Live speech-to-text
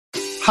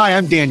Hi,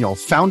 I'm Daniel,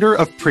 founder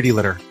of Pretty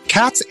Litter.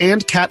 Cats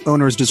and cat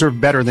owners deserve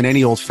better than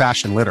any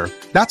old-fashioned litter.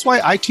 That's why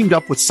I teamed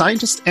up with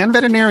scientists and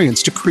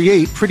veterinarians to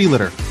create Pretty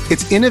Litter.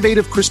 Its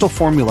innovative crystal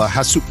formula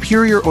has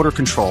superior odor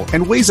control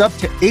and weighs up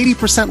to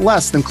 80%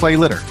 less than clay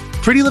litter.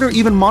 Pretty Litter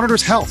even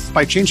monitors health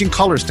by changing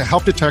colors to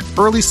help detect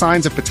early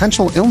signs of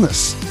potential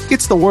illness.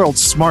 It's the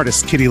world's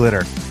smartest kitty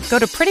litter. Go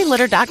to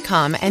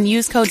prettylitter.com and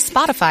use code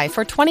SPOTIFY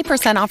for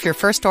 20% off your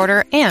first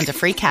order and a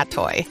free cat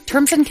toy.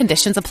 Terms and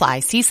conditions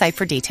apply. See site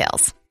for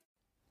details.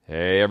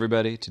 Hey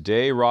everybody,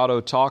 today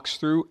Rahdo talks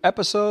through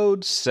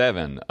episode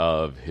 7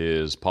 of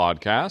his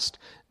podcast,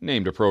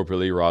 named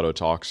appropriately Rahdo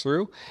Talks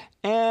Through,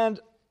 and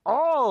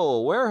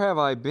where have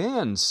I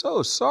been?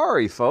 So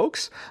sorry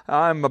folks,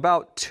 I'm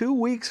about 2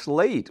 weeks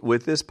late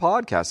with this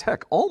podcast,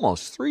 heck,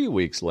 almost 3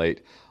 weeks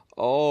late.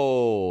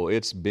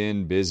 It's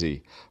been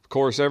busy. Of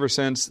course, ever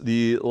since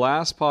the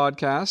last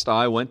podcast,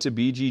 I went to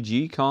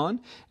BGG Con,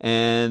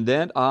 and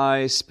then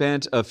I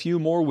spent a few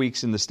more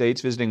weeks in the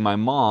States visiting my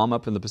mom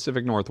up in the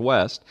Pacific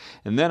Northwest,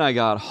 and then I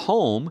got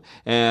home,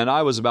 and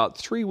I was about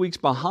 3 weeks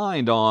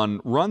behind on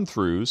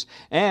run-throughs,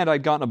 and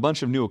I'd gotten a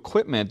bunch of new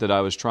equipment that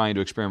I was trying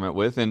to experiment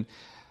with, and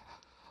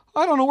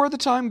I don't know where the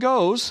time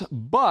goes,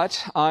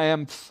 but I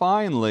am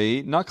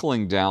finally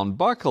buckling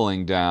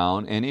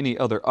down, and any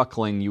other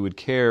uckling you would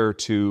care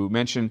to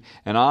mention,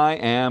 and I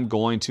am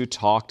going to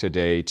talk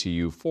today to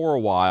you for a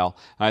while.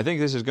 And I think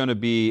this is going to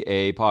be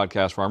a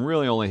podcast where I'm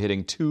really only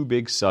hitting 2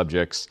 big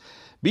subjects,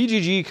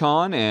 BGG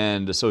Con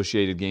and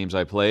associated games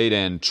I played,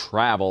 and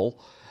travel,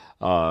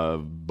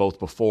 both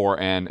before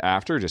and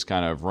after, just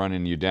kind of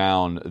running you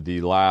down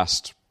the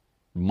last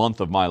month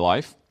of my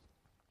life.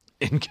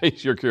 In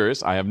case you're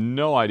curious, I have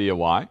no idea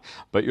why,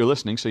 but you're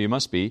listening, so you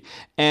must be.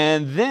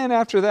 And then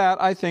after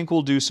that, I think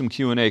we'll do some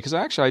Q&A, because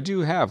actually I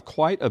do have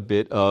quite a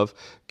bit of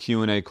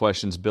Q&A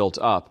questions built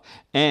up.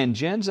 And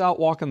Jen's out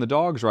walking the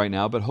dogs right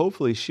now, but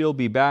hopefully she'll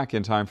be back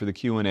in time for the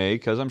Q&A,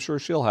 because I'm sure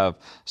she'll have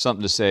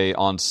something to say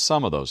on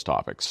some of those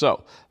topics.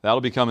 So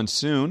that'll be coming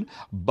soon,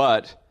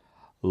 but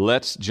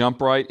let's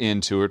jump right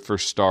into it for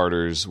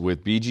starters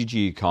with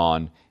BGG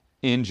Con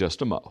in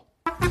just a mo.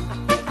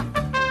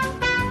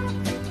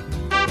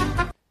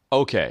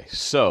 Okay,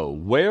 so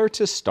where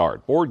to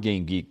start? Board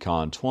Game Geek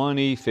Con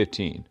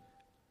 2015.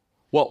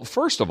 Well,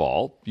 first of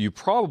all, you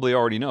probably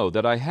already know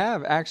that I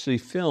have actually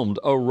filmed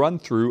a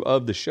run-through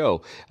of the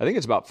show. I think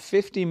it's about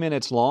 50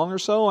 minutes long or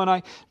so, and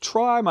I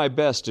try my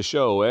best to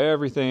show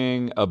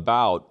everything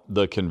about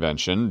the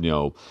convention,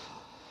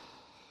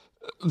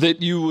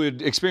 that you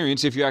would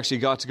experience if you actually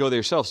got to go there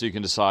yourself, so you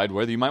can decide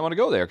whether you might want to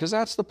go there, because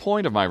that's the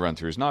point of my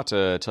run-throughs, not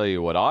to tell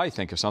you what I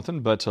think of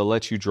something, but to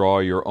let you draw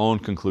your own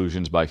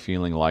conclusions by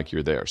feeling like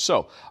you're there.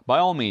 So, by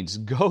all means,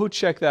 go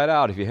check that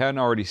out if you hadn't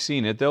already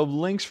seen it. The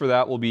links for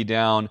that will be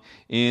down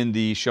in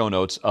the show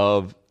notes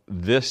of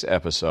this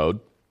episode.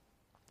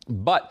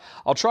 But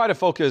I'll try to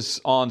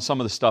focus on some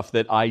of the stuff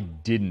that I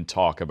didn't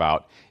talk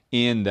about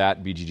in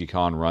that BGG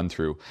Con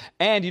run-through.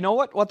 And you know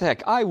what? What the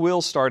heck? I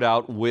will start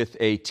out with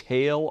a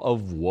tale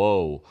of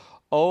woe.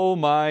 Oh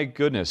my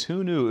goodness.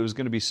 Who knew it was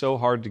going to be so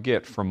hard to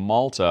get from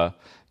Malta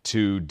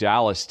to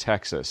Dallas,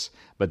 Texas?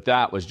 But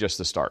that was just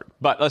the start.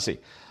 But let's see.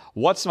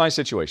 What's my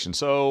situation?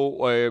 So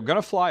we're going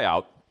to fly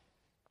out.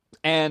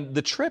 And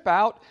the trip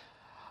out,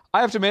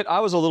 I have to admit,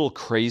 I was a little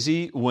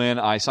crazy when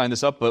I signed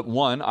this up. But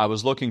 1, I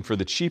was looking for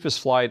the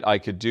cheapest flight I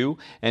could do.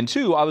 And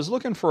 2, I was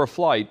looking for a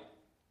flight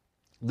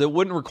that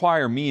wouldn't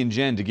require me and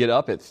Jen to get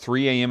up at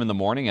 3 a.m. in the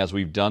morning, as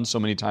we've done so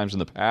many times in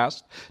the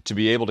past, to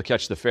be able to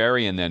catch the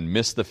ferry and then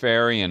miss the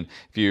ferry. And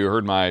if you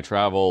heard my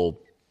travel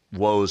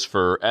woes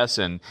for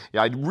Essen,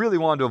 I really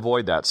wanted to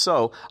avoid that.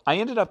 So I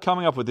ended up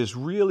coming up with this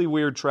really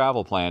weird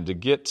travel plan to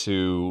get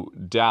to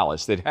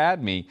Dallas that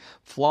had me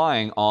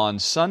flying on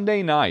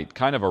Sunday night,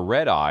 kind of a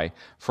red-eye,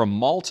 from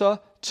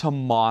Malta to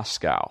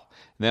Moscow.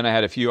 Then I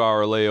had a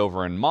few-hour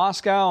layover in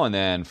Moscow, and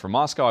then from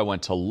Moscow I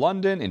went to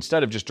London,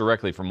 instead of just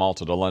directly from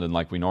Malta to London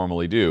like we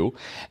normally do,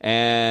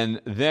 and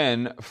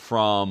then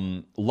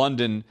from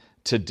London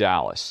to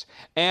Dallas.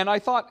 And I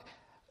thought,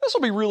 this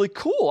will be really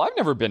cool. I've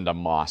never been to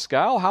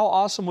Moscow. How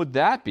awesome would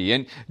that be?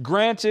 And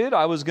granted,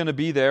 I was going to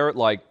be there at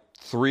like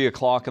 3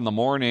 o'clock in the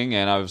morning,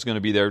 and I was going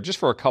to be there just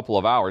for a couple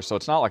of hours, so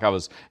it's not like I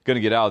was going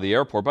to get out of the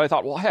airport. But I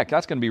thought, well, heck,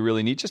 that's going to be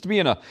really neat just to be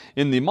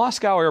in the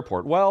Moscow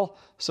airport. Well,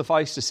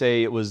 suffice to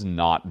say, it was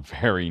not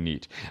very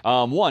neat.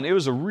 1, it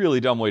was a really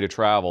dumb way to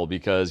travel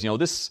because,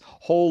 this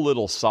whole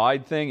little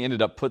side thing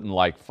ended up putting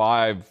like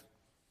 5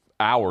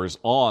 hours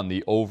on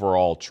the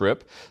overall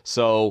trip.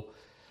 So,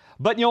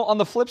 but, on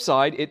the flip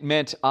side, it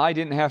meant Jen, I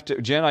didn't have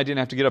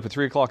to get up at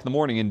 3 o'clock in the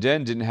morning, and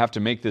Jen didn't have to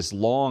make this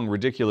long,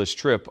 ridiculous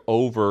trip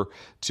over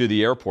to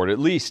the airport. At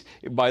least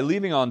by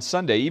leaving on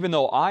Sunday, even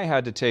though I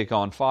had to take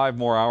on 5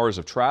 more hours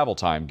of travel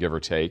time, give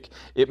or take,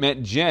 it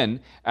meant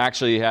Jen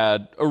actually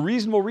had a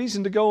reasonable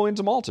reason to go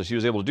into Malta. She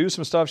was able to do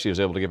some stuff. She was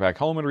able to get back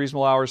home in a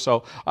reasonable hour,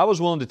 so I was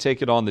willing to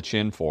take it on the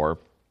chin for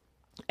her.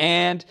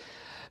 And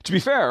to be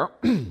fair,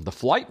 the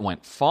flight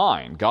went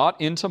fine.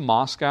 Got into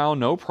Moscow,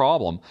 no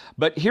problem.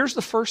 But here's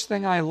the first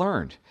thing I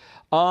learned.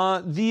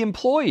 The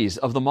employees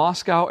of the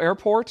Moscow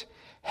airport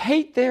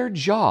hate their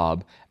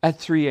job at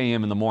 3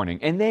 a.m. in the morning,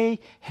 and they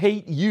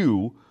hate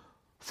you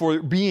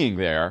for being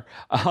there.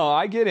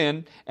 I get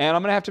in, and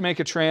I'm going to have to make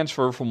a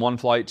transfer from one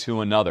flight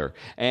to another.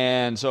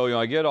 And so,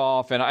 I get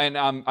off, and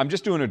I'm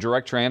just doing a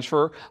direct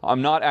transfer.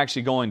 I'm not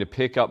actually going to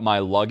pick up my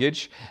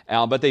luggage,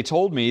 but they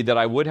told me that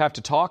I would have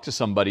to talk to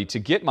somebody to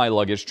get my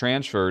luggage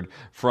transferred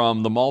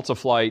from the Malta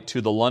flight to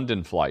the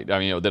London flight.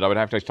 That I would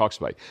have to talk to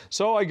somebody.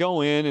 So I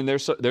go in, and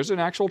there's an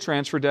actual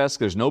transfer desk.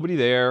 There's nobody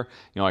there.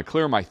 I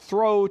clear my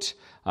throat.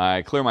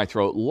 I clear my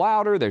throat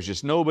louder. There's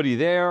just nobody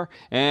there.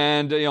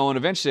 And, and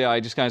eventually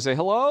I just kind of say,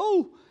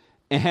 hello?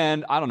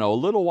 And I don't know, a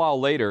little while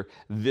later,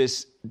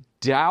 this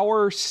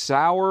dour,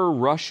 sour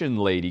Russian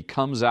lady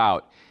comes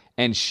out,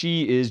 and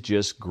she is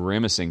just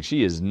grimacing.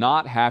 She is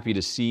not happy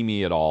to see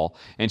me at all.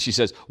 And she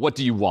says, what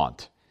do you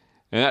want?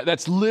 And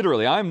that's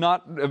literally, I'm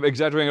not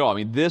exaggerating at all. I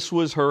mean, this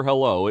was her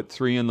hello at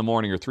 3 in the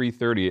morning or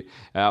 3:30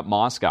 at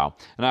Moscow.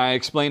 And I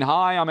explained,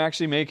 hi, I'm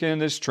actually making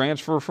this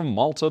transfer from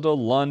Malta to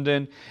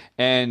London.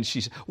 And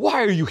she said,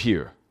 why are you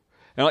here?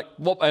 And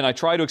and I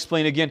try to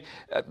explain again,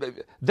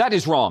 that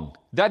is wrong.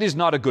 That is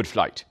not a good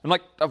flight. I'm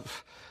like,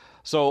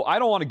 so I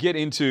don't want to get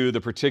into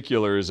the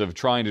particulars of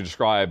trying to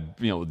describe,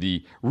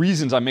 the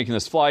reasons I'm making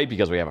this flight,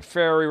 because we have a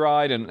ferry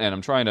ride and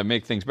I'm trying to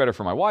make things better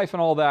for my wife and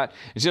all that.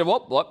 And she said,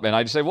 and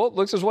I just say,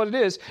 this is what it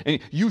is.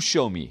 And you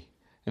show me.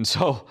 And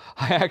so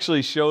I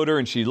actually showed her,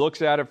 and she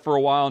looks at it for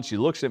a while, and she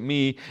looks at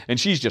me, and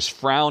she's just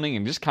frowning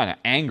and just kind of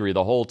angry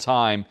the whole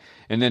time.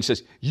 And then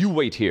says, you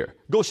wait here.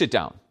 Go sit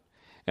down.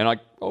 And I'm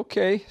like,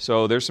 okay.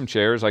 So there's some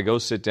chairs. I go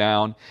sit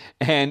down,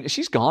 and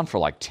she's gone for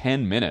like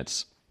 10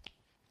 minutes.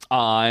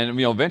 And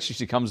eventually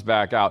she comes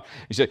back out.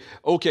 She said,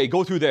 okay,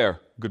 go through there.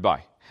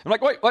 Goodbye. I'm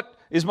like, wait, what?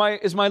 Is my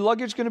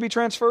luggage going to be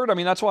transferred? I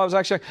mean, that's why I was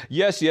actually,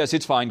 yes,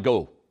 it's fine,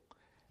 go.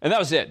 And that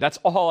was it. That's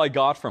all I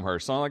got from her.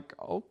 So I'm like,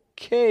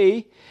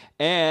 okay.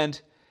 And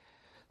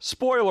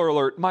spoiler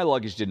alert, my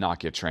luggage did not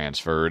get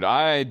transferred.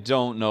 I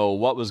don't know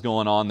what was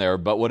going on there,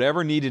 but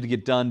whatever needed to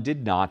get done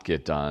did not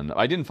get done.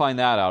 I didn't find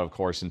that out, of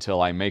course,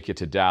 until I make it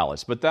to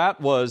Dallas. But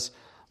that was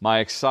my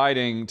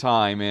exciting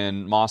time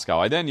in Moscow.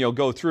 I then,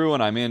 go through,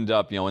 and I end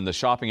up, in the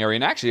shopping area,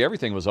 and actually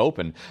everything was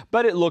open,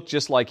 but it looked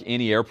just like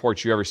any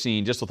airport you ever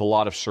seen, just with a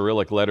lot of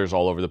Cyrillic letters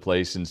all over the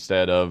place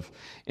instead of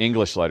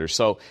English letters.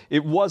 So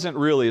it wasn't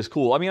really as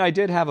cool. I mean, I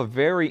did have a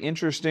very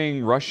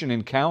interesting Russian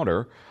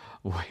encounter,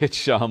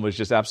 which was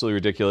just absolutely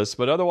ridiculous.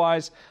 But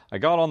otherwise, I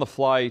got on the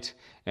flight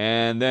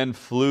and then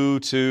flew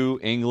to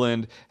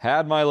England,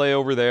 had my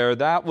layover there.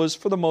 That was,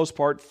 for the most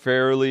part,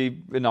 fairly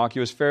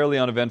innocuous, fairly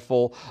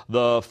uneventful.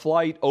 The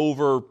flight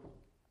over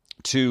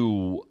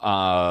to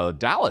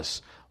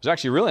Dallas was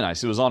actually really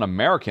nice. It was on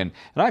American.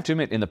 And I have to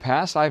admit, in the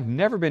past, I've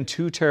never been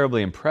too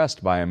terribly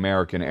impressed by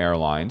American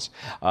Airlines.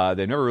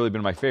 They've never really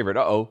been my favorite.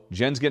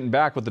 Jen's getting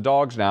back with the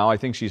dogs now. I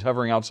think she's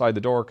hovering outside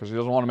the door because she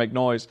doesn't want to make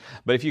noise.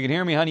 But if you can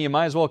hear me, honey, you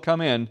might as well come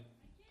in.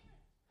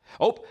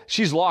 Oh,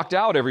 she's locked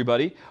out,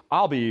 everybody.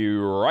 I'll be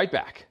right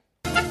back.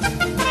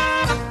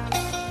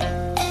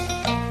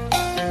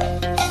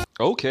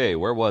 Okay,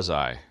 where was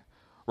I?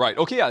 Right,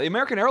 okay, yeah, the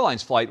American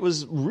Airlines flight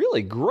was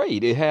really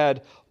great. It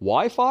had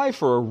Wi-Fi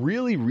for a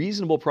really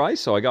reasonable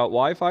price, so I got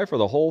Wi-Fi for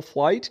the whole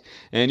flight.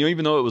 And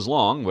even though it was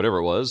long, whatever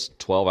it was,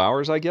 12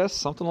 hours, I guess,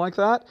 something like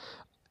that,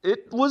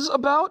 it was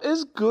about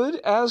as good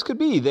as could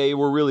be. They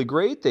were really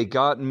great. They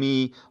got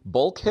me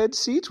bulkhead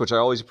seats, which I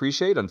always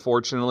appreciate.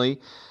 Unfortunately,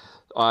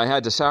 I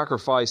had to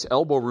sacrifice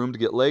elbow room to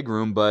get leg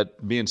room,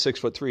 but being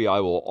 6'3",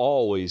 I will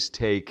always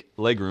take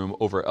leg room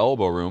over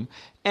elbow room.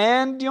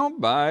 And,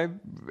 I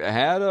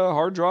had a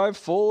hard drive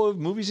full of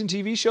movies and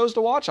TV shows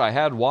to watch. I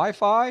had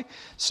Wi-Fi,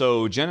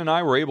 so Jen and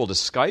I were able to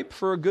Skype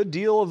for a good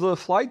deal of the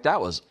flight.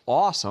 That was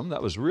awesome.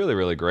 That was really,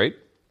 really great.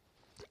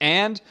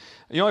 And,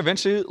 I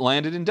eventually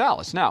landed in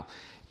Dallas. Now,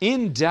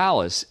 in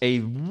Dallas, a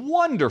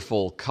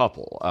wonderful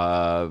couple.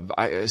 I'm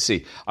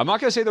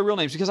not going to say their real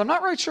names because I'm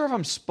not really sure if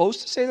I'm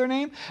supposed to say their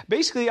name.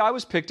 Basically, I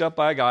was picked up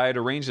by a guy I'd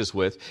arranged this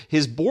with.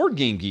 His Board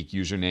Game Geek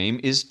username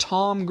is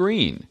Tom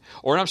Green.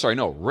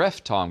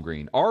 Ref Tom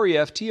Green.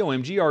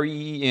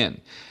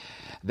 REFTOMGREEN.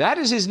 That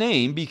is his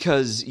name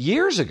because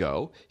years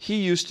ago, he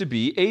used to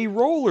be a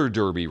roller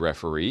derby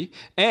referee,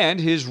 and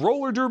his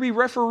roller derby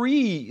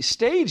referee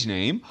stage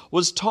name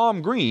was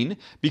Tom Green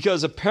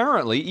because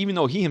apparently, even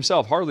though he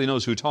himself hardly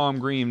knows who Tom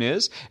Green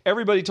is,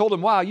 everybody told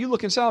him, wow, you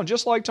look and sound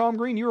just like Tom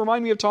Green. You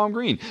remind me of Tom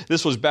Green.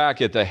 This was back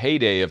at the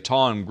heyday of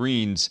Tom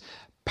Green's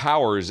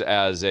powers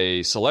as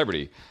a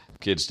celebrity.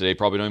 Kids today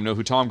probably don't even know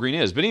who Tom Green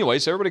is. But anyway,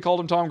 so everybody called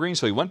him Tom Green,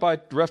 so he went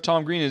by Ref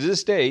Tom Green. And to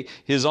this day,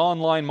 his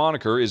online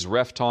moniker is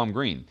Ref Tom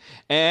Green.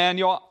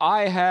 And,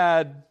 I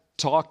had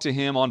talked to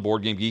him on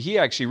Board Game Geek. He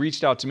actually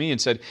reached out to me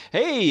and said,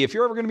 hey, if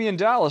you're ever going to be in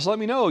Dallas, let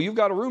me know. You've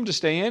got a room to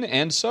stay in.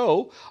 And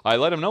so I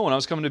let him know when I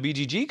was coming to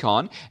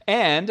BGG-Con.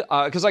 And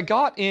because I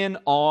got in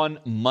on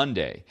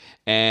Monday.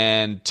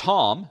 And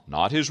Tom,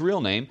 not his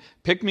real name,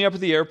 picked me up at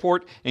the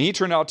airport. And he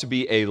turned out to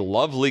be a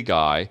lovely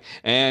guy.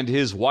 And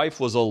his wife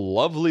was a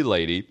lovely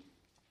lady.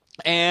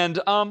 And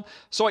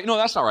so,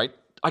 that's not right.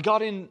 I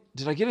got in,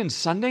 did I get in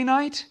Sunday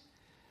night?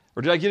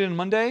 Or did I get in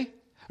Monday?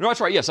 No, that's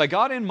right. Yes, I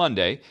got in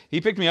Monday. He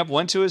picked me up,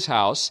 went to his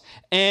house,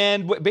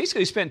 and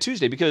basically spent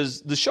Tuesday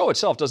because the show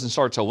itself doesn't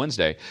start till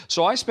Wednesday.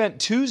 So I spent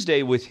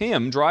Tuesday with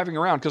him driving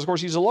around because, of course,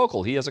 he's a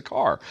local. He has a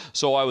car.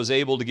 So I was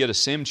able to get a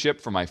SIM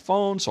chip for my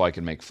phone so I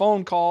could make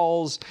phone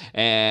calls.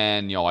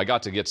 And, I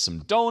got to get some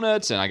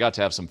donuts and I got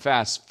to have some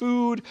fast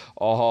food.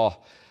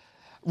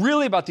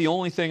 Really about the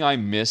only thing I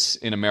miss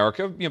in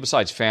America,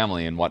 besides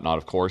family and whatnot,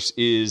 of course,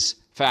 is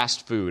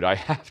fast food. I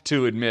have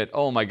to admit,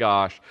 oh my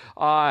gosh,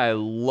 I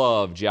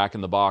love Jack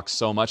in the Box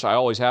so much. I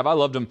always have. I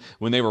loved them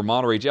when they were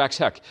Monterey Jacks.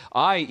 Heck,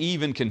 I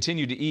even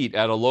continued to eat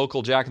at a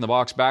local Jack in the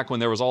Box back when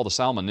there was all the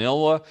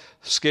salmonella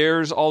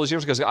scares all these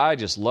years because I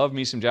just love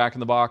me some Jack in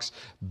the Box.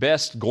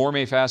 Best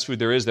gourmet fast food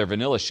there is. Their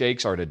vanilla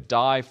shakes are to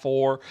die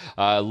for.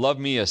 Love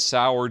me a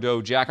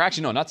sourdough Jack.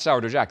 Actually, no, not the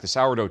sourdough Jack, the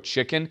sourdough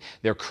chicken.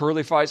 Their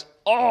curly fries.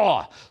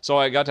 So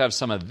I got to have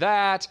some of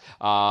that.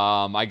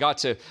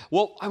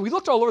 We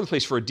looked all over the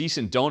place for a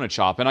decent donut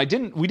shop,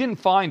 and we didn't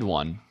find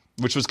one,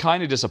 which was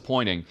kind of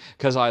disappointing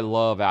because I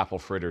love apple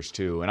fritters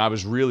too, and I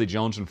was really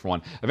jonesing for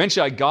one.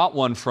 Eventually, I got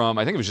one from,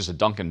 I think it was just a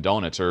Dunkin'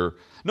 Donuts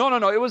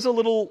No, it was a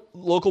little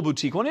local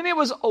boutique one, and it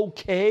was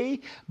okay,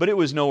 but it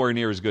was nowhere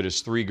near as good as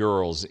Three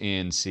Girls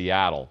in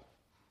Seattle,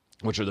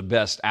 which are the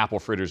best apple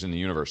fritters in the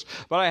universe.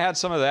 But I had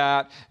some of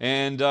that,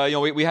 and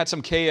we had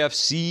some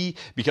KFC,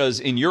 because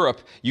in Europe,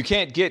 you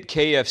can't get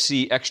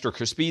KFC extra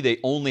crispy. They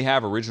only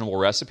have original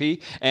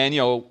recipe, and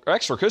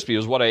extra crispy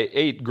was what I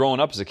ate growing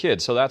up as a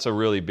kid, so that's a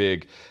really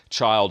big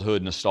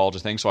childhood nostalgia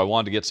thing. So I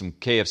wanted to get some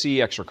KFC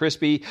extra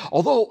crispy,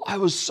 although I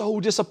was so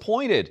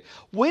disappointed.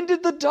 When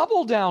did the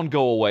Double Down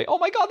go away? Oh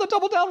my God, the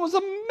Double Down was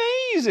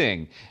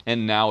amazing,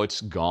 and now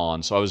it's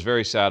gone, so I was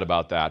very sad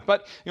about that.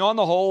 But on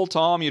the whole,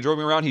 Tom, you drove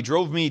me around. He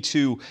drove me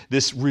to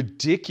this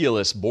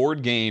ridiculous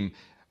board game,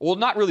 well,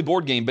 not really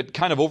board game, but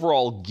kind of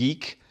overall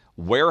geek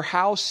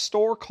warehouse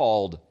store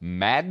called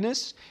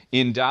Madness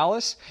in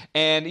Dallas.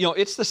 And,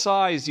 it's the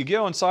size, you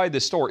go inside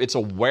this store, it's a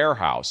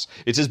warehouse.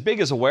 It's as big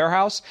as a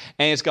warehouse,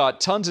 and it's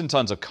got tons and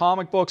tons of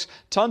comic books,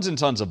 tons and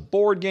tons of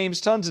board games,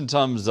 tons and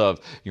tons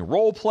of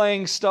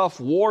role-playing stuff,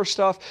 war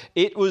stuff.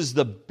 It was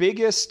the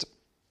biggest,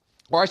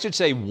 or I should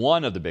say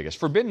one of the biggest.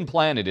 Forbidden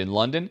Planet in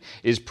London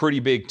is pretty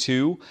big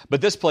too,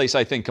 but this place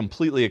I think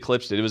completely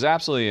eclipsed it. It was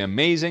absolutely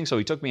amazing, so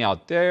he took me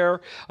out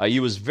there. He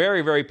was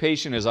very, very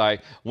patient as I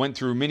went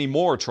through many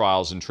more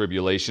trials and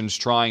tribulations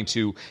trying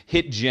to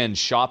hit Jen's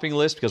shopping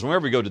list, because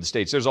whenever we go to the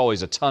States, there's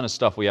always a ton of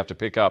stuff we have to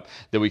pick up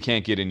that we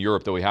can't get in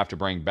Europe that we have to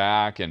bring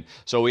back. And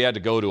so we had to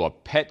go to a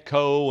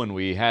Petco, and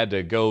we had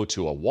to go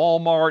to a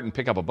Walmart and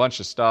pick up a bunch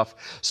of stuff.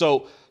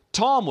 So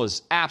Tom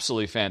was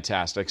absolutely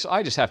fantastic, so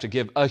I just have to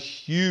give a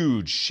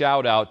huge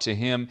shout out to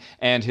him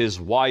and his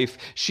wife.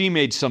 She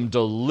made some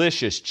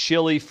delicious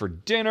chili for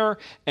dinner,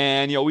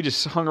 and we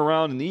just hung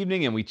around in the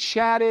evening and we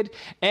chatted.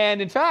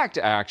 And in fact,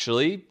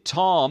 actually,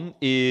 Tom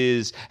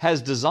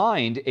has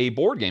designed a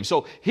board game.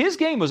 So his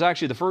game was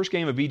actually the first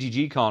game of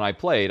BGG Con I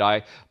played.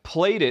 I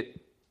played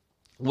it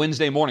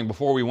Wednesday morning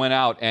before we went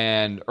out,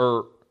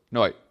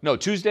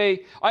 Tuesday.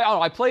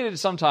 I played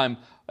it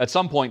at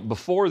some point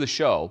before the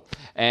show,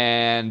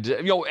 and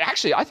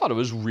actually I thought it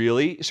was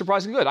really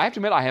surprisingly good. I have to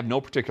admit, I have no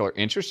particular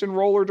interest in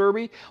roller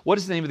derby. What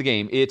is the name of the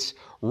game? It's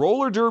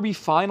Roller Derby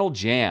Final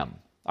Jam,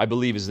 I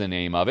believe is the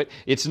name of it.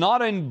 It's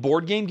not in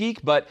Board Game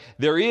Geek, but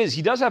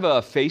he does have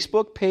a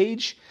Facebook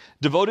page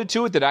devoted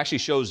to it that actually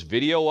shows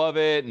video of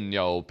it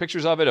and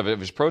pictures of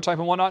his prototype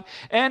and whatnot,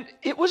 and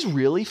it was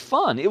really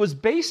fun. It was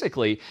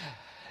basically,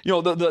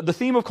 the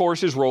theme, of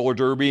course, is roller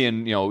derby,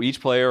 and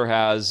each player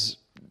has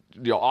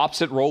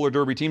opposite roller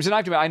derby teams. And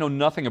I know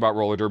nothing about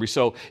roller derby,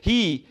 so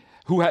he,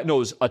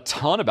 knows a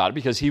ton about it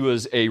because he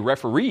was a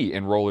referee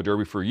in roller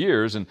derby for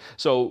years, and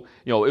so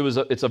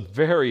it's a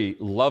very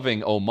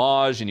loving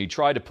homage, and you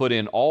try to put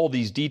in all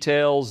these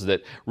details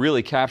that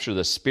really capture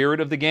the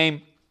spirit of the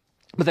game.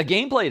 But the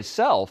gameplay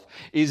itself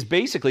is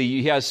basically,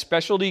 he has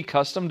specialty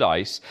custom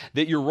dice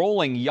that you're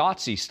rolling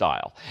Yahtzee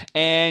style.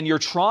 And you're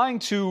trying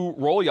to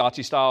roll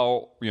Yahtzee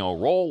style,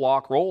 roll,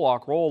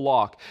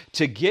 lock,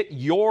 to get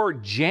your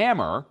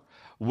jammer,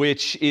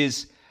 which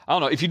is, I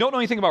don't know, if you don't know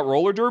anything about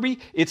roller derby,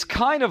 it's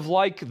kind of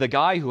like the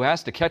guy who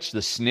has to catch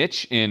the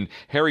snitch in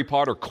Harry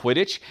Potter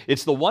Quidditch.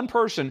 It's the one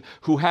person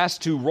who has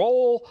to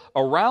roll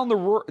around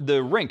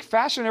the rink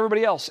faster than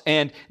everybody else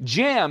and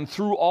jam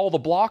through all the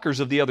blockers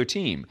of the other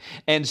team.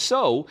 And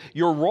so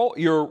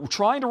you're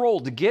trying to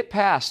roll to get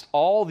past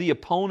all the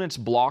opponent's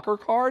blocker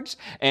cards,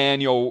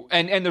 and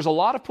and there's a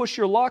lot of push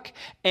your luck,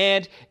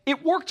 and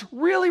it worked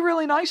really,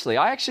 really nicely.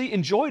 I actually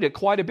enjoyed it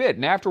quite a bit,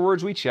 and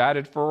afterwards we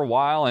chatted for a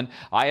while, and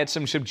I had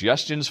some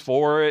suggestions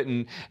for it,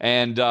 and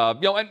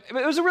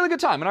it was a really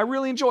good time, and I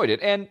really enjoyed it.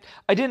 And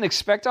I didn't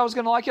expect I was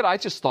going to like it. I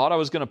just thought I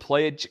was going to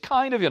play it,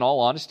 kind of, in all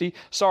honesty.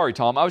 Sorry,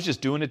 Tom, I was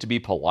just doing it to be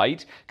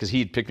polite because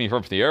he'd picked me up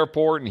from the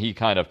airport, and he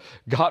kind of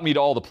got me to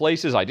all the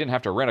places. I didn't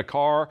have to rent a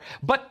car,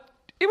 but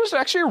it was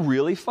actually a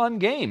really fun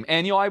game.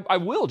 And, I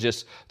will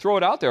just throw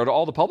it out there to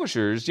all the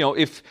publishers.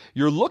 If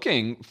you're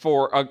looking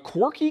for a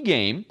quirky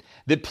game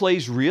that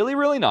plays really,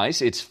 really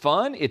nice, it's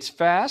fun, it's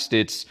fast,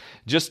 it's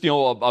just,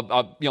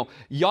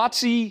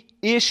 Yahtzee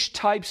ish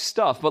type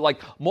stuff, but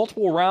like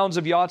multiple rounds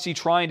of Yahtzee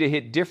trying to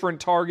hit different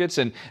targets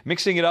and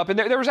mixing it up. And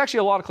there was actually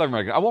a lot of clever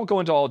marketing. I won't go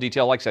into all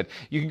detail. Like I said,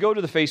 you can go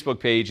to the Facebook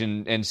page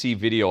and see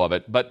video of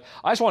it. But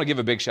I just want to give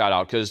a big shout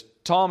out because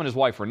Tom and his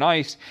wife were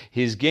nice.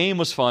 His game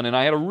was fun, and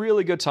I had a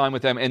really good time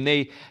with them. And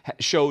they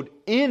showed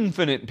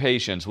infinite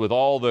patience with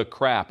all the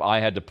crap I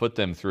had to put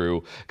them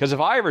through. Because if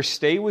I ever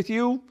stay with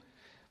you,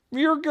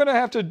 you're going to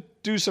have to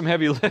do some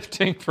heavy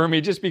lifting for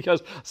me just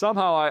because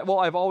somehow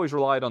I've always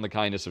relied on the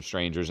kindness of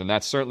strangers, and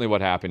that's certainly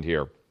what happened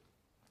here.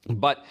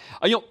 But,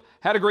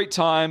 had a great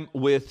time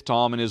with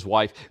Tom and his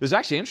wife. It was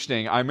actually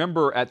interesting. I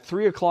remember at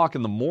 3 o'clock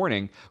in the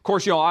morning, of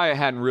course, I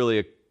hadn't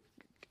really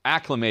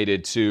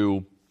acclimated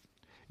to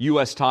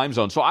U.S. time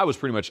zone. So I was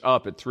pretty much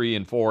up at 3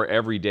 and 4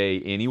 every day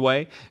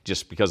anyway,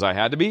 just because I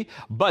had to be.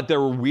 But there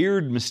were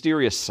weird,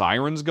 mysterious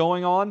sirens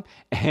going on.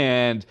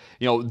 And,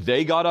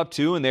 they got up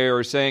too and they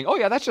were saying, oh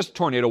yeah, that's just a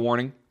tornado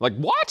warning. Like,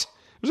 what?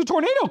 There's a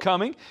tornado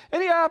coming.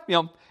 And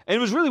and it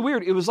was really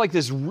weird. It was like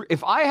this,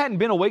 if I hadn't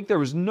been awake, there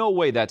was no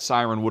way that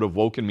siren would have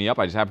woken me up.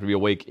 I just happened to be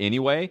awake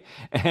anyway.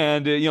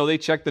 And, they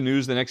checked the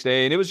news the next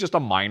day and it was just a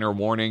minor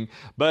warning.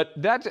 But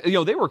that,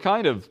 they were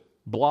kind of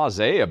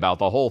blasé about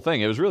the whole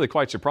thing. It was really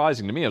quite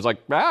surprising to me. I was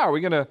like, are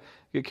we going to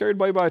get carried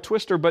away by a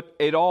twister? But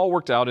it all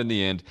worked out in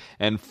the end.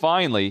 And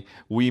finally,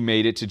 we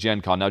made it to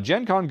Gen Con. Now,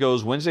 Gen Con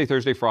goes Wednesday,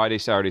 Thursday, Friday,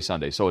 Saturday,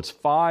 Sunday. So it's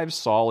 5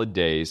 solid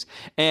days.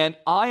 And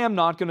I am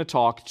not going to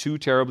talk too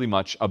terribly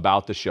much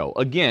about the show.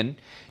 Again,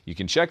 you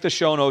can check the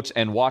show notes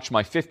and watch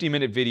my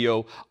 50-minute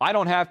video. I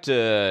don't have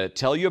to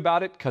tell you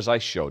about it because I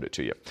showed it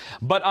to you.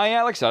 But like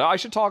I said, I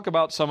should talk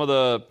about some of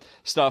the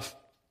stuff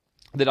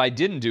that I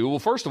didn't do. Well,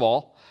 first of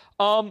all,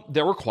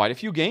 there were quite a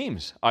few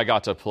games I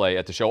got to play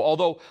at the show.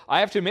 Although,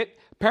 I have to admit,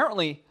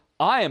 apparently,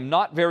 I am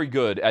not very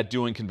good at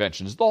doing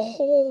conventions. The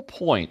whole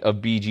point of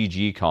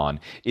BGG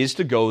Con is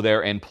to go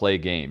there and play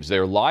games.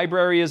 Their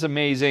library is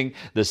amazing.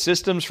 The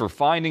systems for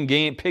finding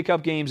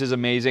pickup games is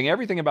amazing.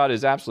 Everything about it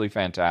is absolutely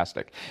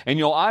fantastic.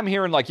 And, I'm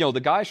hearing,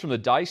 the guys from the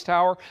Dice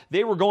Tower,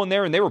 they were going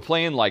there and they were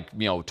playing,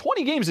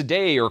 20 games a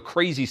day or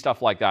crazy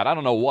stuff like that. I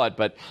don't know what,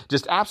 but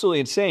just absolutely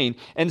insane.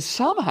 And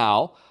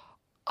somehow,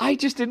 I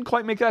just didn't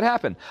quite make that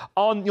happen.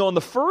 On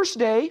the first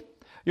day,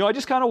 I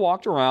just kind of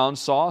walked around,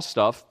 saw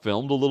stuff,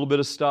 filmed a little bit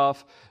of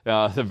stuff.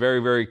 The very,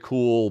 very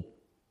cool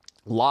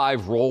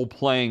live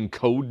role-playing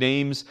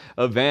Codenames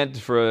event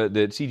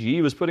that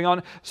CGE was putting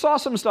on. Saw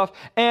some stuff,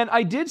 and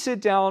I did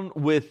sit down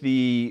with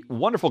the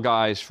wonderful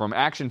guys from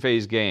Action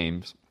Phase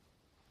Games,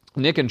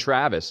 Nick and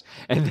Travis,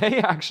 and they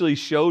actually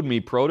showed me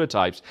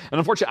prototypes. And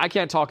unfortunately, I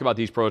can't talk about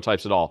these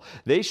prototypes at all.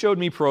 They showed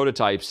me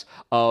prototypes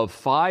of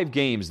 5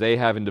 games they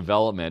have in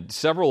development,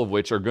 several of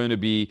which are going to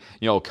be,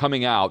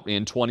 coming out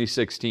in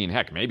 2016.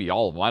 Heck, maybe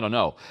all of them. I don't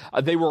know.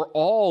 They were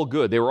all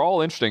good. They were all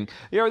interesting.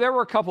 There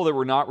were a couple that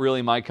were not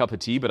really my cup of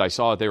tea, but I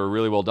saw that they were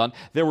really well done.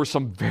 There were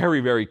some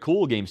very, very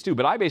cool games too,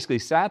 but I basically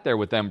sat there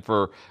with them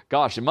for,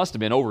 it must have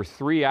been over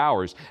 3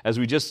 hours as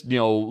we just,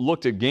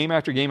 looked at game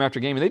after game after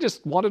game, and they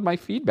just wanted my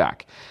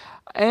feedback.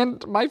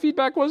 And my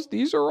feedback was,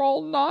 these are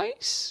all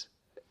nice.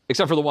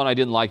 Except for the one I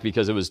didn't like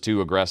because it was too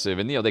aggressive.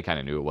 And, they kind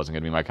of knew it wasn't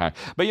going to be my kind.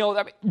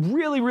 But,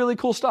 really, really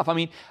cool stuff. I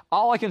mean,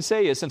 all I can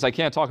say is, since I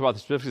can't talk about the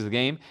specifics of the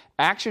game,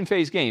 Action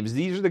Phase Games,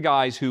 these are the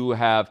guys who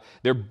have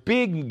their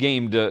big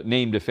game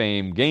name to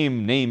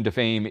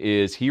fame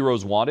is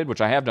Heroes Wanted, which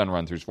I have done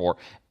run-throughs for.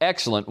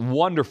 Excellent,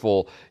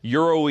 wonderful,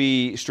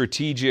 Euro-y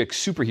strategic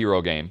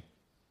superhero game.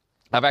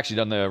 I've actually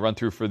done the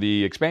run-through for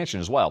the expansion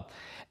as well.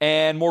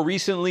 And more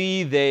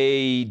recently,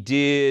 they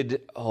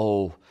did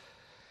the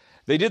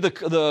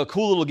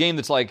cool little game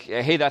that's like,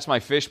 hey, that's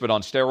my fish, but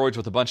on steroids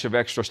with a bunch of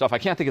extra stuff. I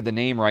can't think of the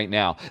name right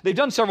now. They've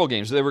done several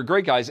games. They were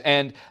great guys.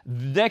 And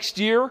next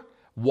year,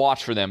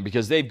 watch for them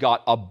because they've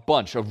got a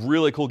bunch of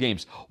really cool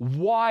games.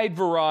 Wide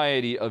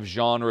variety of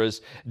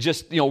genres.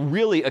 Just,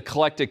 really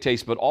eclectic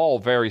taste, but all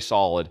very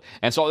solid.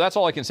 And so that's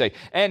all I can say.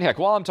 And heck,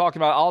 while I'm talking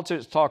about it, I'll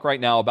just talk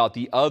right now about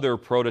the other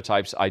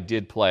prototypes I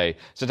did play,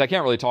 since I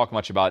can't really talk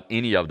much about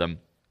any of them.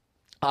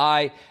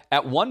 I,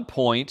 at one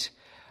point,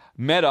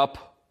 met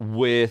up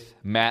with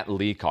Matt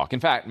Leacock. In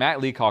fact, Matt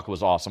Leacock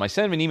was awesome. I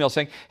sent him an email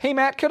saying, hey,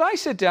 Matt, could I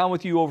sit down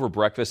with you over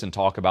breakfast and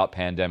talk about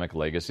Pandemic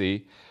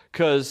Legacy?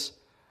 Because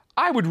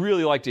I would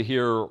really like to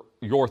hear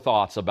your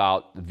thoughts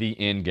about the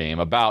end game,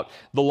 about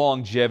the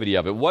longevity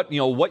of it, what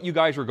you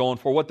guys were going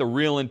for, what the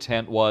real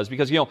intent was,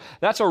 because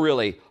that's a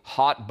really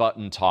hot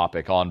button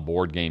topic on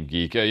Board Game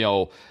Geek.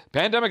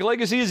 Pandemic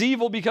Legacy is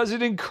evil because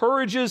it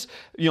encourages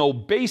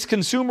base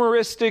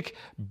consumeristic,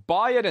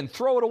 buy it and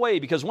throw it away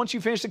because once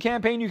you finish the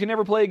campaign you can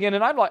never play again.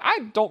 And I'm like, I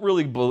don't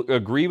really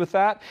agree with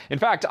that. In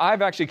fact,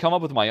 I've actually come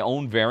up with my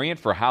own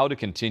variant for how to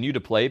continue to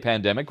play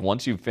Pandemic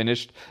once you've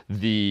finished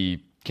the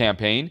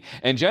campaign.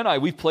 And Jen and I,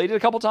 we've played it a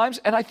couple times,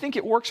 and I think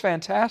it works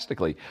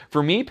fantastically.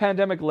 For me,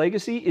 Pandemic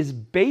Legacy is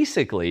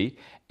basically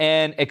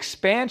an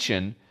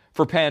expansion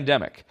for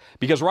Pandemic.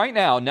 Because right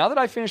now that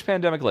I finished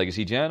Pandemic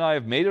Legacy, Jen and I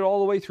have made it all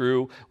the way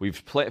through, we've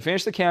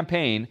finished the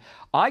campaign,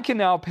 I can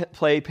now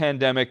play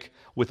Pandemic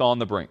with On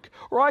the Brink.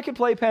 Or I can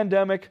play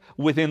Pandemic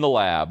within the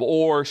lab,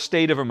 or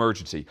State of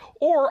Emergency.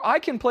 Or I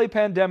can play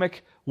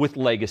Pandemic with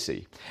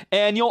Legacy.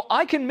 And,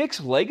 I can mix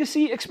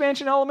Legacy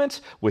expansion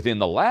elements within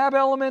the lab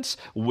elements,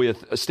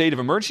 with State of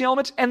Emergency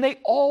elements, and they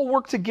all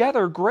work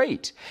together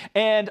great.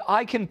 And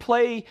I can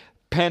play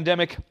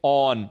Pandemic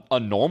on a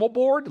normal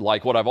board,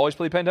 like what I've always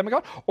played Pandemic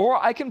on, or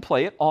I can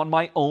play it on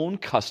my own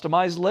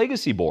customized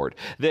Legacy board.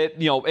 That,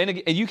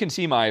 and you can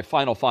see my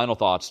final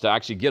thoughts to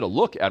actually get a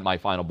look at my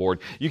final board.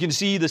 You can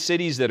see the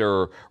cities that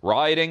are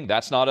rioting.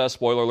 That's not a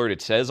spoiler alert.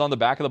 It says on the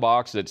back of the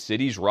box that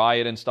cities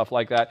riot and stuff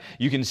like that.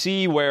 You can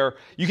see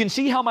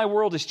how my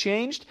world has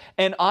changed,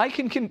 and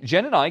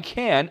Jen and I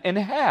can and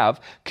have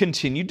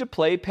continued to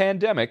play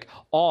Pandemic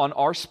on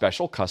our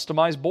special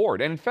customized board.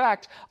 And in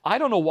fact, I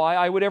don't know why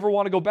I would ever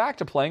want to go back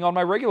to playing on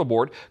my regular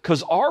board,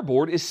 because our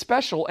board is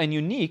special and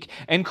unique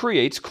and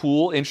creates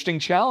cool, interesting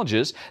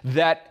challenges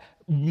that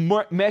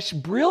mesh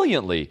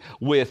brilliantly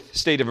with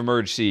State of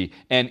Emergency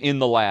and In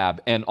the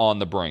Lab and On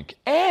the Brink.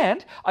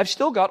 And I've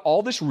still got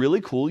all this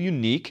really cool,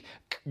 unique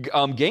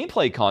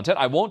gameplay content.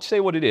 I won't say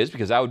what it is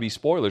because that would be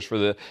spoilers for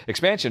the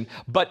expansion,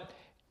 but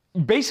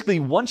basically,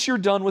 once you're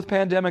done with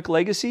Pandemic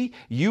Legacy,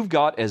 you've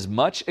got as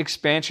much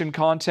expansion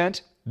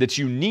content that's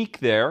unique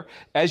there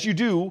as you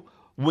do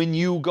when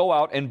you go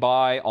out and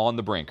buy On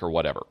the Brink or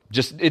whatever.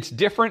 Just, it's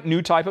different,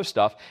 new type of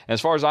stuff. And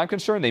as far as I'm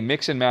concerned, they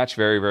mix and match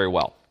very, very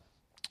well.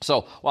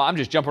 So, I'm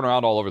just jumping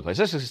around all over the place.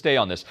 Let's just stay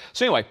on this.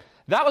 So anyway,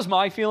 that was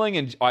my feeling,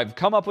 and I've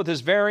come up with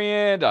this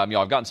variant. I've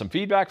gotten some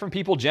feedback from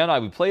people. Jen,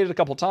 I've played it a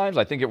couple times.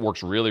 I think it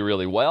works really,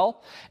 really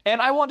well.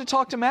 And I wanted to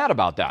talk to Matt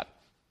about that,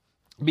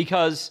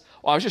 because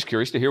I was just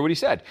curious to hear what he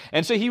said.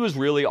 And so he was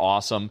really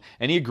awesome,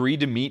 and he agreed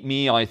to meet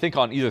me, I think,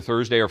 on either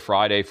Thursday or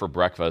Friday for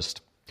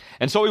breakfast.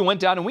 And so we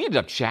went down, and we ended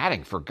up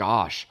chatting for,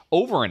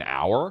 over an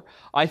hour,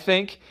 I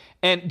think.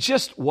 And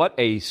just what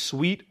a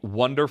sweet,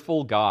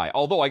 wonderful guy.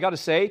 Although I got to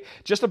say,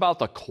 just about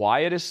the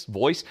quietest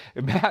voice.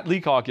 Matt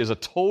Leacock is a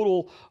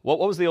total, what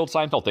was the old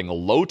Seinfeld thing, a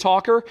low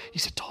talker?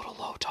 He's a total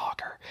low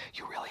talker.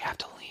 You really have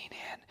to lean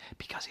in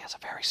because he has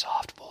a very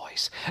soft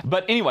voice.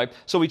 But anyway,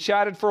 so we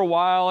chatted for a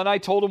while, and I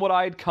told him what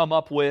I had come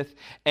up with.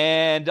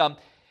 And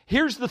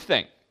here's the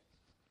thing.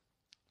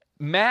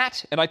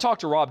 Matt, and I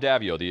talked to Rob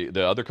Davio,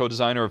 the other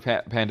co-designer of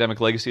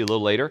Pandemic Legacy, a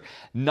little later.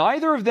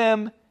 Neither of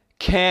them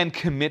can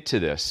commit to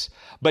this.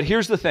 But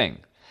here's the thing.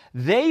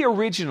 They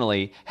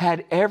originally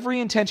had every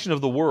intention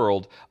of the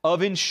world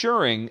of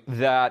ensuring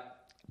that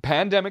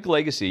Pandemic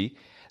Legacy,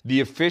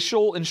 the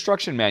official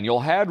instruction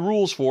manual, had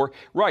rules for,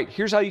 right,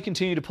 here's how you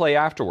continue to play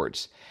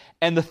afterwards.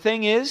 And the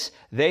thing is,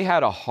 they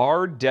had a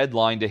hard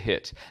deadline to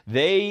hit.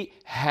 They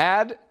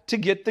had to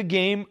get the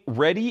game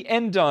ready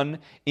and done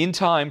in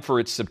time for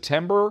its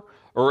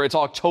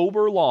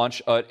October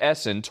launch at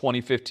Essen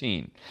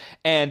 2015.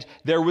 And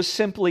there was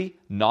simply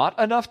not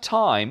enough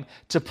time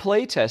to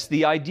playtest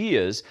the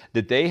ideas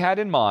that they had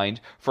in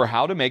mind for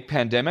how to make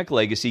Pandemic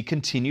Legacy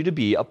continue to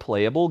be a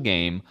playable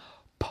game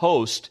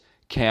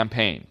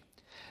post-campaign.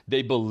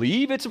 They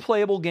believe it's a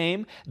playable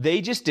game. They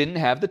just didn't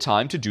have the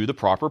time to do the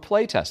proper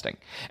playtesting.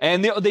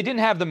 And they didn't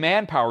have the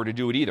manpower to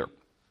do it either.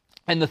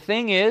 And the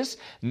thing is,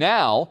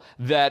 now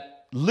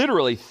that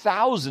literally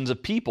thousands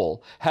of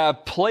people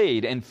have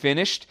played and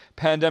finished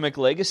Pandemic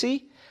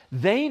Legacy,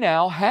 they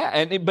now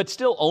have, but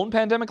still own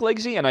Pandemic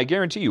Legacy, and I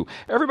guarantee you,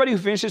 everybody who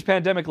finishes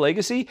Pandemic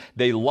Legacy,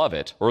 they love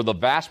it, or the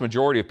vast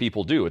majority of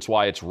people do. It's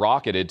why it's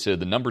rocketed to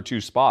the number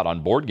 2 spot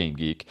on Board Game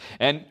Geek,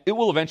 and it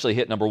will eventually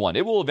hit number 1.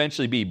 It will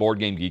eventually be Board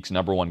Game Geek's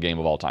number 1 game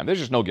of all time. There's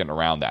just no getting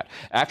around that.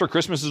 After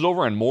Christmas is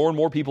over and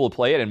more people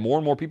play it, and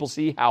more people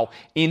see how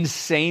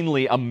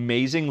insanely,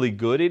 amazingly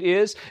good it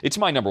is, it's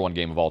my number 1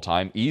 game of all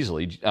time,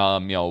 easily. I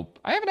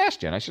haven't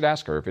asked Jen. I should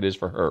ask her if it is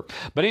for her.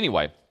 But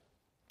anyway,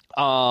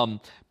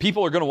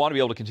 people are going to want to be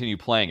able to continue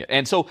playing it.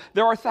 And so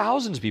there are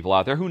thousands of people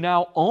out there who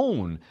now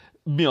own,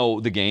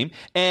 the game,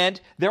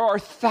 and there are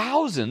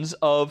thousands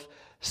of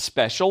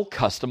special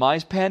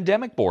customized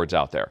Pandemic boards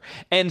out there.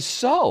 And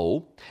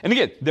so, and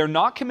again, they're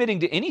not committing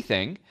to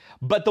anything,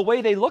 but the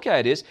way they look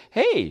at it is,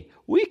 hey,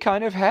 we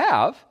kind of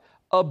have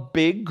a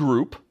big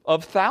group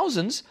of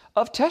thousands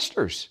of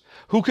testers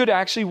who could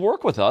actually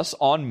work with us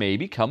on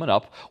maybe coming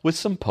up with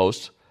some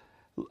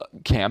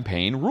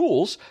post-campaign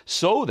rules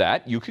so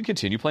that you can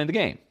continue playing the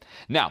game.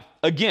 Now,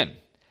 again,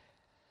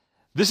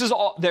 this is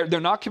all, they're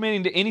not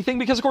committing to anything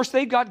because, of course,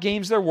 they've got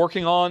games they're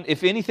working on.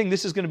 If anything,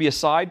 this is going to be a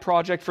side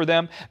project for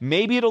them.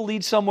 Maybe it'll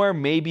lead somewhere,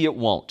 maybe it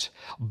won't.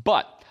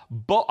 But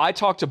I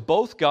talked to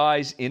both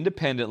guys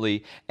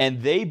independently,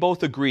 and they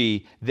both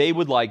agree they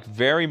would like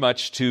very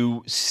much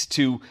to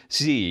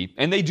see,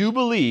 and they do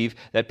believe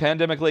that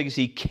Pandemic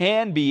Legacy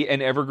can be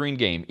an evergreen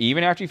game.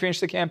 Even after you finish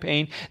the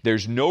campaign,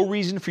 there's no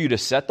reason for you to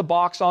set the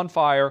box on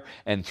fire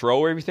and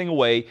throw everything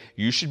away.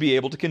 You should be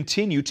able to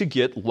continue to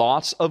get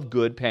lots of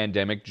good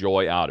Pandemic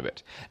joy out of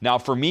it. Now,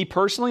 for me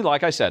personally,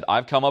 like I said,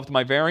 I've come up with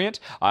my variant.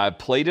 I've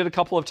played it a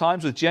couple of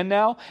times with Jen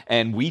now,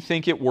 and we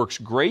think it works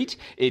great.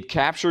 It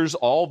captures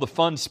all the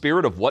fun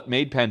spirit of what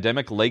made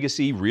Pandemic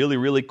Legacy really,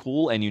 really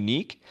cool and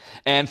unique.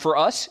 And for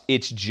us,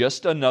 it's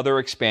just another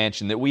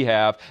expansion that we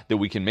have that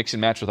we can mix and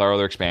match with our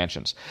other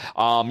expansions.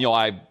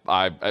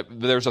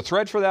 There's a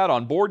thread for that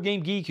on Board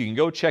Game Geek. You can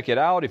go check it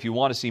out if you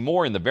want to see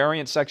more in the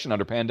variant section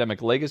under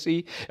Pandemic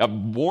Legacy.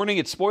 Warning,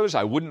 it's spoilers.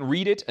 I wouldn't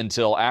read it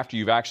until after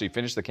you've actually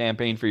finished the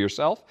campaign for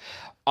yourself.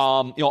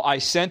 I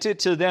sent it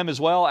to them as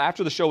well.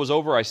 After the show was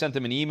over, I sent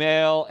them an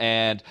email,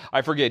 and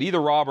I forget,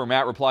 either Rob or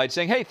Matt replied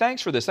saying, hey,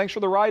 thanks for this. Thanks for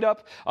the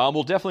write-up.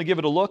 We'll definitely give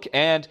it a look.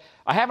 And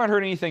I haven't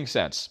heard anything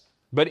since.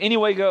 But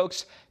anyway,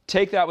 folks,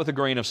 take that with a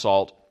grain of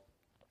salt.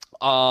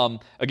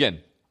 Again,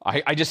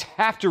 I just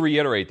have to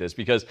reiterate this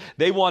because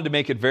they wanted to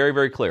make it very,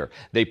 very clear.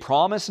 They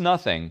promise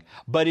nothing,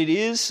 but it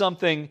is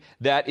something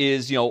that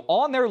is,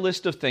 on their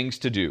list of things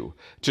to do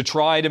to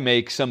try to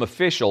make some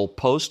official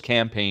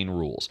post-campaign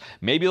rules.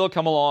 Maybe they'll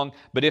come along,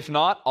 but if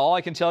not, all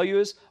I can tell you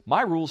is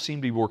my rules seem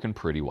to be working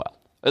pretty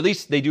well. At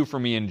least they do for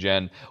me and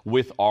Jen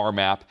with our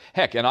map.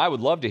 Heck, and I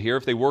would love to hear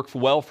if they work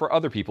well for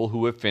other people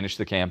who have finished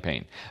the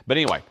campaign. But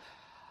anyway,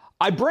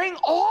 I bring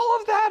all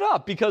of that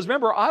up because,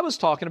 remember, I was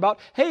talking about,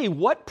 hey,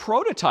 what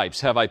prototypes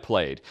have I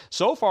played?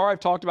 So far, I've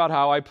talked about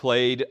how I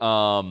played,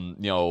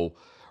 Roller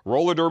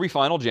Derby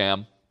Final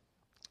Jam.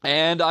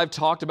 And I've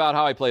talked about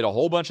how I played a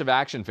whole bunch of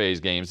Action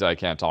Phase games that I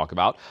can't talk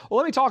about. Well,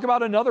 let me talk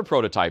about another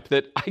prototype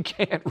that I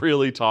can't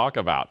really talk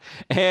about.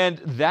 And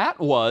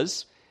that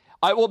was...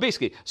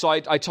 So I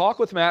talk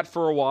with Matt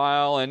for a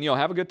while and,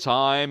 have a good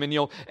time and,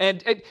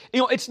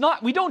 it's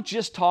not, we don't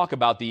just talk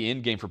about the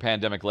end game for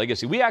Pandemic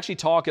Legacy. We actually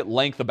talk at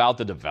length about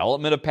the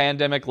development of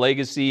Pandemic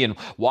Legacy and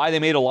why they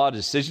made a lot of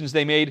decisions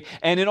they made.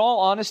 And in all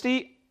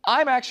honesty,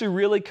 I'm actually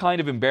really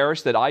kind of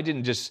embarrassed that I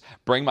didn't just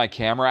bring my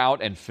camera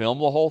out and film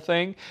the whole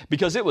thing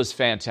because it was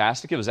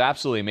fantastic. It was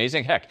absolutely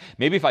amazing. Heck,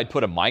 maybe if I'd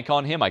put a mic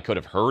on him, I could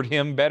have heard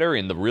him better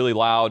in the really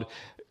loud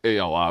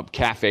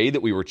cafe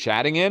that we were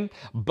chatting in.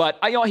 But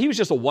he was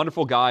just a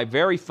wonderful guy,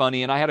 very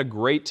funny, and I had a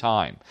great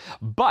time.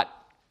 But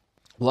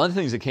one of the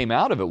things that came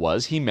out of it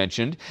was he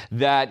mentioned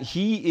that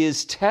he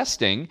is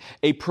testing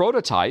a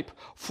prototype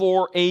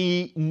for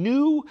a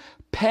new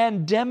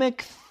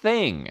pandemic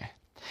thing.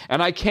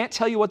 And I can't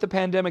tell you what the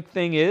pandemic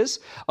thing is,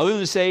 other than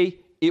to say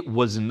it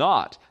was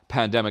not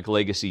Pandemic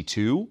Legacy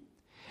 2,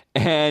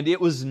 and it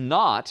was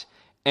not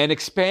an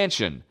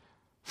expansion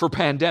for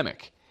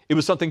Pandemic. It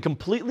was something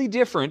completely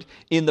different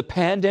in the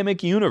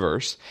Pandemic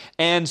universe.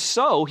 And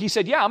so he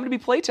said, yeah, I'm going to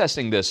be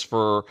playtesting this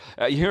for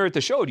here at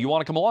the show. Do you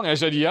want to come along? And I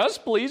said, yes,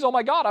 please. Oh,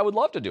 my God, I would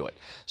love to do it.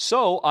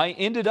 So I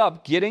ended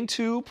up getting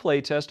to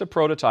playtest a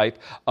prototype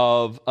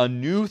of a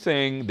new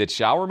thing that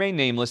shall remain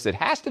nameless that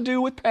has to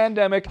do with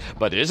Pandemic,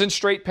 but isn't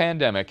straight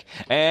Pandemic.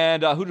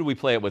 And who did we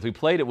play it with? We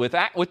played it with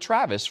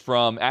Travis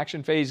from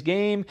Action Phase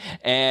Game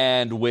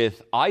and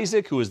with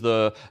Isaac, who is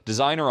the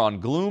designer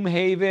on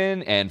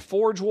Gloomhaven and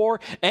Forge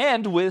War,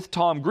 and with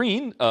Tom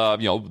Green,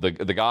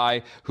 the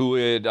guy who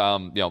had,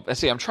 let's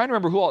see, I'm trying to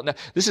remember who all, now,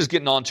 this is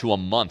getting on to a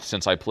month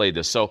since I played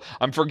this, so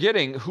I'm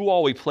forgetting who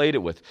all we played it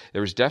with.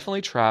 There was definitely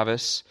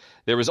Travis.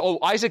 There was,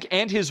 Isaac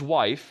and his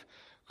wife,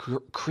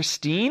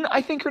 Christine,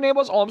 I think her name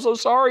was. Oh, I'm so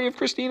sorry if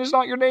Christine is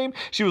not your name.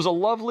 She was a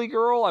lovely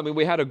girl. I mean,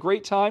 we had a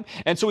great time.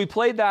 And so we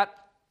played that,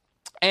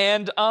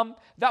 and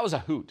that was a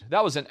hoot.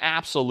 That was an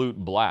absolute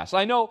blast.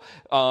 I know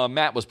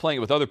Matt was playing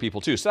it with other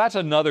people too, so that's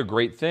another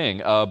great thing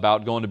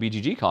about going to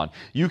BGGCon.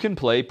 You can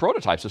play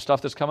prototypes of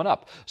stuff that's coming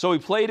up. So we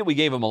played it. We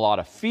gave them a lot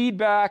of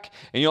feedback,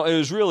 and it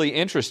was really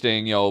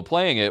interesting,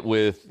 playing it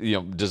with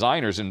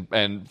designers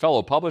and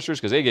fellow publishers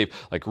because they gave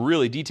like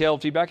really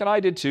detailed feedback, and I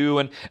did too.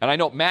 And I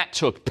know Matt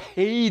took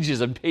pages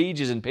and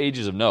pages and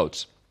pages of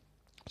notes.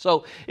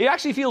 So it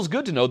actually feels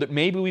good to know that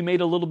maybe we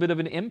made a little bit of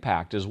an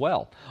impact as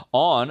well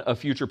on a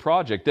future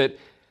project that,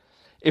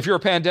 if you're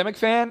a Pandemic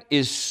fan,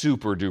 is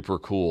super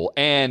duper cool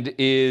and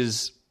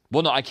is,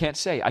 well, no, I can't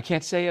say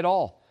it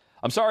all.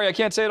 I'm sorry, I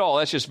can't say it all.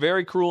 That's just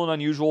very cruel and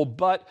unusual,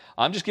 but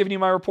I'm just giving you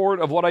my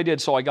report of what I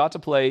did. So I got to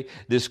play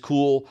this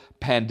cool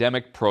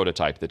Pandemic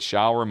prototype that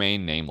shall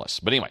remain nameless.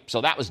 But anyway,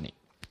 so that was neat.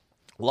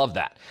 Love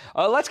that.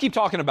 Let's keep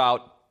talking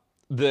about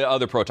the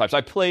other prototypes.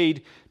 I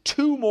played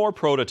 2 more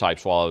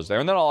prototypes while I was there,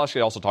 and then I'll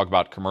actually also talk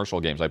about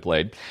commercial games I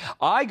played.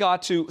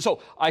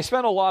 So I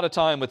spent a lot of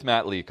time with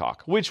Matt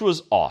Leacock, which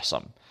was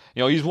awesome.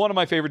 He's one of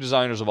my favorite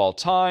designers of all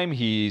time.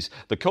 He's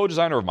the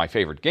co-designer of my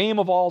favorite game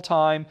of all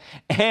time.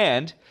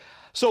 And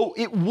so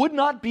it would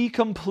not be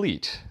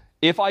complete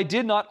if I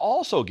did not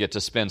also get to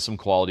spend some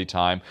quality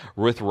time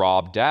with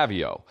Rob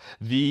Daviau,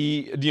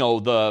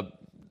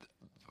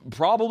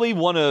 probably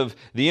one of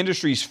the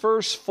industry's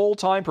first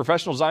full-time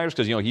professional designers,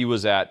 because he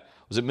was at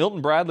Was it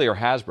Milton Bradley or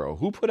Hasbro?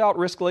 Who put out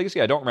Risk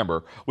Legacy? I don't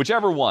remember.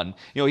 Whichever one.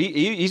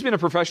 He's been a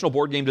professional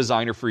board game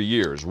designer for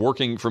years,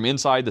 working from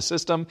inside the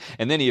system,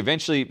 and then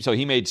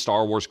he made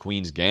Star Wars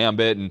Queen's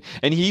Gambit,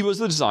 and he was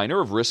the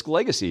designer of Risk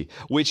Legacy,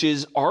 which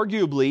is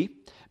arguably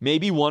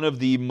maybe one of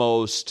the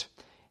most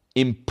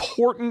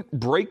important,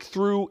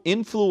 breakthrough,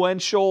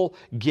 influential,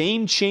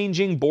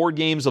 game-changing board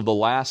games of the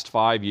last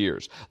 5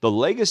 years. The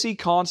legacy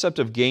concept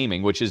of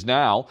gaming, which is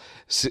now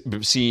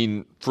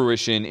seen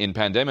fruition in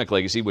Pandemic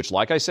Legacy, which,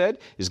 like I said,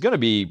 is going to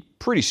be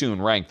pretty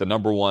soon ranked the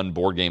number one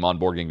board game on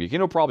Board Game Geek.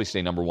 It'll probably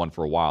stay number one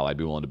for a while, I'd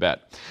be willing to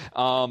bet.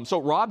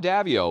 So Rob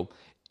Daviau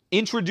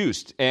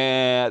introduced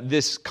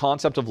this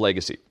concept of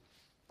legacy.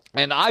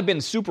 And I've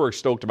been super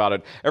stoked about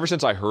it ever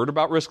since I heard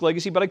about Risk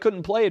Legacy, but I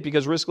couldn't play it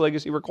because Risk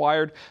Legacy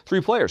required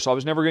 3 players, so I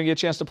was never going to get a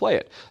chance to play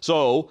it.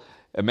 So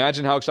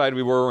imagine how excited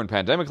we were when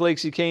Pandemic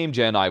Legacy came.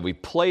 Jen and I, we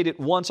played it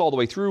once all the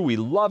way through. We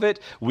love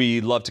it.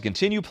 We love to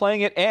continue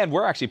playing it, and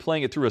we're actually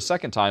playing it through a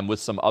second time with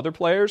some other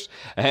players,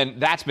 and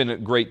that's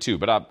been great too,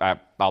 but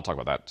I'll talk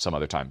about that some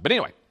other time. But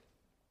anyway.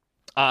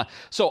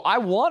 So I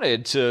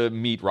wanted to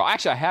meet Rob.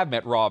 Actually, I have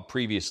met Rob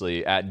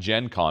previously at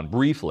Gen Con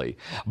briefly,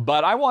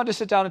 but I wanted to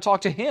sit down and talk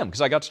to him because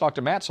I got to talk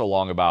to Matt so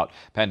long about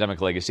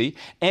Pandemic Legacy,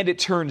 and it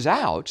turns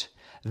out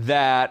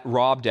that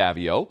Rob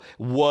Daviau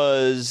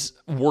was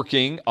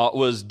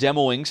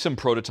demoing some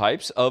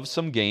prototypes of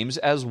some games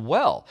as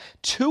well.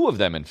 2 of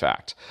them, in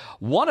fact.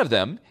 One of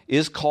them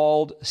is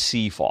called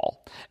Seafall.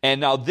 And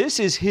now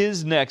this is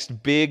his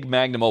next big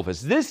magnum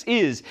opus. This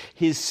is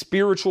his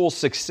spiritual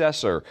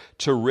successor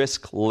to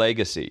Risk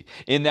Legacy,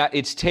 in that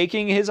it's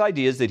taking his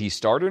ideas that he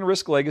started in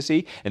Risk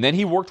Legacy, and then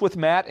he worked with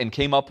Matt and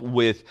came up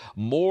with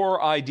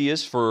more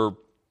ideas for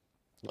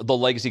the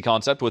legacy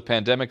concept with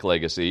Pandemic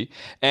Legacy.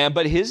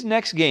 But his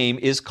next game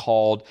is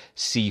called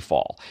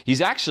Seafall. He's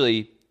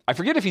actually, I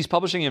forget if he's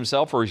publishing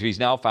himself or if he's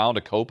now found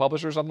a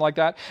co-publisher or something like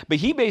that, but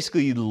he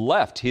basically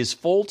left his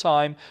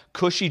full-time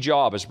cushy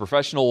job as a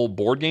professional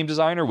board game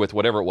designer with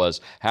whatever it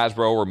was,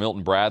 Hasbro or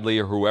Milton Bradley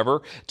or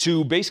whoever,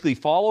 to basically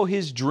follow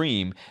his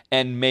dream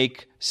and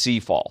make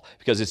Seafall,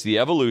 because it's the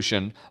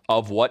evolution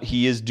of what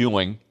he is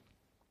doing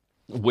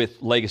with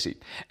Legacy.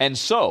 And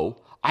so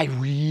I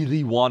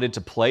really wanted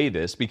to play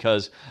this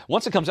because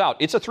once it comes out,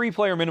 it's a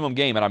 3-player minimum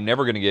game, and I'm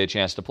never going to get a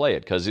chance to play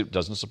it because it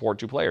doesn't support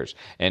 2 players.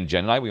 And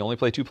Jen and I, we only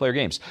play 2-player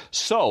games.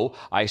 So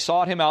I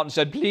sought him out and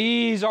said,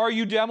 please, are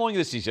you demoing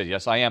this? He said,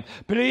 yes, I am.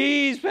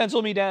 Please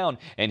pencil me down.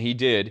 And he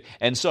did.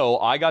 And so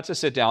I got to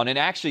sit down and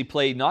actually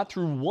play not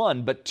through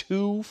 1, but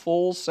 2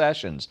 full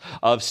sessions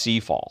of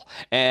Seafall.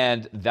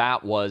 And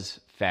that was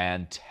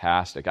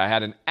fantastic. I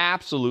had an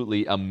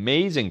absolutely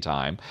amazing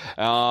time.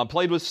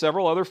 Played with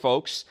several other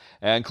folks,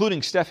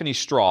 including Stephanie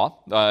Straw.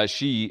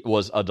 She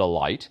was a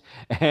delight.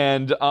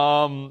 And,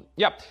 oh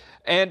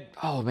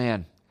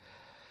man,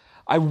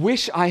 I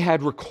wish I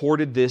had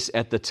recorded this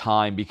at the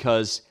time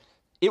because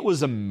it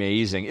was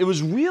amazing. It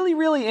was really,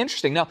 really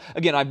interesting. Now,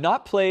 again, I've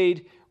not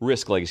played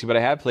Risk Legacy, but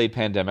I have played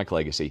Pandemic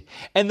Legacy.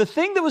 And the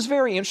thing that was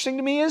very interesting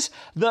to me is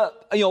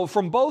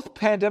from both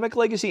Pandemic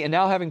Legacy and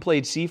now having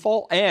played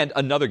Seafall and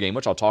another game,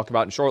 which I'll talk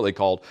about shortly,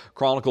 called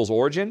Chronicles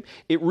Origin,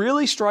 it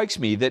really strikes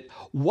me that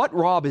what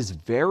Rob is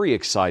very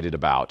excited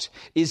about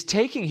is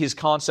taking his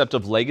concept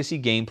of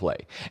legacy gameplay.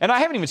 And I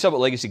haven't even said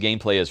what legacy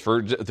gameplay is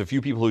for the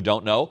few people who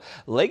don't know.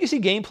 Legacy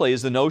gameplay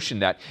is the notion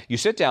that you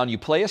sit down, you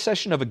play a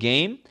session of a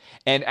game,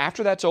 and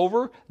after that's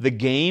over, the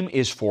game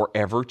is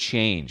forever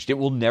changed. It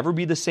will never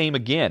be the same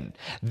again.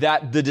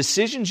 That the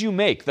decisions you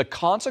make, the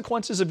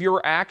consequences of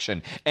your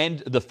action, and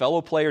the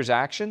fellow player's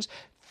actions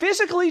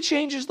physically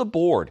changes the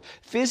board,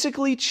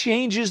 physically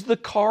changes the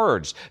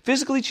cards,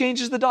 physically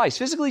changes the dice,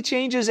 physically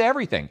changes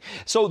everything.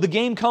 So the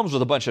game comes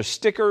with a bunch of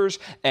stickers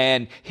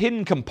and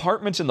hidden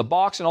compartments in the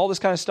box and all this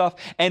kind of stuff.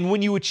 And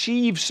when you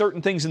achieve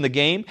certain things in the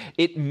game,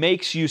 it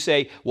makes you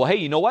say, well, hey,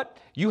 you know what?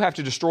 You have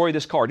to destroy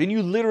this card. And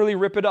you literally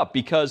rip it up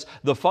because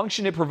the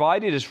function it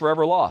provided is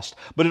forever lost.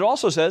 But it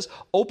also says,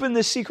 open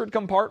this secret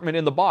compartment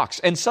in the box.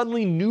 And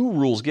suddenly new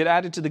rules get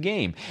added to the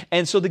game.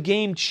 And so the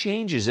game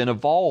changes and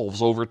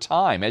evolves over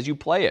time as you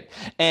play it.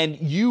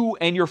 And you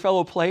and your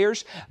fellow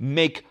players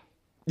make,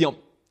 it's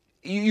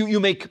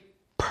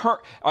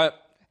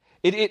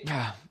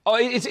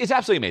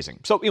absolutely amazing.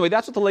 So anyway,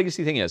 that's what the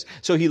legacy thing is.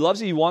 So he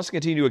loves it. He wants to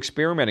continue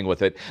experimenting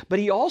with it. But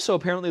he also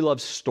apparently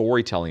loves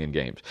storytelling in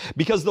games.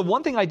 Because the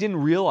one thing I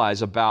didn't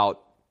realize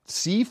about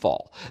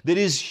Seafall that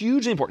is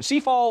hugely important.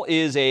 Seafall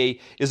is a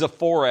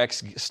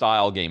 4X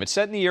style game. It's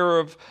set in the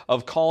era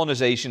of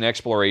colonization,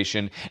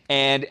 exploration,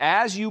 and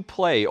as you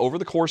play over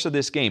the course of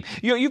this game,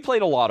 you've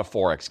played a lot of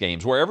 4X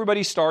games where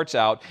everybody starts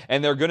out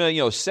and they're going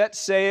to set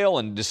sail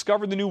and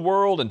discover the new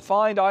world and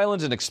find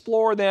islands and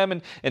explore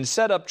them and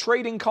set up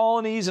trading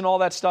colonies and all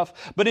that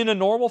stuff. But in a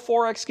normal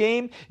 4X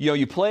game,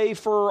 you play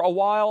for a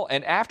while,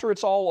 and after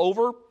it's all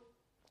over,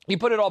 You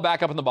put it all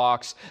back up in the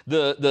box,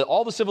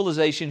 all the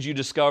civilizations you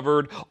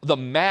discovered, the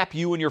map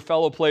you and your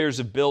fellow players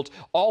have built,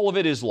 all of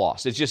it is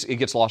lost. It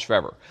gets lost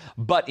forever.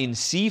 But in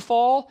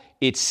Seafall,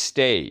 it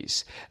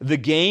stays. The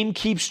game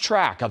keeps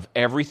track of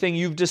everything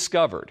you've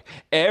discovered,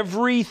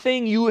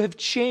 everything you have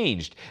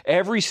changed,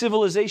 every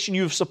civilization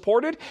you've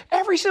supported,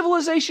 every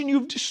civilization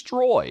you've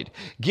destroyed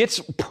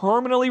gets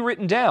permanently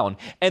written down.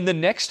 And the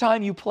next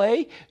time you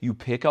play, you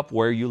pick up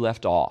where you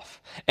left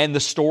off. And the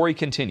story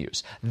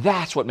continues.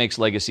 That's what makes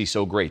Legacy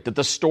so great, that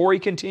the story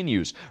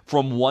continues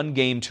from one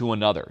game to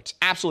another. It's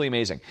absolutely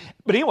amazing.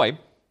 But anyway,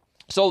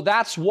 so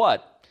that's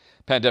what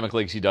Pandemic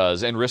Legacy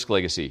does and Risk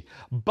Legacy.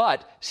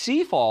 But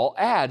Seafall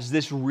adds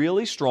this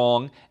really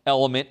strong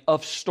element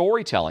of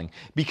storytelling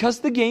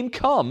because the game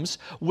comes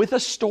with a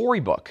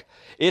storybook.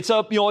 It's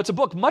a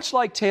book much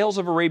like Tales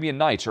of Arabian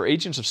Nights or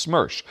Agents of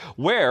Smersh,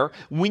 where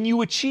when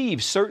you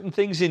achieve certain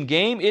things in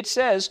game, it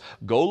says,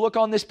 go look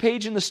on this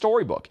page in the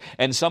storybook.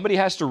 And somebody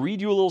has to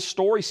read you a little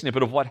story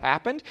snippet of what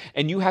happened,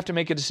 and you have to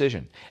make a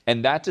decision.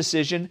 And that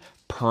decision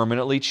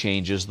permanently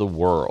changes the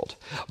world.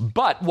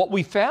 But what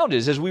we found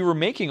is, as we were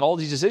making all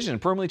these decisions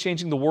and permanently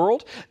changing the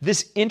world,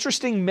 this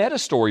interesting meta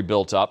story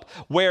built up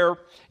where,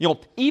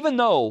 even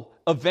though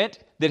event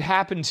that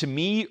happened to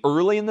me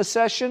early in the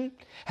session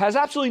has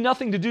absolutely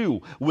nothing to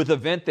do with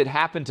event that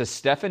happened to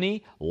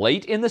Stephanie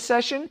late in the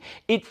session,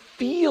 it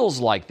feels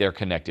like they're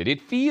connected.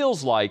 It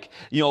feels like,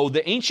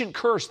 the ancient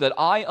curse that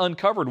I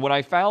uncovered when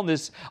I found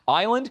this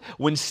island,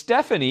 when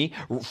Stephanie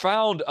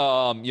found,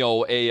 a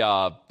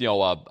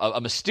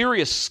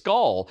mysterious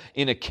skull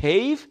in a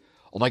cave.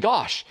 Oh my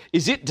gosh,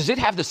 does it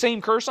have the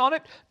same curse on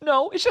it?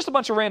 No, it's just a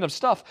bunch of random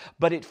stuff,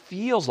 but it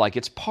feels like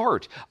it's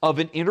part of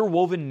an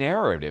interwoven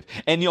narrative.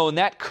 And in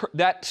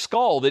that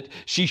skull that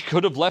she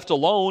could have left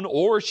alone,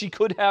 or she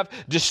could have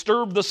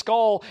disturbed the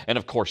skull, and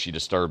of course she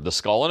disturbed the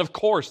skull, and of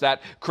course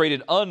that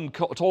created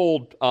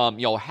untold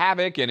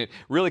havoc, and it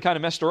really kind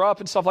of messed her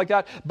up and stuff like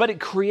that. But it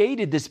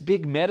created this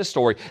big meta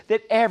story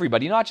that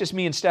everybody, not just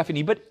me and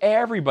Stephanie, but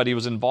everybody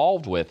was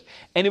involved with,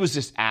 and it was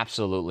just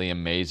absolutely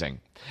amazing.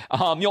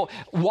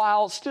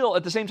 While still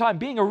at the same time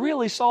being a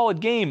really solid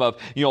game of,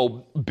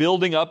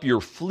 building up your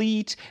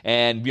fleet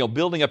and,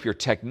 building up your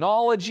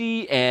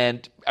technology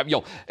and,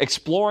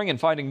 exploring and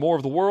finding more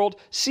of the world,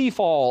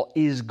 Seafall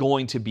is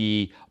going to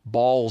be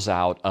balls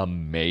out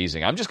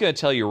amazing. I'm just going to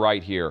tell you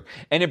right here.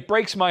 And it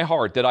breaks my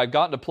heart that I've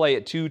gotten to play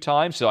it 2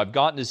 times, so I've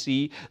gotten to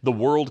see the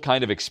world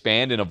kind of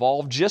expand and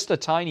evolve just a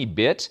tiny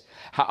bit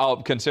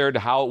compared to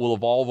how it will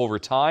evolve over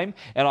time.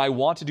 And I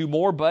want to do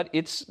more, but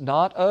it's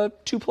not a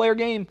 2-player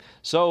game.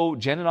 So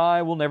Jen and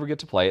I will never get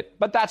to play it.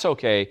 But that's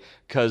okay,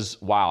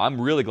 because, wow,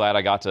 I'm really glad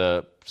I got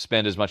to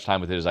spend as much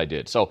time with it as I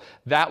did. So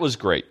that was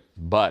great.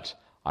 But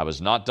I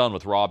was not done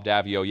with Rob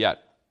Daviau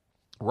yet.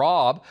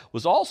 Rob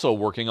was also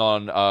working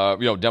on,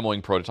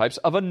 demoing prototypes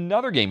of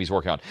another game he's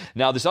working on.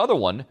 Now, this other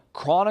one,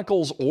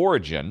 Chronicles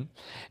Origin,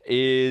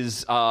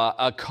 is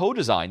a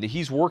co-design that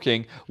he's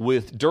working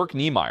with Dirk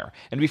Niemeyer.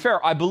 And to be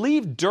fair, I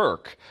believe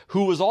Dirk,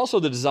 who was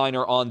also the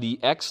designer on the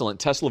excellent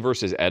Tesla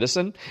vs.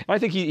 Edison, and I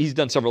think he's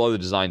done several other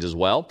designs as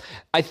well.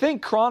 I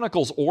think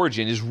Chronicles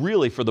Origin is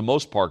really, for the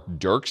most part,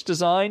 Dirk's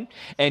design,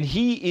 and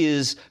he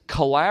is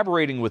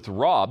collaborating with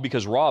Rob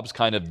because Rob's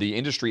kind of the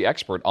industry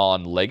expert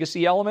on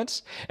legacy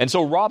elements. And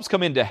so Rob's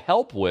come in to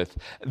help with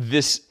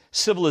this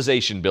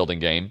civilization building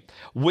game,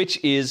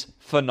 which is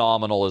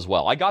phenomenal as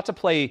well. I got to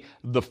play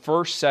the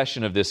first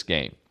session of this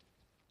game.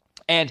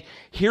 And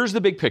here's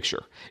the big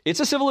picture. It's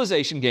a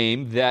civilization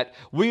game that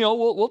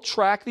we'll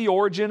track the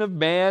origin of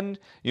man,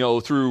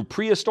 through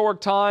prehistoric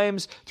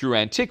times, through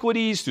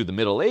antiquities, through the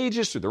Middle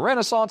Ages, through the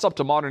Renaissance, up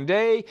to modern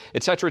day,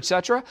 etc.,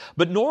 etc.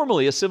 But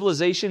normally a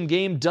civilization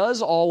game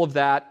does all of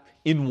that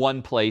in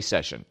one play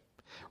session,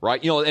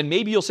 right? And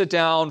maybe you'll sit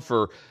down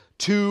for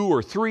 2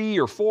 or 3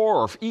 or 4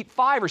 or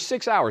 5 or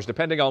 6 hours,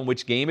 depending on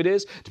which game it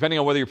is, depending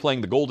on whether you're playing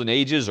the Golden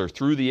Ages or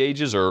Through the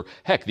Ages or,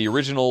 heck, the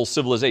original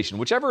Civilization.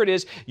 Whichever it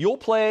is, you'll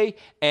play,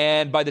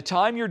 and by the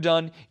time you're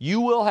done,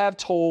 you will have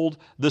told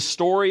the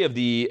story of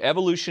the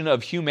evolution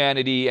of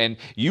humanity, and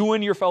you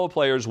and your fellow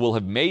players will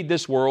have made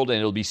this world, and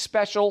it'll be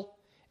special,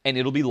 and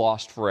it'll be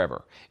lost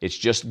forever. It's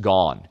just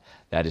gone.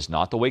 That is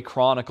not the way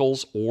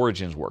Chronicles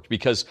Origins worked,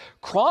 because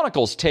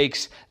Chronicles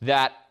takes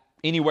that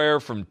anywhere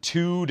from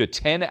 2 to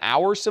 10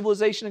 hour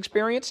civilization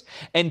experience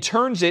and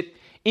turns it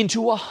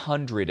into a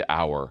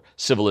 100-hour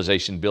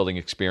civilization building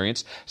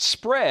experience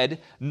spread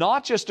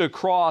not just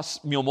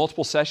across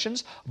multiple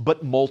sessions,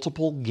 but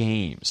multiple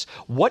games.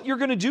 What you're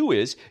going to do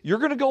is you're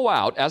going to go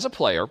out as a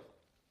player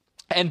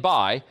and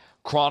buy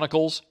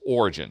Chronicles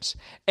Origins.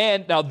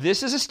 And now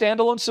this is a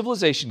standalone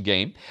civilization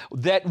game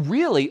that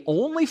really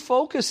only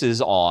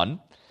focuses on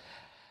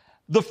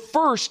the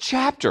first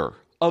chapter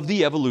of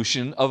the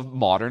evolution of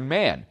modern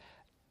man.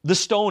 The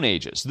Stone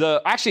Ages.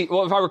 If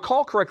I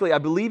recall correctly, I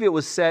believe it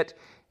was set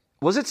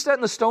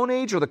in the Stone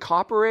Age or the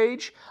Copper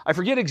Age? I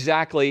forget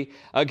exactly,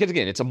 because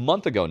again, it's a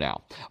month ago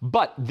now.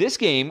 But this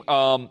game,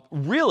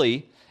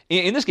 really,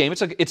 in this game,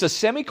 it's a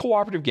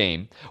semi-cooperative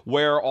game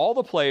where all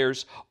the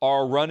players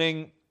are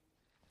running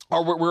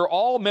we're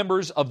all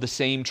members of the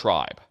same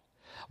tribe.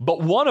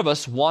 But one of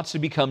us wants to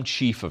become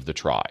chief of the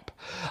tribe.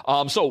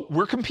 So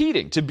we're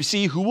competing to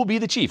see who will be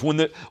the chief. When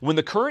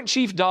the current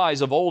chief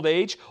dies of old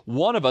age,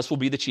 one of us will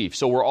be the chief.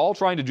 So we're all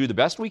trying to do the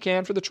best we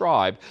can for the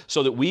tribe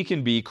so that we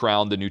can be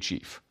crowned the new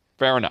chief.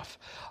 Fair enough.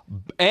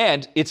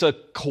 And it's a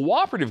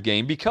cooperative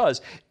game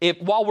because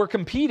while we're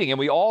competing and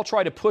we all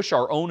try to push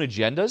our own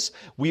agendas,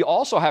 we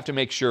also have to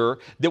make sure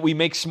that we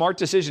make smart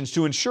decisions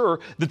to ensure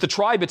that the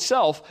tribe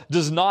itself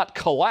does not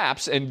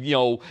collapse and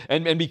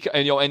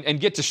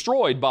get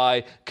destroyed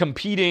by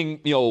competing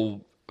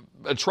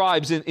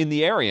tribes in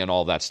the area and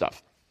all that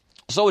stuff.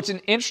 So it's an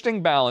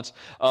interesting balance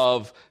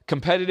of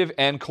competitive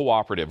and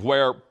cooperative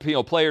where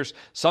players,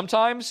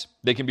 sometimes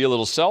they can be a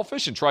little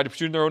selfish and try to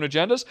pursue their own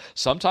agendas.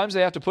 Sometimes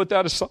they have to put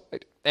that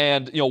aside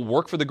and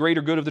work for the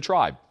greater good of the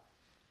tribe.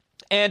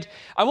 And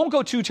I won't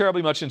go too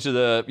terribly much into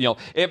the,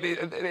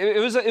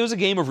 it was a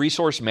game of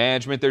resource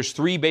management. There's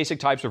 3 basic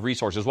types of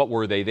resources. What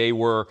were they? They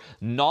were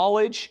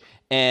knowledge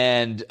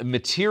and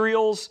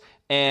materials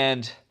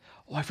and,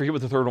 I forget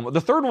what the third one was.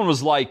 The third one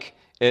was like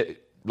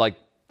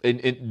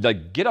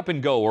get up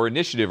and go or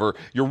initiative or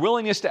your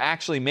willingness to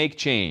actually make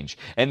change.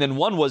 And then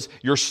one was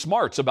your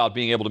smarts about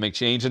being able to make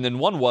change. And then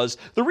one was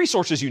the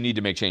resources you need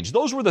to make change.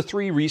 Those were the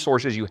 3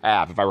 resources you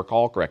have, if I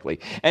recall correctly.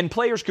 And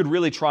players could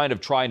really try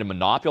to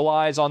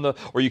monopolize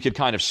or you could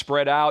kind of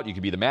spread out. You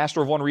could be the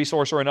master of one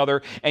resource or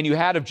another. And you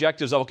had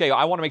objectives of, okay,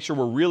 I want to make sure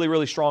we're really,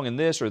 really strong in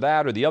this or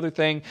that or the other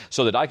thing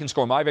so that I can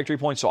score my victory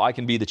points so I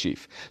can be the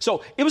chief.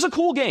 So it was a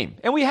cool game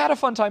and we had a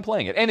fun time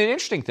playing it. And an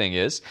interesting thing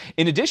is,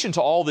 in addition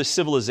to all this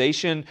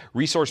civilization,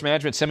 resource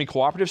management,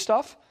 semi-cooperative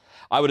stuff,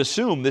 I would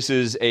assume this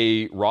is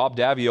a Rob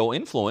Daviau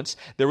influence.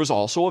 There was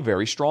also a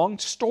very strong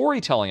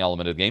storytelling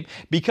element of the game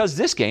because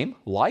this game,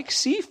 like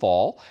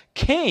Seafall,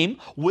 came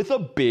with a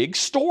big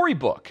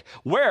storybook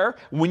where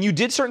when you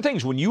did certain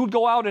things, when you would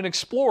go out and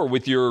explore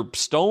with your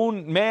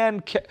stone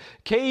man,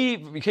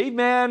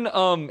 caveman,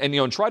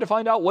 and try to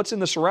find out what's in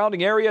the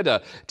surrounding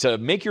area to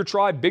make your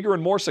tribe bigger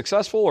and more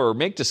successful or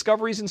make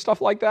discoveries and stuff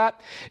like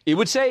that, it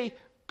would say,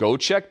 go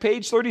check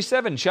page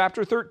 37,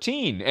 chapter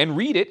 13, and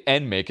read it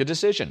and make a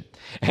decision.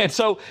 And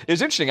so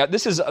it's interesting.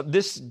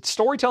 This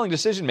storytelling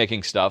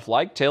decision-making stuff,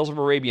 like Tales of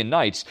Arabian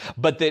Nights,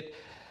 but that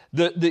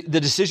the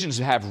decisions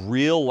have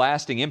real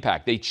lasting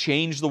impact. They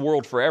change the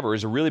world forever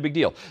is a really big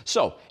deal.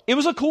 So it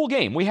was a cool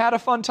game. We had a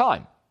fun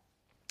time.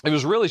 It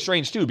was really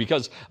strange, too,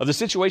 because of the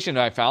situation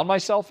I found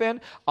myself in.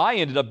 I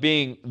ended up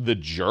being the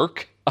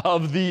jerk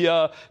of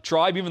the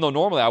tribe, even though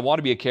normally I want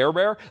to be a Care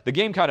Bear. The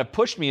game kind of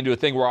pushed me into a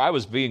thing where I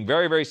was being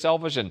very, very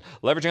selfish and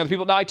leveraging other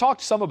people. Now, I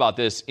talked some about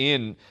this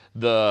in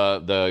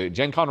the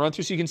Gen Con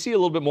run-through, so you can see a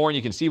little bit more and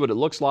you can see what it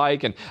looks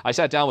like. And I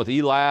sat down with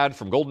Elad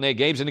from Golden Egg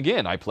Games, and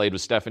again, I played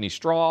with Stephanie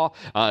Straw.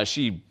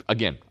 She,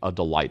 again, a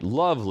delight.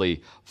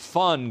 Lovely,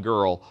 fun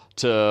girl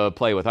to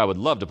play with. I would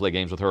love to play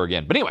games with her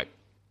again. But anyway,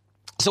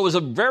 so it was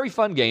a very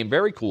fun game,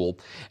 very cool.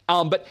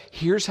 But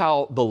here's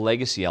how the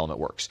legacy element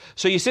works.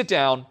 So you sit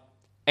down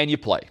and you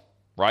play,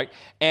 right?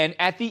 And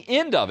at the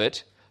end of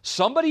it,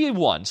 somebody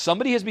won.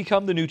 Somebody has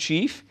become the new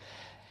chief,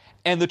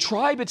 and the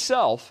tribe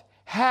itself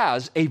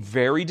has a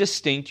very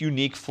distinct,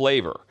 unique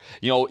flavor.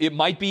 It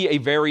might be a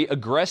very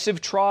aggressive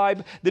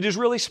tribe that is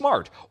really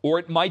smart, or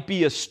it might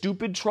be a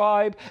stupid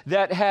tribe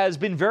that has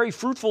been very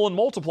fruitful and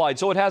multiplied,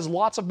 so it has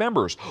lots of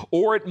members,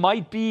 or it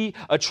might be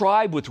a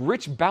tribe with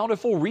rich,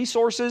 bountiful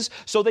resources,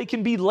 so they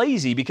can be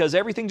lazy because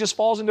everything just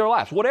falls into their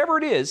laps. Whatever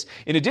it is,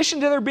 in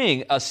addition to there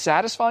being a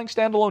satisfying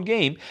standalone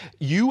game,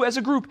 you as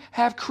a group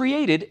have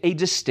created a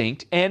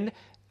distinct and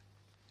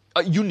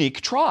a unique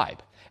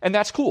tribe, and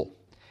that's cool.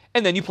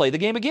 And then you play the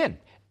game again.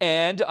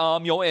 And,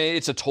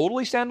 it's a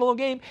totally standalone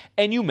game,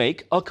 and you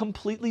make a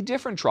completely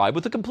different tribe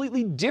with a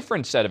completely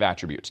different set of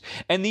attributes.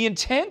 And the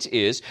intent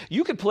is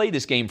you could play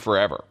this game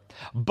forever.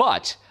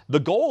 But the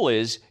goal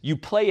is you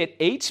play it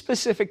 8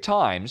 specific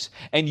times,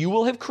 and you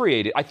will have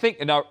created,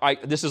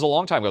 this is a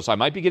long time ago, so I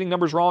might be getting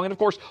numbers wrong, and of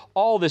course,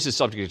 all this is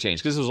subject to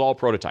change, because this is all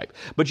prototype.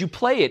 But you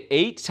play it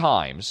 8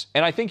 times,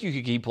 and I think you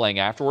could keep playing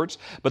afterwards,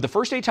 but the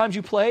first 8 times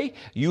you play,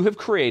 you have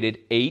created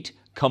 8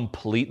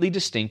 completely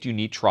distinct,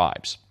 unique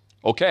tribes.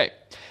 Okay,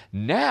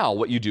 now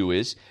what you do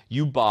is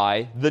you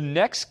buy the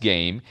next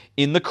game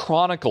in the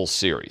Chronicles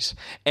series.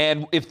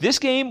 And if this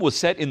game was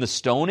set in the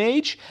Stone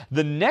Age,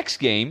 the next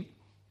game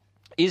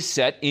is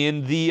set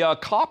in the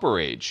Copper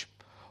Age.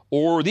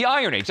 Or the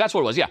Iron Age, that's what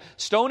it was, yeah.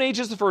 Stone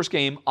Age is the first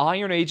game,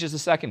 Iron Age is the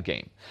second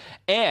game.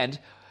 And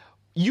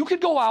you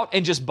could go out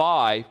and just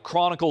buy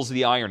Chronicles of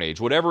the Iron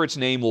Age, whatever its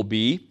name will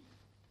be,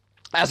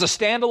 as a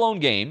standalone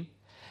game.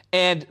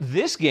 And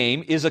this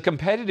game is a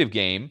competitive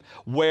game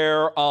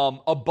where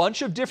a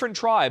bunch of different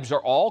tribes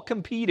are all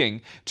competing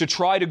to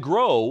try to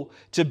grow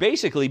to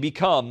basically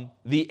become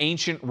the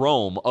ancient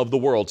Rome of the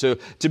world,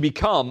 to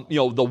become,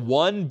 the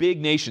one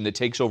big nation that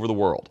takes over the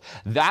world.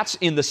 That's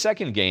in the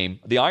second game,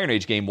 the Iron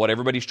Age game, what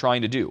everybody's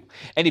trying to do.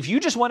 And if you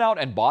just went out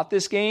and bought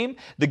this game,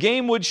 the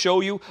game would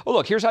show you, oh,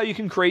 look, here's how you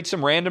can create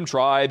some random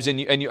tribes,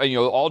 and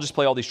you all just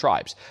play all these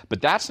tribes.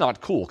 But that's not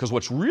cool, because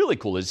what's really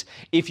cool is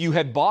if you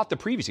had bought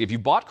if you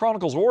bought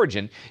Chronicles War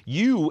Origin,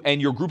 you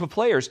and your group of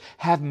players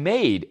have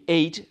made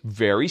 8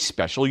 very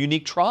special,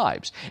 unique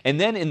tribes. And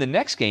then in the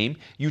next game,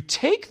 you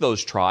take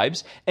those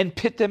tribes and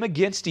pit them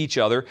against each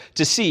other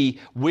to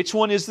see which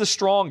one is the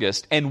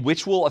strongest and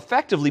which will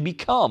effectively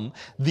become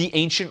the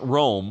ancient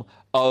Rome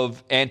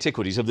of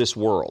antiquities of this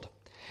world.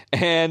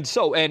 And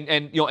so, and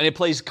it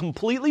plays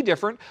completely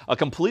different, a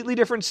completely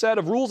different set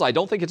of rules. I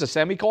don't think it's a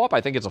semi-co-op. I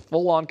think it's a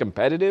full-on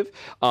competitive,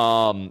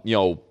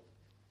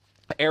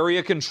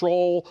 area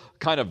control,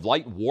 kind of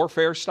light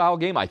warfare style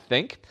game, I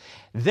think.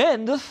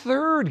 Then the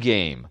third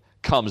game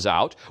comes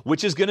out,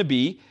 which is going to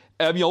be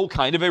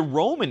kind of a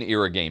Roman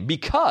era game,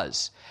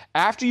 because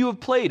after you have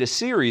played a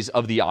series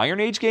of the Iron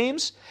Age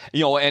games,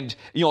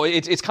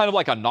 it's kind of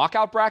like a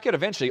knockout bracket.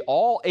 Eventually,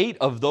 all 8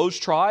 of those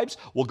tribes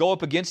will go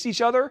up against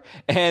each other,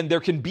 and there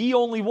can be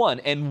only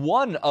one. And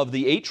one of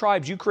the 8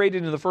 tribes you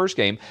created in the first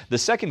game, the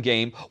second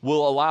game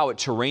will allow it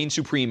to reign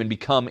supreme and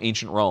become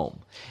ancient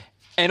Rome.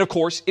 And of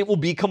course, it will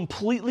be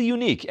completely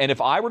unique. And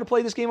if I were to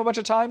play this game a bunch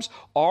of times,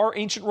 our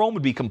ancient Rome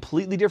would be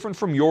completely different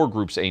from your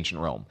group's ancient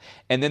Rome.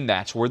 And then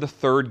that's where the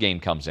third game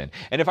comes in.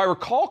 And if I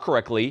recall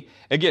correctly,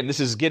 again, this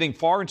is getting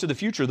far into the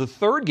future, the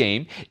third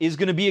game is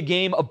going to be a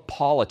game of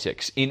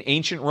politics in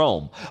ancient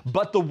Rome.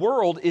 But the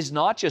world is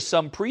not just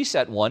some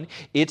preset one,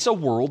 it's a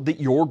world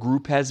that your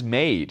group has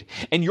made.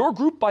 And your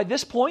group by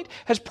this point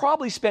has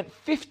probably spent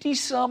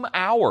 50-some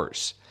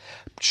hours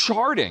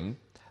charting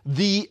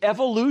the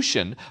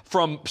evolution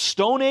from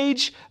Stone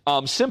Age,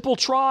 simple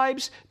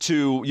tribes,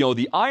 to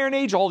the Iron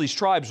Age, all these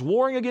tribes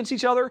warring against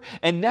each other,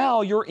 and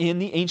now you're in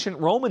the ancient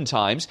Roman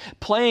times,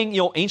 playing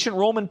ancient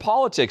Roman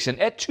politics and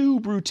et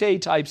tu,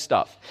 Brute type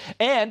stuff.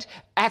 And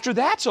after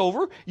that's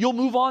over, you'll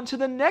move on to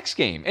the next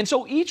game. And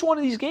so each one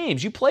of these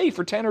games you play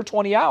for 10 or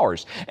 20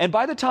 hours. And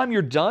by the time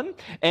you're done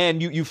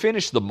and you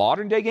finish the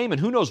modern day game, and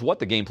who knows what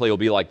the gameplay will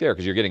be like there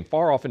because you're getting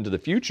far off into the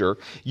future,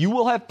 you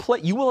will have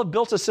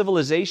built a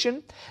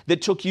civilization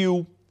that took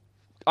you,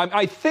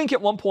 I think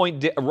at one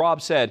point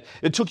Rob said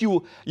it took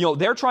you,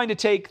 they're trying to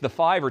take the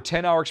 5 or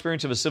 10 hour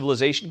experience of a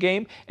civilization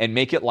game and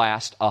make it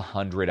last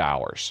 100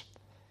 hours.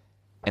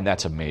 And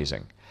that's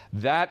amazing.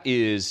 That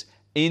is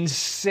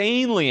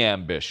insanely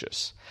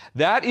ambitious.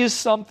 That is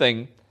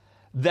something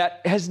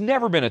that has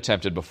never been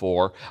attempted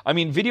before. I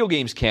mean, video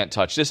games can't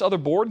touch this. Other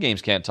board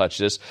games can't touch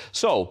this.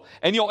 So,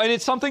 and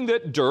it's something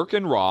that Dirk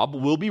and Rob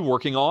will be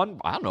working on,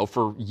 I don't know,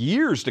 for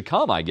years to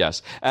come, I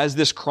guess, as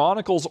this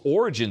Chronicles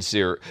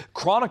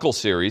Chronicle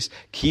series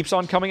keeps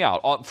on coming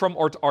out from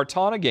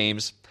Artana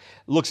Games.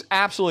 Looks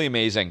absolutely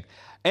amazing.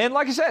 And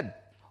like I said,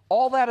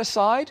 all that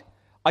aside,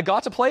 I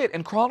got to play it,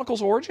 and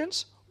Chronicles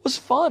Origins was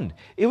fun.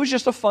 It was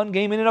just a fun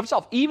game in and of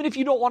itself. Even if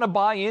you don't want to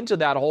buy into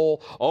that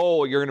whole,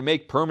 you're going to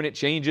make permanent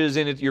changes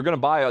and you're going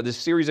to buy this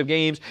series of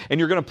games and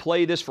you're going to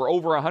play this for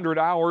over 100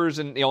 hours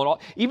and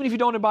even if you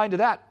don't buy into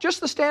that, just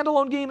the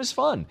standalone game is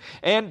fun.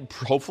 And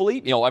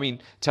hopefully,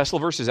 Tesla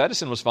versus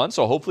Edison was fun.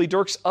 So hopefully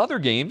Dirk's other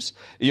games,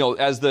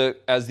 as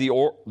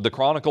the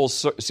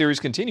Chronicles series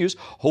continues,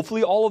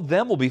 hopefully all of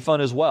them will be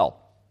fun as well.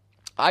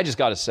 I just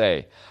got to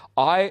say,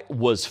 I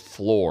was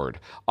floored.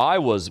 I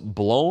was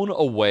blown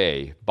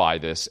away by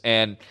this.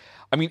 And,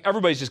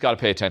 everybody's just got to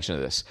pay attention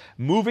to this.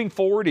 Moving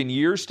forward in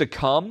years to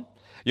come,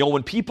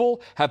 when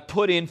people have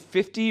put in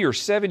 50 or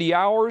 70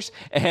 hours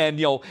and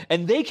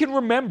they can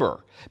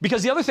remember.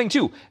 Because the other thing,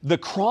 too, the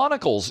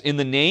Chronicles in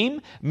the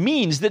name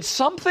means that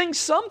something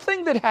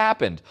that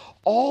happened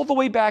all the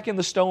way back in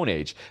the Stone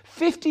Age,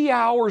 50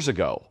 hours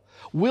ago,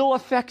 will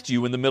affect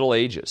you in the Middle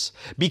Ages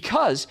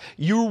because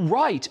you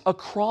write a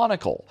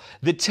chronicle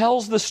that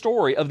tells the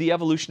story of the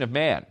evolution of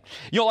man.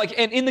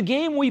 And in the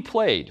game we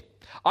played,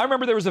 I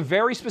remember there was a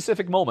very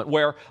specific moment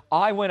where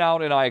I went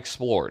out and I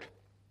explored.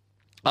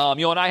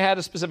 And I had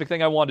a specific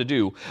thing I wanted to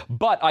do,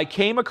 but I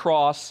came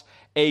across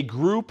a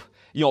group,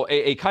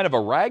 a kind of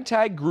a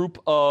ragtag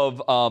group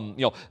of,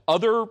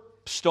 other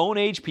Stone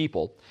Age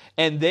people,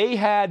 and they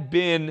had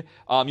been,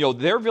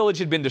 their village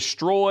had been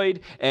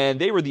destroyed, and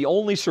they were the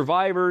only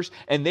survivors,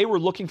 and they were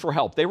looking for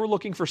help. They were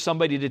looking for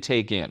somebody to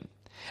take in.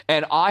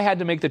 And I had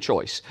to make the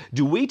choice.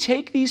 Do we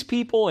take these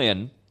people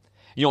in,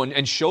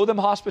 and show them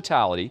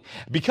hospitality,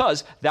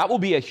 because that will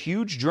be a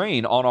huge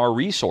drain on our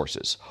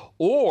resources?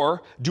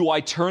 Or do I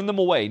turn them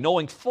away,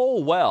 knowing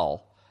full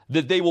well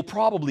that they will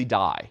probably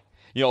die?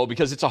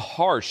 Because it's a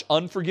harsh,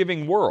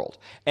 unforgiving world.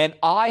 And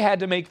I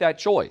had to make that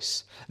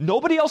choice.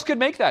 Nobody else could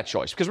make that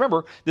choice. Because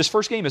remember, this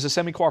first game is a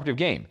semi-cooperative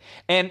game.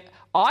 And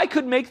I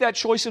could make that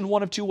choice in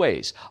one of two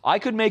ways. I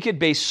could make it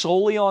based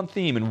solely on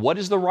theme and what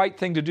is the right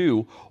thing to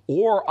do,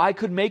 or I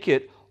could make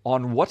it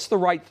on what's the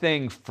right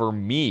thing for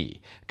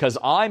me. Because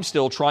I'm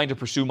still trying to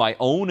pursue my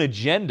own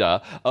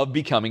agenda of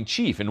becoming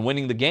chief and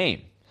winning the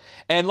game.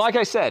 And like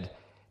I said,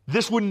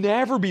 this would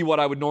never be what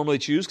I would normally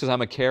choose because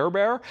I'm a Care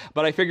Bear,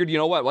 but I figured,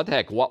 what the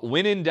heck,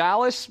 win in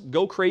Dallas,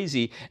 go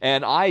crazy,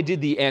 and I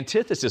did the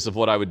antithesis of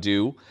what I would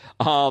do.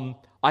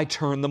 I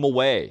turned them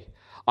away.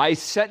 I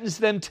sentenced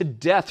them to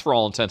death for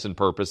all intents and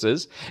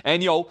purposes,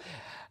 and,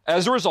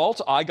 as a result,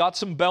 I got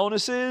some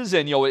bonuses,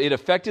 and, it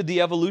affected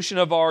the evolution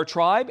of our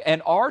tribe,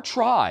 and our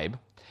tribe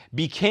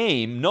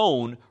became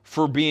known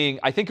for being,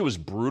 I think it was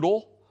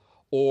brutal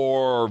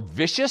or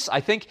vicious.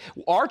 I think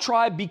our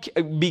tribe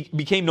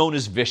became known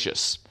as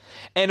vicious.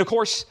 And of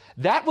course,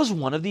 that was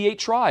one of the 8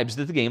 tribes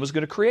that the game was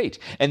going to create.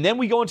 And then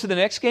we go into the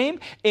next game,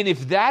 and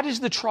if that is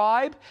the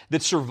tribe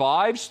that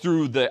survives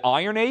through the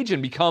Iron Age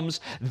and becomes,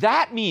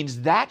 that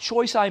means that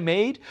choice I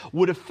made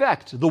would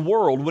affect the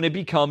world when it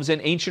becomes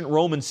an ancient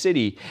Roman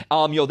city.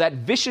 That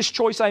vicious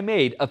choice I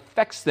made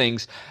affects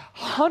things,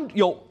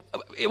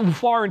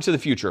 far into the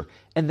future.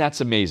 And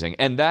that's amazing.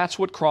 And that's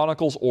what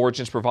Chronicles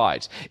Origins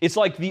provides. It's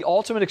like the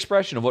ultimate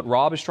expression of what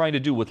Rob is trying to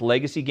do with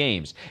legacy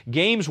games.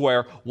 Games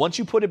where once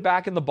you put it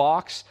back in the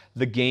box,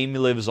 the game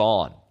lives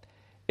on.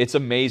 It's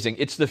amazing.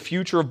 It's the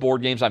future of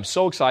board games. I'm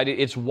so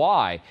excited. It's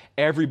why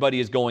everybody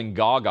is going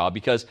gaga,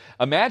 because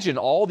imagine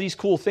all these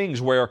cool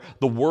things where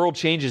the world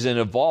changes and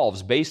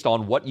evolves based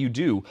on what you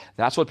do.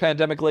 That's what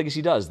Pandemic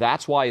Legacy does.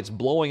 That's why it's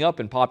blowing up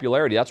in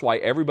popularity. That's why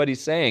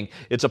everybody's saying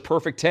it's a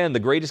perfect 10, the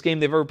greatest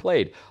game they've ever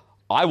played.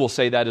 I will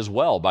say that as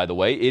well, by the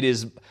way. It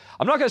is,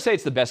 I'm not going to say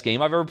it's the best game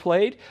I've ever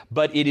played,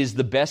 but it is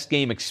the best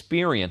game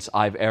experience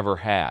I've ever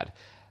had.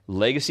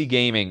 Legacy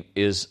gaming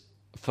is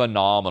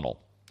phenomenal.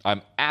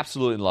 I'm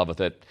absolutely in love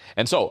with it.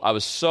 And so I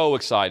was so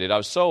excited. I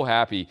was so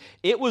happy.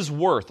 It was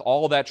worth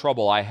all that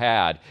trouble I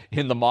had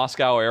in the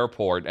Moscow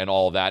airport and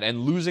all that,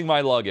 and losing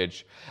my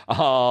luggage, and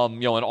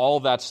all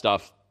of that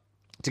stuff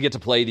to get to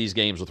play these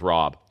games with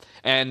Rob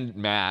and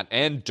Matt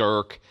and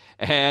Dirk.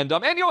 And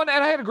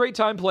I had a great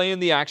time playing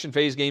the Action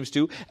Phase games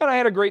too, and I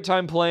had a great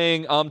time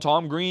playing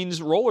Tom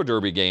Green's roller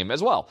derby game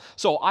as well.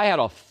 So I had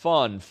a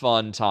fun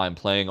time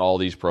playing all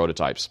these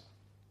prototypes.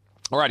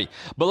 Alrighty,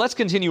 but let's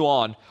continue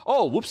on.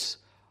 Oh, whoops.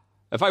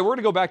 If I were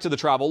to go back to the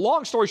travel,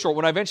 long story short,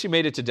 when I eventually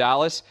made it to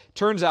Dallas,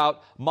 turns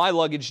out my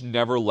luggage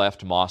never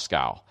left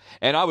Moscow.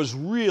 And I was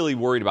really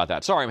worried about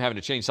that. Sorry, I'm having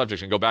to change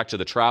subject and go back to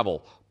the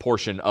travel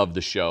portion of the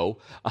show.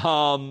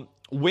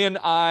 When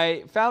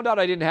I found out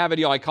I didn't have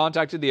it, I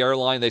contacted the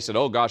airline. They said,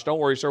 "Oh gosh, don't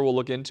worry, sir, we'll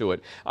look into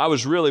it." I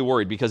was really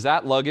worried because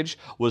that luggage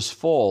was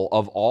full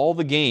of all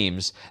the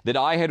games that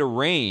I had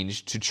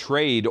arranged to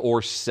trade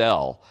or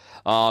sell.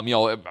 If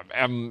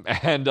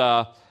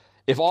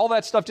all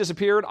that stuff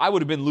disappeared, I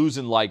would have been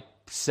losing like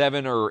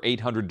 $700 or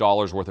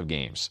 $800 worth of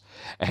games.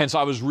 And so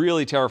I was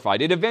really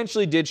terrified. It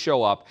eventually did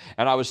show up,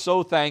 and I was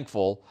so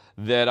thankful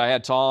that I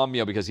had Tom,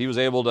 because he was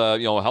able to,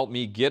 help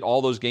me get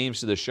all those games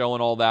to the show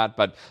and all that.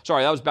 But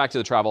sorry, that was back to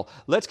the travel.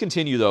 Let's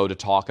continue, though, to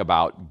talk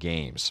about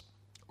games.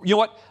 You know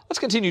what? Let's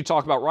continue to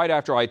talk about right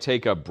after I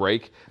take a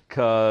break,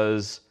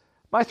 because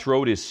my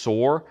throat is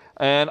sore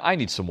and I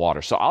need some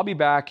water. So I'll be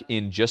back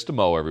in just a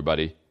mo,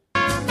 everybody.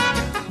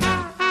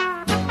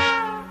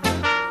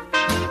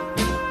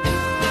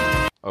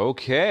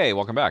 Okay,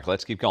 welcome back.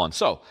 Let's keep going.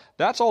 So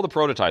that's all the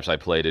prototypes I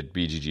played at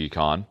BGG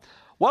Con.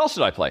 What else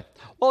did I play?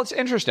 Well, it's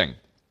interesting.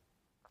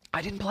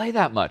 I didn't play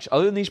that much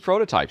other than these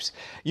prototypes.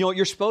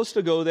 You're supposed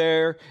to go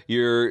there.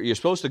 You're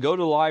supposed to go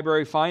to the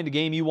library, find a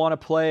game you want to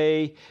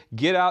play,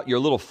 get out your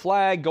little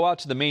flag, go out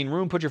to the main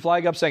room, put your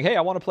flag up saying, "Hey,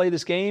 I want to play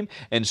this game,"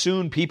 and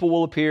soon people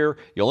will appear.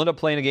 You'll end up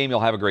playing a game. You'll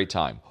have a great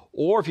time.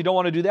 Or if you don't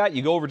want to do that,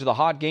 you go over to the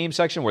hot game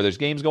section where there's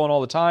games going all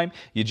the time.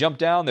 You jump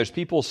down. There's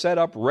people set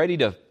up ready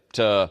to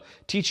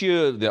teach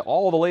you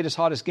all the latest,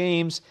 hottest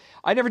games.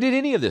 I never did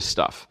any of this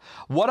stuff.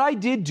 What I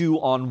did do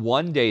on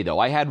one day, though,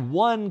 I had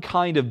one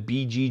kind of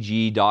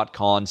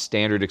BGG.con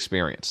standard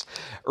experience.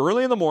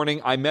 Early in the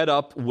morning, I met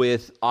up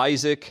with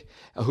Isaac,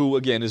 who,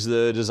 again, is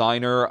the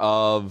designer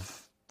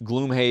of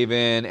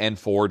Gloomhaven and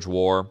Forge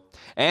War,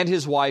 and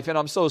his wife, and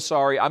I'm so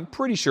sorry, I'm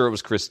pretty sure it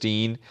was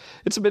Christine.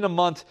 It's been a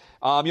month,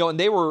 and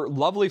they were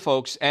lovely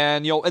folks,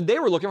 and and they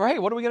were looking for, "Hey,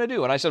 what are we going to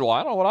do?" And I said, "Well,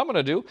 I don't know what I'm going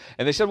to do."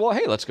 And they said, "Well,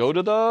 hey, let's go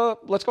to the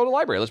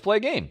library. Let's play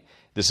a game.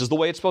 This is the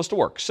way it's supposed to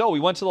work." So we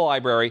went to the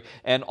library,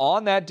 and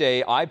on that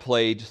day, I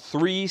played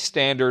 3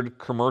 standard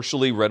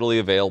commercially readily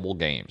available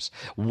games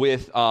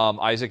with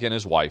Isaac and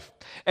his wife,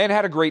 and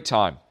had a great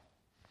time.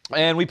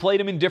 And we played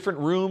them in different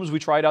rooms. We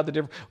tried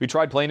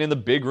playing in the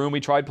big room. We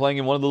tried playing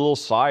in one of the little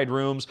side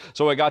rooms.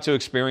 So I got to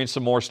experience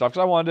some more stuff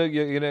because I wanted to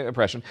get an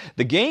impression.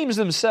 The games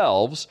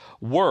themselves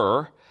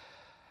were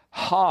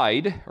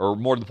HIDE, or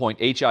more to the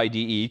point,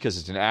 HIDE, because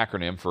it's an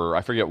acronym for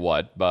I forget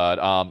what,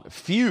 but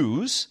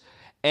Fuse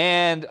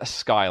and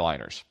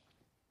Skyliners.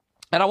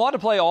 And I wanted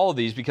to play all of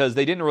these because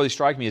they didn't really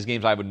strike me as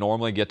games I would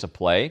normally get to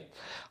play.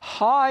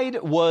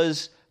 HIDE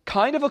was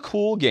kind of a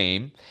cool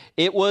game.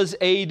 It was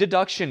a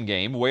deduction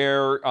game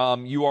where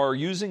you are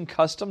using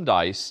custom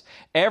dice.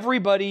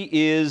 Everybody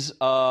is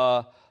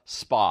a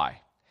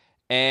spy.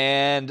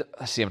 And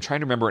let's see, I'm trying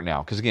to remember it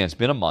now because, again, it's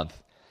been a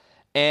month.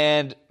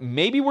 And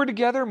maybe we're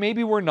together,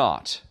 maybe we're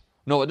not.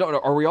 No,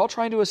 are we all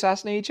trying to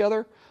assassinate each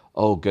other?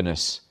 Oh,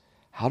 goodness.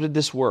 How did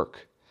this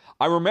work?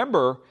 I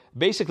remember,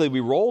 basically,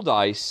 we roll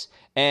dice,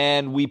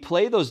 and we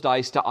play those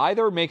dice to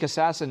either make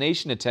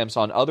assassination attempts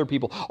on other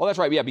people. Oh, that's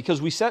right, yeah,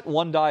 because we set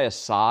one die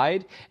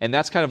aside, and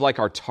that's kind of like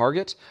our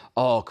target.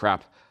 Oh,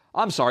 crap.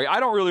 I'm sorry, I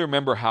don't really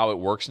remember how it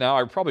works now.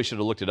 I probably should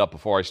have looked it up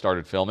before I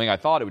started filming. I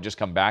thought it would just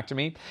come back to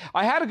me.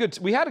 We had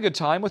a good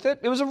time with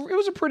it. It was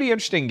a pretty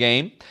interesting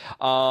game,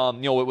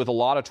 with a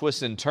lot of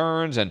twists and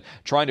turns and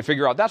trying to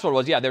figure out. That's what it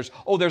was. Yeah,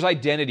 there's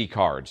identity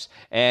cards,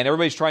 and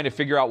everybody's trying to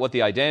figure out what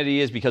the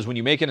identity is, because when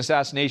you make an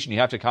assassination, you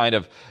have to kind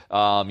of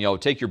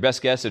take your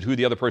best guess at who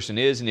the other person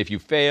is, and if you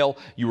fail,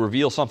 you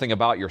reveal something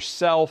about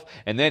yourself,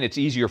 and then it's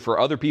easier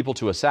for other people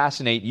to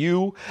assassinate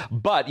you.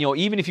 But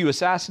even if you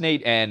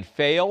assassinate and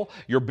fail,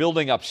 you're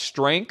building up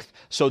strength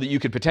so that you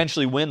could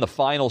potentially win the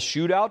final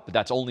shootout, but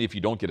that's only if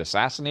you don't get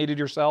assassinated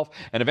yourself.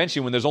 And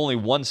eventually, when there's only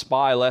one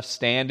spy left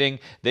standing,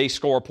 they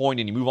score a point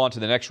and you move on to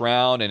the next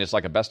round, and it's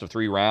like a best of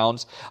 3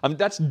 rounds.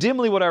 That's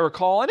dimly what I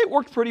recall, and it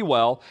worked pretty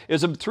well. It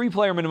was a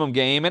 3-player minimum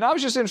game, and I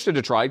was just interested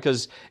to try it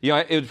because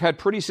it had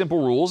pretty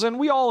simple rules, and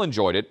we all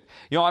enjoyed it.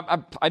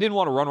 I didn't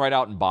want to run right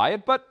out and buy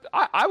it, but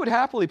I would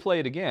happily play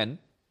it again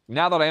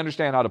now that I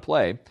understand how to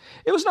play.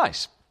 It was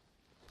nice.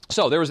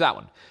 So there was that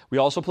one. We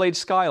also played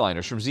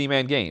Skyliners from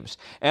Z-Man Games.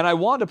 And I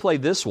wanted to play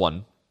this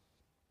one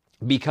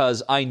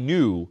because I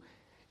knew,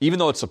 even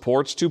though it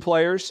supports 2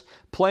 players,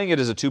 playing it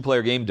as a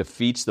 2-player game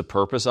defeats the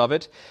purpose of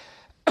it.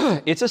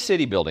 It's a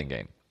city building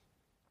game.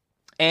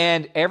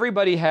 And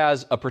everybody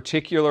has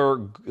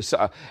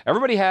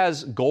everybody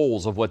has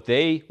goals of what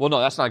well, no,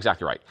 that's not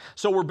exactly right.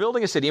 So we're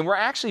building a city, and we're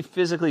actually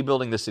physically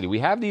building the city. We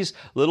have these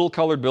little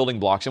colored building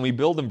blocks, and we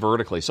build them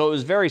vertically. So it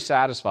was very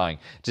satisfying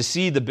to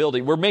see the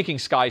building. We're making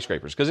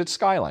skyscrapers, because it's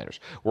Skyliners.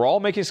 We're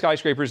all making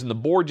skyscrapers, and the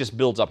board just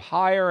builds up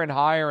higher and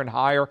higher and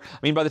higher. I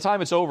mean, by the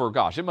time it's over,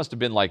 gosh, it must have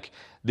been like,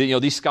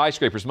 these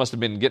skyscrapers must have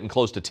been getting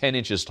close to 10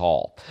 inches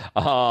tall.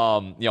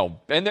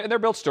 And they're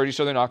built sturdy,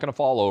 so they're not going to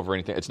fall over or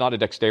anything. It's not a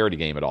dexterity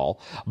game at all.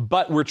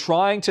 But we're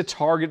trying to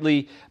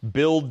targetedly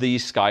build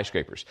these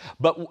skyscrapers.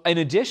 But in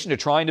addition to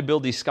trying to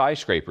build these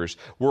skyscrapers,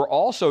 we're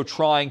also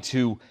trying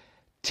to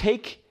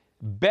take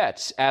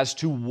bets as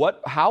to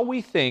how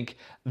we think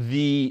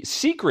the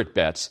secret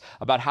bets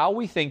about how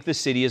we think the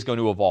city is going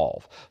to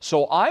evolve.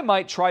 So I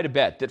might try to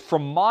bet that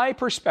from my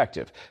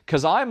perspective,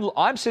 because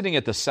I'm sitting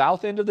at the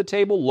south end of the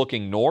table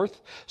looking north.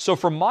 So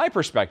from my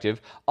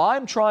perspective, I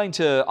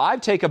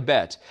take a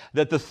bet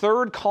that the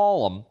third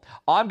column,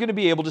 I'm going to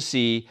be able to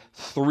see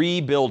 3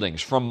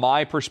 buildings from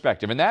my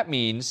perspective. And that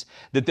means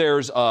that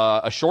there's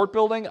a short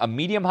building, a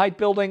medium height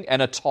building,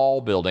 and a tall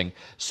building,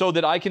 so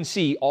that I can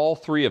see all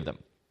 3 of them.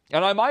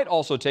 And I might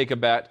also take a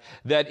bet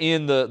that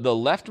in the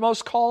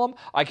leftmost column,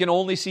 I can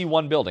only see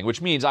 1 building,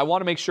 which means I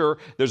want to make sure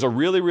there's a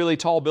really, really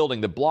tall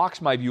building that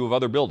blocks my view of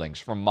other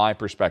buildings from my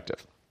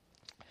perspective.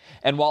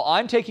 And while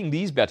I'm taking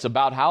these bets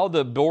about how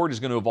the board is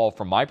going to evolve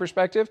from my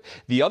perspective,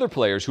 the other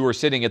players who are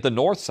sitting at the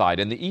north side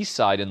and the east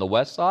side and the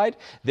west side,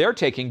 they're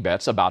taking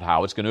bets about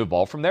how it's going to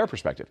evolve from their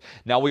perspective.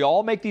 Now, we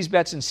all make these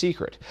bets in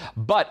secret,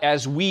 but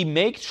as we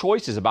make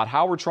choices about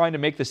how we're trying to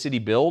make the city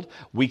build,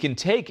 we can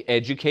take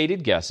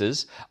educated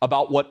guesses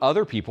about what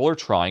other people are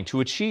trying to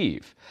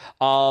achieve.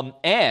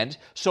 And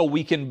so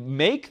we can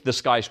make the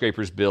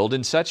skyscrapers build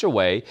in such a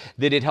way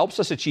that it helps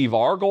us achieve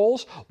our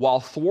goals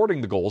while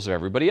thwarting the goals of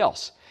everybody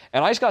else.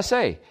 And I just got to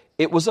say,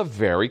 it was a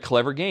very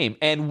clever game,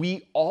 and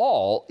we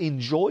all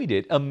enjoyed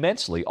it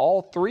immensely,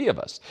 all 3 of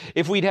us.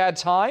 If we'd had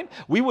time,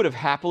 we would have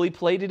happily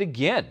played it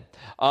again,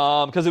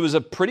 because it was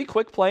a pretty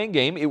quick playing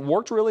game. It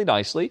worked really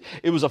nicely.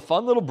 It was a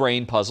fun little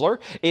brain puzzler.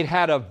 It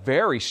had a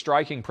very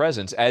striking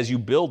presence as you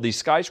build these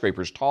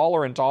skyscrapers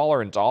taller and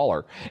taller and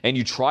taller, and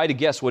you try to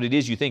guess what it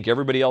is you think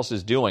everybody else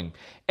is doing.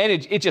 And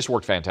it just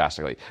worked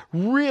fantastically.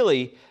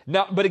 Really,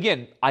 now, but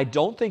again, I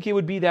don't think it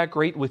would be that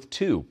great with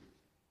 2.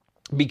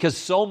 Because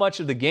so much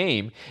of the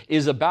game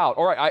is about,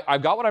 all right,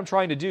 I've got what I'm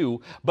trying to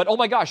do, but oh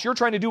my gosh, you're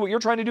trying to do what you're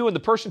trying to do, and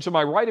the person to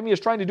my right of me is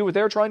trying to do what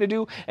they're trying to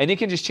do, and it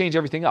can just change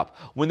everything up.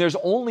 When there's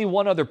only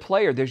one other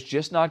player, there's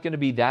just not going to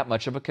be that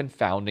much of a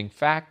confounding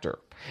factor.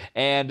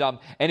 And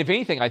if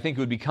anything, I think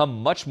it would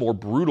become much more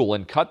brutal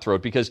and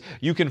cutthroat, because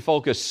you can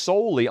focus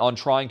solely on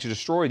trying to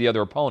destroy the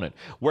other opponent.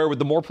 Where with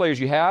the more players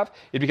you have,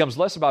 it becomes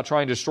less about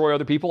trying to destroy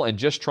other people and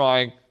just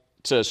trying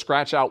to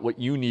scratch out what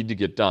you need to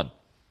get done.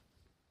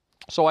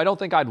 So I don't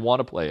think I'd want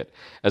to play it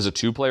as a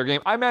 2-player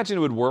game. I imagine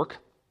it would work,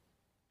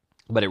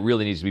 but it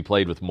really needs to be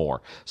played with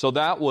more. So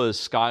that was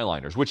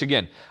Skyliners, which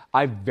again,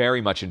 I very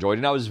much enjoyed,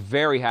 and I was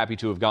very happy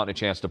to have gotten a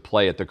chance to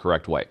play it the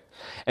correct way.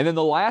 And then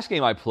the last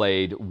game I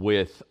played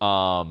with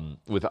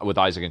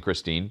Isaac and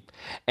Christine,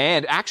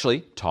 and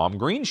actually Tom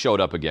Green showed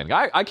up again.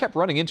 I kept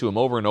running into him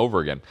over and over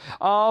again.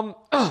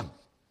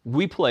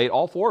 We played,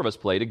 all 4 of us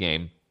played a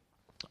game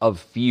of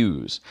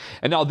Fuse.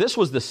 And now this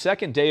was the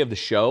second day of the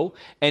show,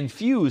 and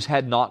Fuse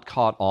had not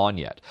caught on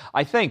yet.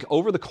 I think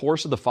over the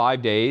course of the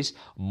 5 days,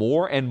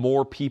 more and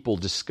more people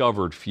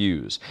discovered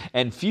Fuse.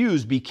 And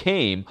Fuse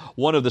became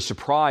one of the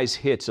surprise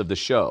hits of the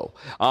show.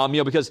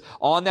 Because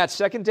on that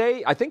second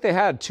day, I think they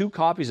had 2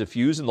 copies of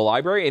Fuse in the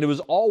library, and it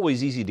was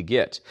always easy to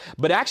get.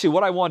 But actually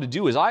what I wanted to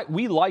do is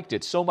we liked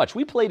it so much.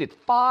 We played it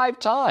 5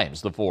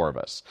 times, the 4 of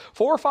us.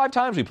 4 or 5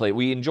 times we played it.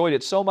 We enjoyed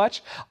it so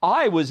much.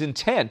 I was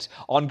intent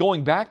on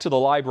going back to the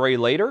library library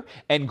later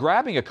and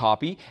grabbing a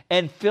copy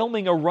and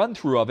filming a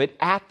run-through of it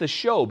at the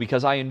show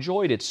because I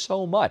enjoyed it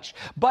so much.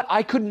 But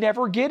I could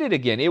never get it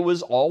again. It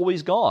was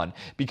always gone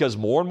because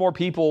more and more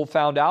people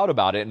found out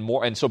about it,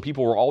 and so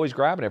people were always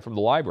grabbing it from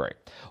the library.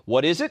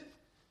 What is it?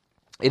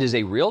 It is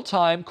a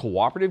real-time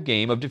cooperative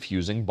game of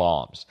defusing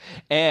bombs,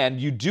 and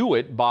you do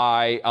it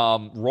by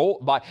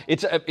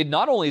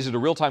not only is it a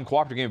real-time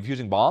cooperative game of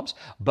defusing bombs,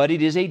 but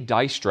it is a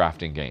dice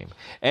drafting game.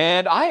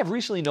 And I have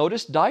recently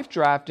noticed dice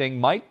drafting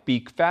might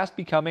be fast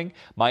becoming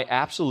my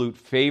absolute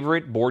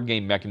favorite board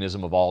game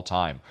mechanism of all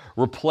time,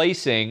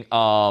 replacing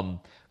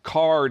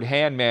card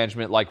hand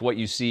management like what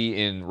you see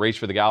in Race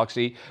for the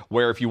Galaxy,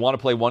 where if you want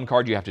to play one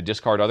card, you have to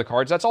discard other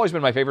cards. That's always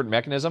been my favorite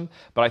mechanism,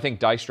 but I think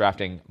dice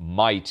drafting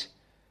might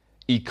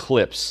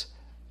eclipse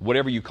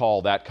whatever you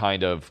call that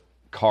kind of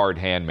card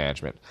hand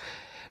management,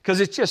 because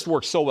it just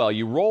works so well.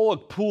 You roll a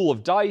pool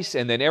of dice,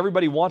 and then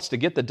everybody wants to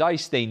get the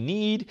dice they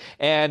need.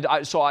 And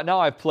now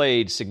I've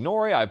played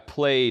Signoria, I've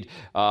played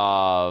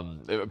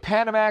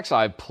Panamax,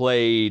 I've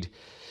played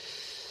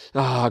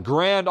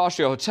Grand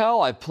Austria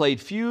Hotel, I've played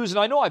Fuse, and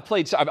I know I've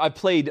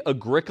played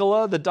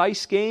Agricola, the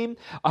dice game.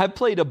 I've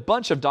played a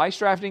bunch of dice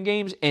drafting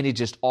games, and it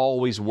just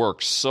always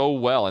works so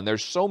well, and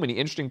there's so many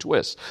interesting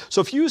twists.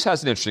 So Fuse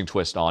has an interesting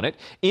twist on it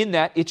in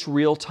that it's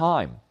real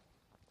time.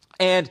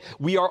 And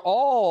we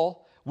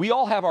all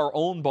have our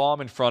own bomb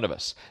in front of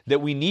us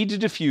that we need to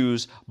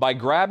defuse by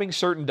grabbing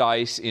certain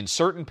dice in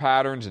certain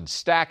patterns and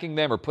stacking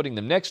them or putting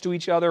them next to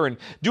each other and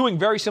doing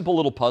very simple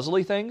little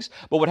puzzly things.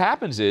 But what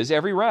happens is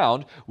every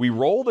round we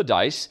roll the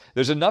dice.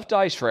 There's enough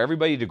dice for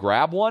everybody to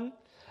grab one,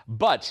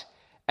 but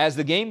as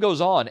the game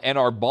goes on and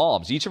our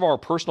bombs, each of our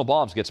personal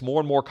bombs gets more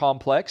and more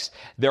complex,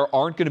 there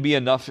aren't going to be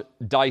enough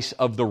dice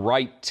of the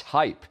right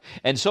type.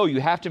 And so you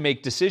have to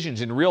make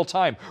decisions in real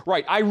time.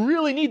 Right, I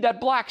really need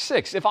that black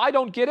 6. If I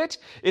don't get it,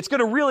 it's going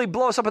to really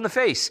blow us up in the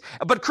face.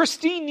 But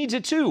Christine needs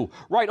it too.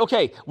 Right,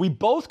 okay, we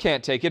both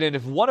can't take it, and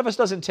if one of us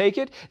doesn't take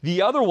it,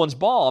 the other one's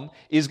bomb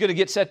is going to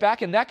get set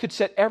back, and that could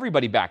set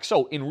everybody back.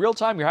 So in real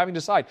time, you're having to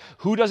decide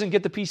who doesn't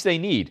get the piece they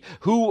need,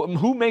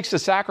 who makes the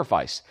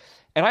sacrifice.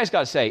 And I just got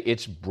to say,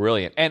 it's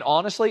brilliant. And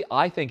honestly,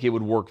 I think it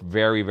would work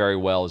very, very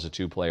well as a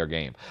two-player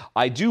game.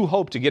 I do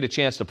hope to get a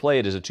chance to play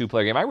it as a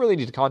two-player game. I really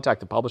need to contact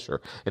the publisher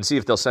and see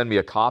if they'll send me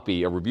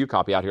a review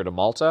copy out here to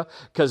Malta.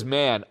 Because,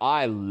 man,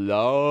 I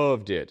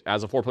loved it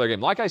as a four-player game.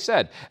 Like I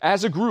said,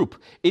 as a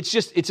group, it's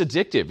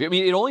addictive. I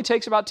mean, it only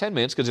takes about 10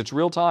 minutes because it's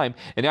real time.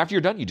 And after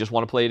you're done, you just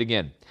want to play it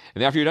again.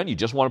 And after you're done, you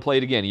just want to play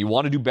it again. You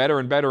want to do better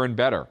and better and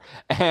better.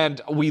 And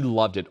we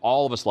loved it.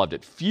 All of us loved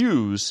it.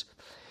 Fuse,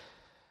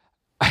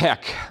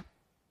 heck...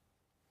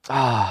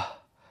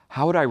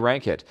 how would I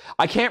rank it?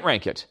 I can't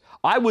rank it.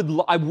 I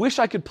wish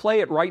I could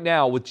play it right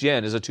now with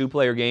Jen as a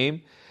two-player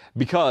game,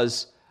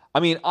 because, I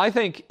mean, I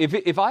think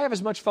if I have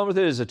as much fun with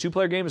it as a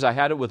two-player game as I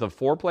had it with a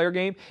four-player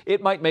game,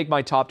 it might make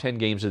my top 10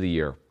 games of the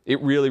year.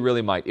 It really,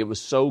 really might. It was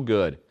so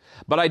good.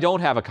 But I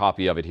don't have a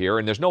copy of it here,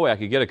 and there's no way I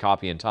could get a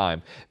copy in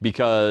time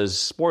because,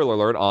 spoiler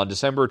alert, on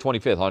December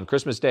 25th, on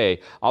Christmas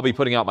Day, I'll be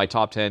putting out my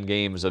top 10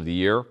 games of the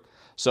year.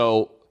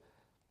 So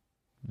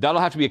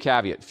that'll have to be a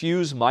caveat.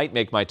 Fuse might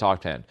make my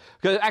top 10.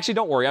 Because actually,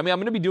 don't worry. I mean, I'm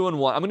going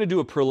to do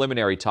a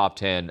preliminary top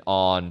 10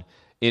 on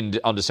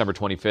December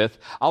 25th.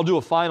 I'll do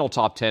a final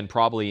top 10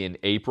 probably in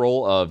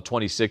April of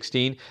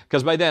 2016,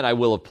 because by then I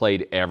will have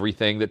played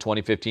everything that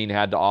 2015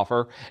 had to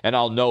offer, and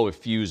I'll know if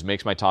Fuse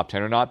makes my top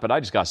 10 or not. But I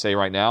just got to say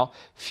right now,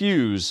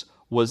 Fuse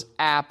was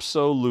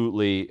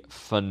absolutely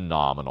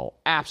phenomenal.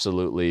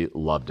 Absolutely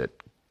loved it.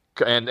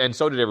 And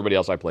so did everybody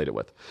else I played it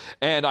with.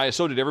 And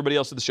so did everybody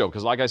else at the show.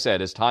 Because like I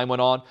said, as time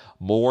went on,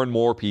 more and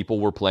more people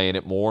were playing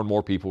it. More and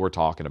more people were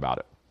talking about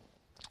it.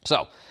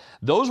 So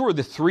those were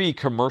the 3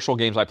 commercial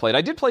games I played.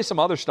 I did play some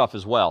other stuff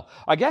as well.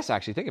 I guess,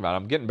 actually, thinking about it,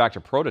 I'm getting back to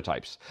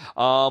prototypes.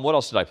 What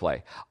else did I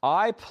play?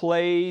 I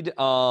played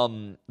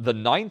the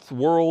Ninth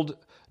World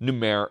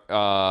Numenera,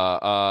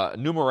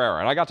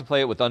 and I got to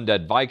play it with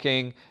Undead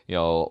Viking,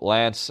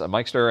 Lance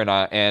Meister,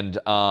 and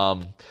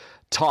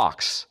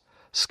Tox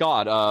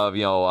Scott of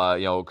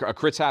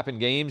Crits Happen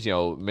Games,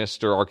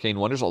 Mr. Arcane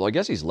Wonders, although I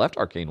guess he's left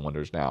Arcane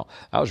Wonders now.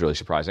 That was really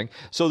surprising.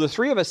 So the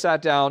 3 of us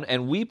sat down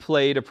and we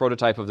played a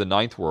prototype of the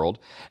Ninth World,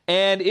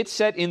 and it's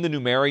set in the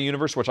Numenera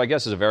universe, which I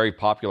guess is a very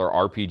popular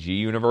RPG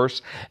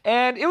universe,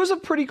 and it was a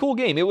pretty cool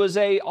game. It was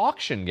a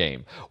auction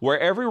game where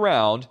every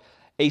round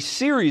a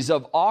series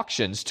of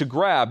auctions to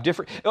grab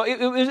different...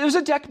 It was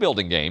a deck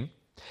building game,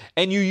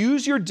 and you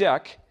use your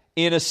deck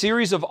in a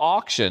series of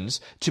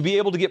auctions to be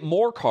able to get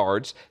more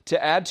cards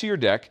to add to your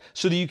deck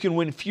so that you can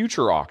win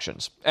future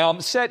auctions.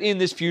 Set in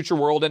this future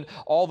world, and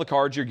all the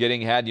cards you're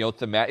getting had,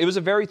 it was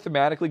a very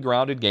thematically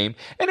grounded game,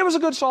 and it was a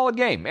good, solid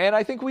game, and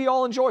I think we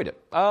all enjoyed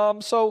it.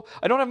 So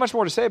I don't have much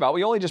more to say about it.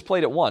 We only just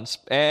played it once,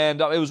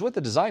 and it was with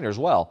the designer as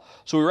well.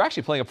 So we were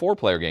actually playing a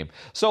 4-player game.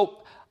 So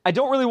I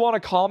don't really want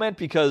to comment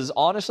because,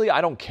 honestly,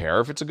 I don't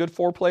care if it's a good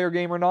 4-player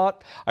game or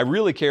not. I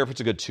really care if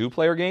it's a good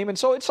 2-player game. And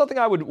so it's something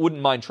I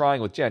wouldn't mind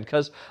trying with Jen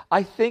because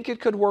I think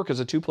it could work as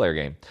a 2-player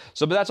game.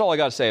 But that's all I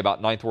got to say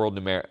about Ninth World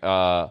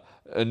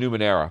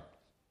Numenera.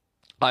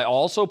 I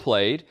also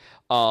played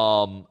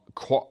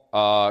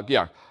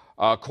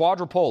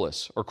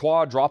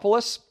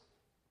Quadropolis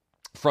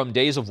from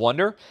Days of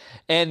Wonder,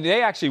 and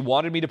they actually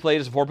wanted me to play it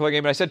as a 4-player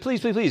game, and I said,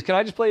 please, can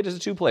I just play it as a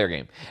 2-player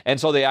game? And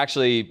so they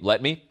actually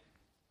let me.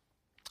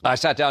 I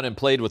sat down and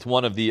played with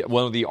one of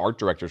the art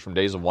directors from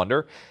Days of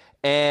Wonder,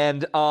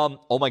 and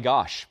oh my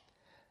gosh,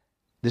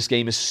 this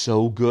game is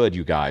so good,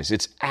 you guys.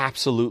 It's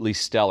absolutely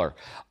stellar.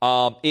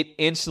 It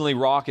instantly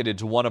rocketed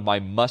to one of my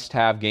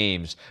must-have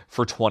games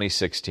for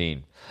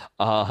 2016.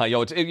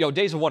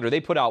 Days of Wonder,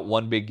 they put out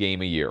one big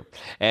game a year,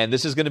 and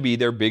this is going to be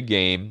their big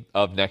game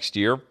of next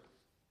year.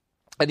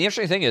 And the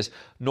interesting thing is,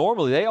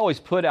 normally they always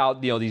put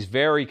out, these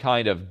very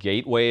kind of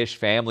gateway-ish,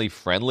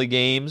 family-friendly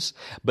games.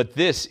 But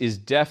this is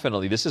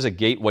a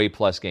gateway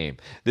plus game.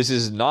 This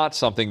is not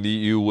something that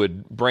you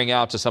would bring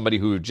out to somebody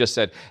who just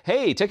said,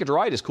 hey, Ticket to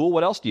Ride is cool.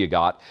 What else do you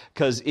got?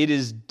 Because it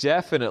is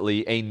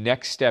definitely a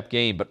next step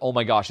game. But oh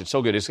my gosh, it's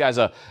so good. It has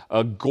a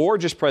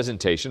gorgeous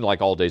presentation,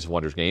 like all Days of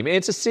Wonder's game.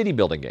 It's a city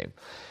building game.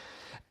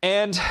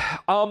 And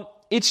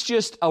it's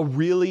just a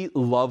really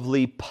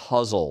lovely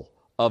puzzle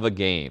of a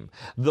game.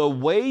 The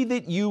way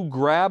that you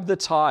grab the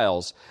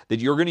tiles that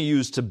you're going to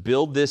use to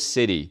build this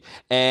city,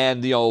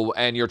 and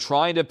you're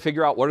trying to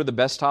figure out what are the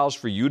best tiles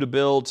for you to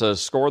build to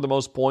score the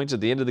most points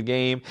at the end of the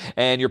game,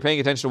 and you're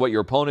paying attention to what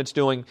your opponent's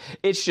doing.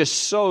 It's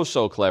just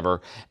so clever.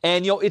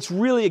 And it's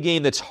really a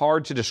game that's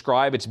hard to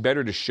describe. It's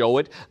better to show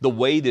it, the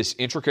way this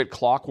intricate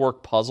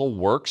clockwork puzzle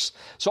works.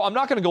 So I'm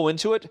not going to go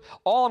into it.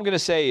 All I'm going to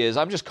say is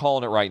I'm just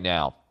calling it right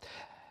now.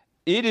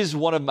 It is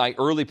one of my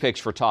early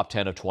picks for top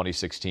 10 of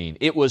 2016.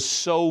 It was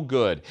so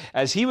good.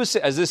 And I'm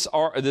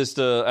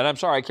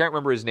sorry, I can't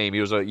remember his name.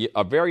 He was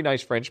a very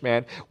nice French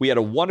man. We had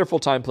a wonderful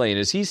time playing.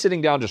 As he's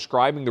sitting down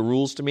describing the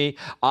rules to me,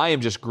 I am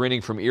just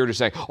grinning from ear to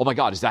saying, oh my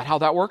God, is that how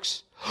that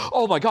works?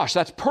 Oh my gosh,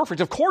 that's perfect.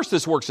 Of course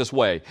this works this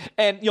way.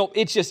 And,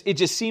 it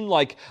just seemed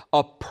like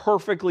a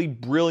perfectly,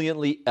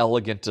 brilliantly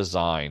elegant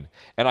design.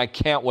 And I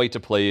can't wait to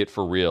play it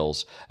for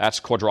reals. That's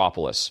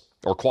Quadropolis.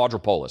 Or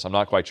Quadropolis, I'm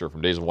not quite sure,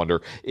 from Days of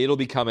Wonder. It'll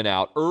be coming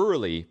out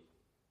early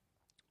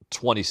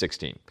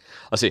 2016.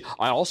 Let's see.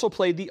 I also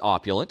played The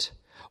Opulent,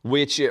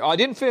 which I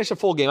didn't finish a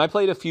full game. I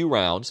played a few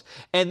rounds.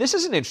 And this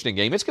is an interesting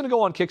game. It's going to go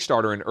on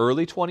Kickstarter in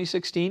early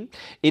 2016.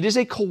 It is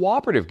a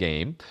cooperative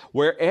game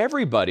where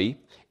everybody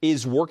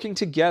is working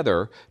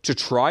together to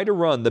try to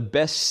run the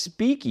best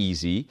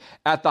speakeasy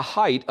at the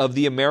height of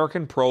the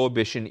American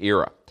Prohibition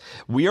era.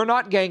 We are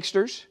not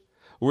gangsters.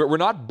 We're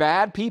not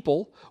bad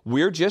people.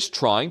 We're just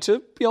trying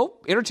to,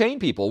 entertain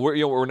people.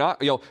 We're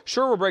not,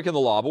 sure, we're breaking the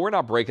law, but we're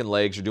not breaking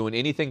legs or doing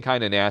anything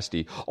kind of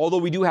nasty. Although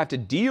we do have to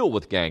deal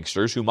with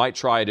gangsters who might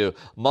try to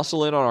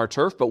muscle in on our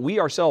turf, but we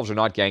ourselves are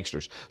not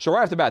gangsters. So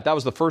right off the bat, that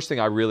was the first thing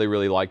I really,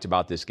 really liked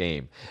about this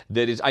game.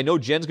 That is, I know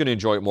Jen's going to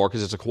enjoy it more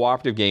because it's a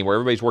cooperative game where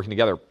everybody's working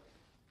together.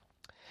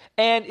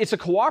 And it's a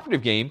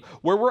cooperative game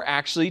where we're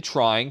actually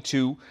trying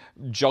to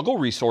juggle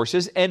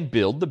resources and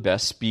build the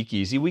best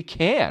speakeasy we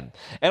can.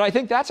 And I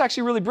think that's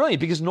actually really brilliant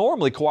because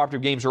normally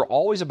cooperative games are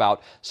always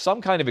about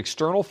some kind of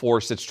external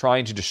force that's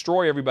trying to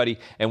destroy everybody,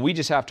 and we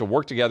just have to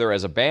work together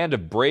as a band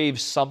of brave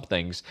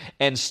somethings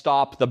and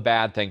stop the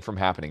bad thing from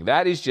happening.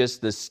 That is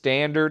just the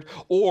standard,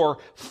 or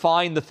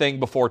find the thing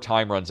before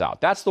time runs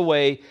out. That's the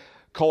way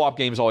co-op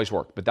games always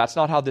work, but that's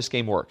not how this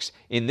game works.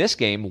 In this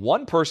game,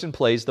 one person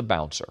plays the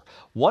bouncer,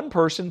 one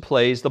person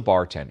plays the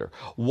bartender,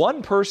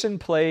 one person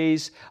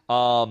plays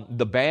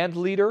the band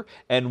leader,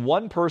 and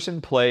one person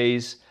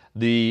plays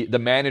the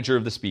manager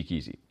of the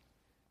speakeasy.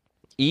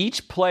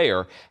 Each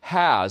player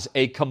has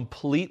a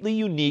completely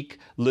unique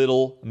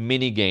little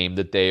mini game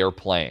that they are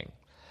playing.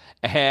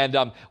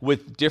 And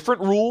with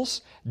different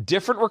rules,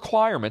 different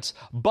requirements,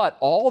 but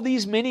all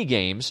these mini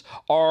games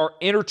are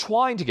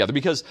intertwined together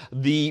because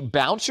the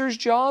bouncer's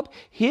job,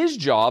 his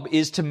job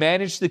is to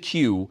manage the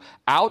queue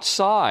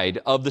outside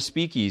of the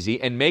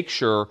speakeasy and make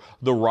sure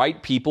the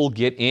right people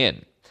get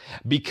in.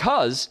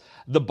 Because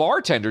the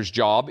bartender's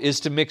job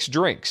is to mix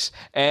drinks,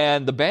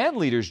 and the band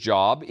leader's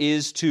job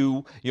is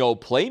to,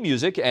 play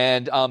music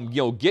and,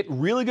 get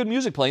really good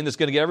music playing that's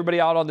going to get everybody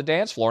out on the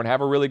dance floor and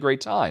have a really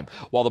great time.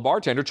 While the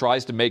bartender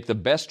tries to make the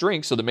best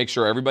drinks so to make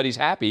sure everybody's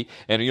happy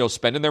and,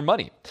 spending their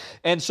money.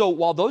 And so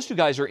while those two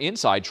guys are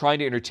inside trying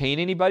to entertain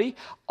anybody,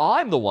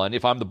 I'm the one,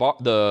 if I'm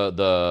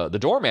the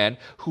doorman,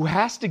 who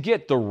has to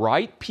get the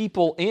right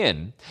people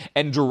in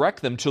and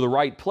direct them to the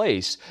right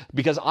place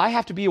because I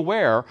have to be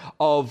aware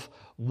of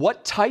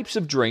what types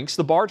of drinks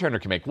the bartender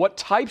can make, what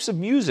types of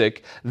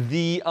music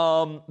the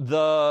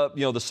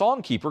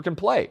song keeper can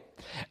play.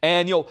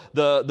 And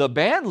the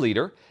band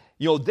leader,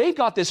 they've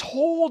got this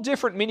whole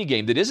different mini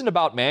game that isn't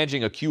about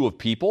managing a queue of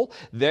people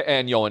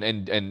and all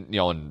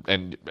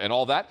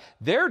that.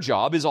 Their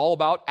job is all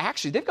about,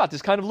 actually, they've got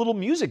this kind of little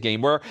music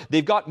game where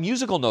they've got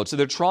musical notes that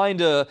they're trying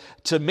to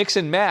mix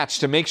and match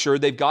to make sure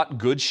they've got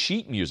good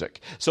sheet music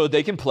so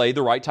they can play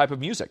the right type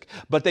of music.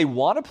 But they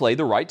want to play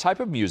the right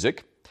type of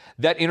music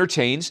that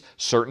entertains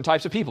certain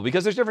types of people,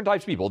 because there's different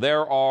types of people.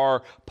 There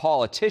are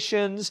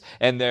politicians,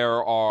 and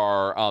there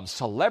are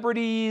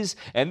celebrities,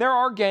 and there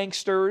are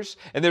gangsters,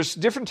 and there's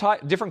different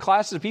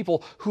classes of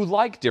people who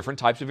like different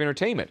types of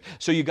entertainment.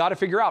 So you got to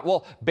figure out,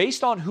 well,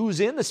 based on who's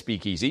in the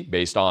speakeasy,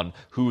 based on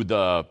who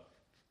the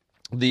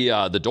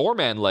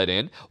doorman let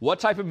in, what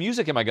type of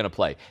music am I going to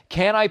play?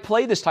 Can I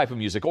play this type of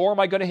music, or am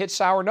I going to hit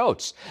sour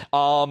notes?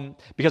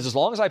 Because as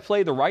long as I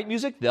play the right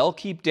music, they'll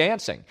keep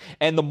dancing.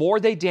 And the more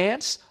they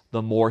dance,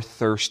 the more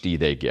thirsty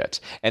they get.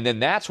 And then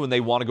that's when they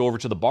want to go over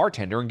to the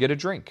bartender and get a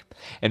drink.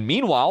 And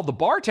meanwhile, the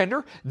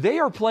bartender, they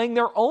are playing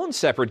their own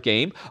separate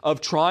game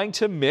of trying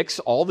to mix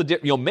all the,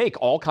 make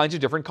all kinds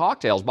of different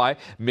cocktails by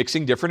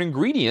mixing different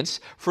ingredients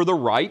for the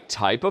right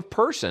type of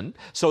person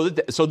so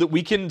that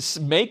we can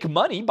make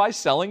money by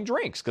selling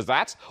drinks, because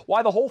that's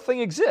why the whole thing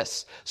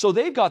exists. So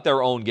they've got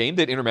their own game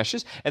that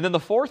intermeshes. And then the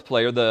fourth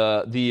player,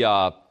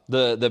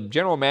 the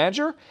general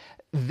manager,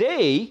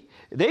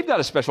 They've got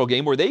a special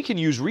game where they can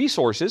use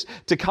resources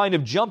to kind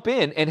of jump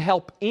in and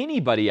help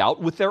anybody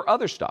out with their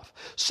other stuff.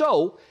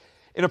 So,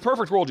 in a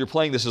perfect world, you're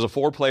playing this as a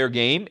 4-player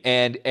game,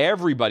 and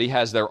everybody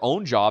has their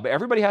own job.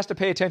 Everybody has to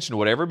pay attention to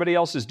what everybody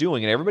else is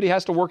doing, and everybody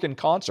has to work in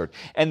concert.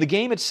 And the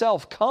game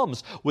itself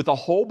comes with a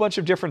whole bunch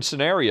of different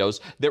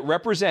scenarios that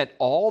represent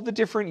all the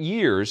different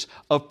years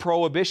of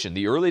Prohibition,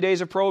 the early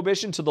days of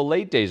Prohibition to the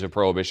late days of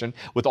Prohibition,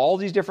 with all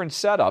these different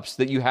setups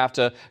that you have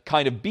to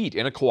kind of beat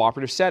in a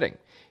cooperative setting.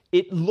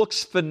 It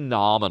looks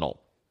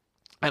phenomenal.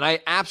 And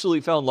I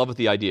absolutely fell in love with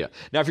the idea.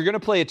 Now, if you're going to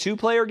play a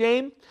 2-player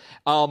game,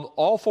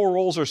 all 4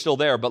 roles are still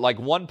there, but like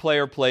one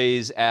player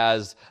plays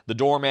as the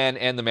doorman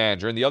and the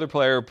manager, and the other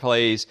player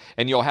plays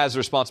and has the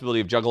responsibility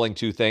of juggling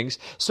 2 things.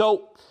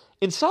 So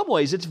in some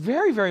ways, it's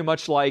very, very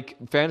much like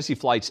Fantasy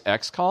Flight's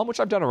XCOM,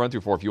 which I've done a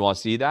run-through for if you want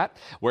to see that,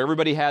 where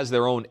everybody has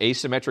their own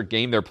asymmetric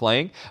game they're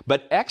playing.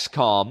 But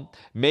XCOM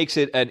makes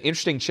it an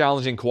interesting,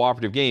 challenging,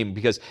 cooperative game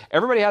because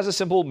everybody has a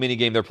simple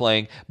mini-game they're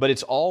playing, but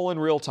it's all in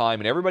real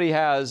time, and everybody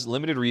has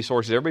limited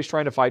resources. Everybody's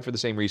trying to fight for the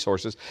same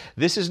resources.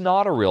 This is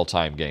not a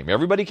real-time game.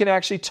 Everybody can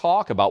actually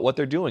talk about what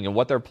they're doing and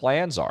what their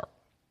plans are.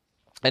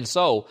 And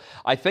so,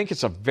 I think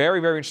it's a very,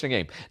 very interesting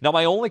game. Now,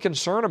 my only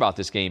concern about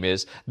this game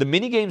is the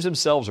mini-games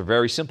themselves are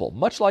very simple,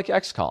 much like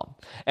XCOM.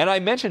 And I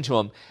mentioned to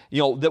him,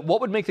 that what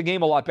would make the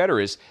game a lot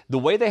better is the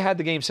way they had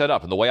the game set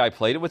up and the way I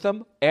played it with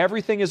them,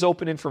 everything is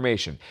open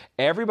information.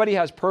 Everybody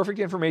has perfect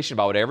information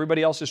about what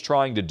everybody else is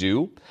trying to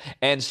do.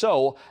 And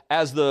so,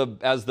 as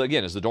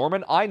the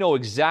doorman, I know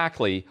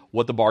exactly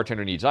what the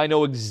bartender needs. I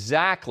know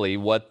exactly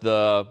what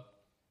the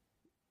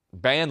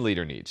band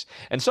leader needs.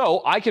 And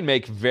so I can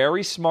make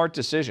very smart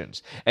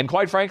decisions. And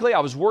quite frankly, I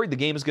was worried the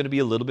game is going to be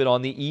a little bit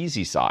on the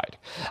easy side.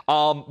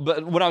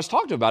 But when I was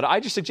talking about it,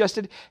 I just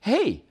suggested,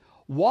 hey,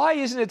 why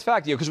isn't it the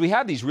fact, because we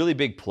have these really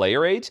big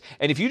player aids,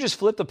 and if you just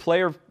flip the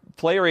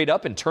player aid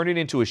up and turn it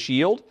into a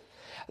shield,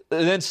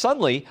 then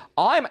suddenly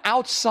I'm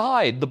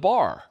outside the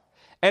bar.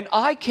 And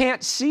I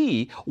can't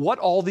see what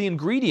all the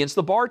ingredients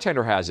the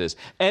bartender has is.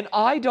 And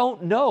I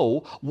don't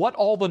know what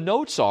all the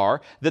notes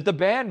are that the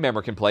band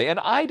member can play. And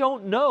I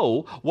don't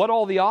know what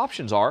all the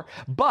options are.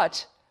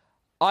 But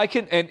I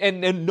can,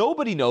 and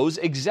nobody knows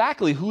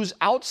exactly who's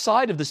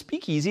outside of the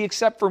speakeasy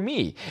except for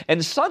me.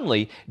 And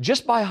suddenly,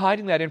 just by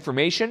hiding that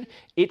information,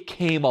 it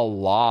came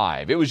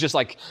alive. It was just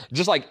like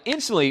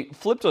instantly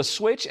flipped a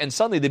switch, and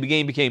suddenly the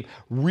game became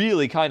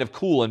really kind of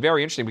cool and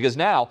very interesting, because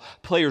now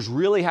players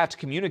really have to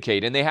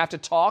communicate and they have to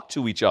talk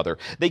to each other.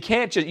 You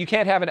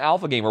can't have an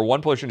alpha game where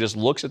one person just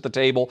looks at the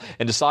table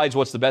and decides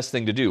what's the best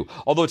thing to do.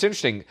 Although it's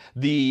interesting,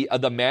 the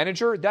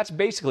manager, that's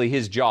basically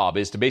his job,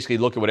 is to basically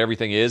look at what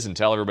everything is and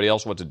tell everybody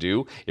else what to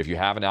do if you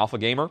have an alpha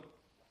gamer.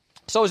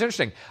 So it's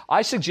interesting.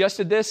 I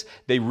suggested this.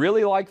 They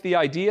really liked the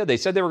idea. They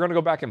said they were going to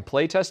go back and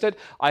play test it.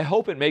 I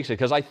hope it makes it,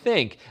 because I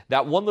think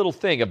that one little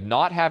thing of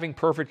not having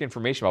perfect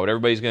information about what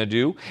everybody's going to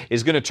do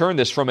is going to turn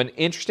this from an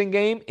interesting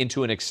game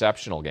into an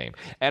exceptional game.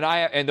 And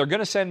they're going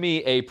to send me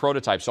a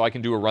prototype so I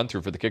can do a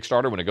run-through for the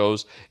Kickstarter when it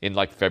goes in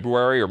like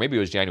February, or maybe it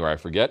was January, I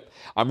forget.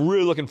 I'm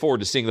really looking forward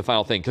to seeing the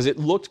final thing, because it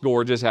looked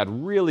gorgeous, had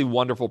really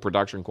wonderful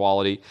production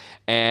quality,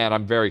 and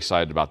I'm very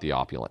excited about the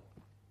Opulent.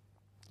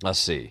 Let's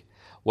see.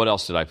 What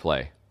else did I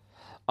play?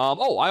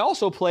 I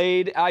also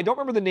played, I don't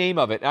remember the name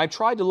of it, and I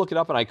tried to look it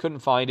up and I couldn't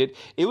find it.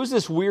 It was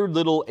this weird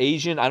little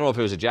Asian, I don't know if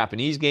it was a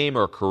Japanese game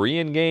or a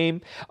Korean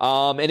game,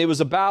 and it was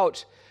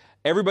about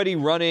everybody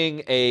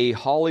running a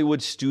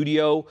Hollywood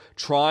studio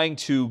trying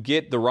to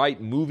get the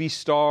right movie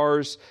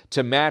stars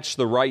to match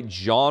the right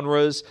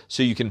genres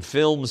so you can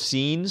film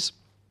scenes.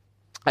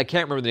 I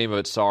can't remember the name of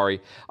it, sorry.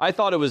 I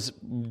thought it was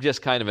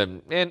just kind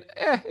of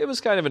it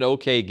was kind of an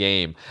okay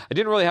game. I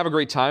didn't really have a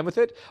great time with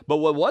it, but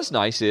what was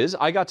nice is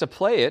I got to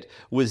play it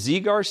with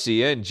Z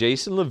Garcia and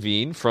Jason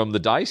Levine from the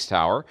Dice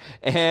Tower,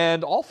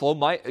 and also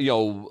my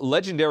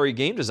legendary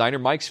game designer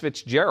Mike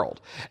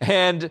Fitzgerald.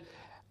 And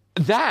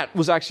that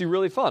was actually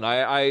really fun.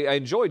 I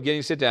enjoyed getting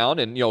to sit down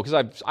and, because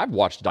I've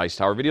watched Dice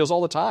Tower videos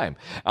all the time.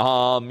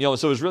 So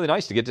it was really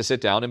nice to get to sit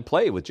down and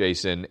play with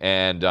Jason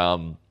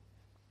and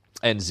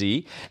and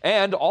Z,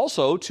 and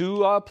also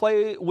to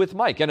play with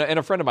Mike and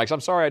a friend of Mike's.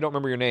 I'm sorry I don't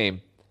remember your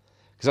name.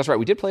 Because that's right,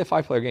 we did play a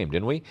 5-player game,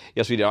 didn't we?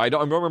 Yes, we did. I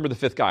don't remember the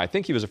fifth guy. I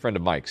think he was a friend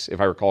of Mike's,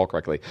 if I recall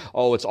correctly.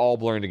 Oh, it's all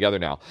blurring together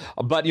now.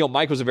 But,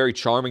 Mike was a very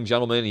charming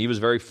gentleman. He was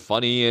very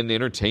funny and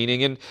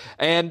entertaining.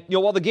 And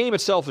while the game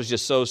itself is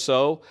just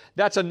so-so,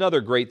 that's another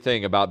great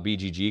thing about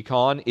BGG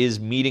Con is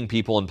meeting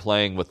people and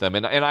playing with them.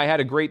 And I had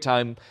a great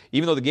time.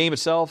 Even though the game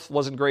itself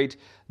wasn't great,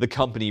 the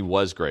company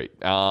was great.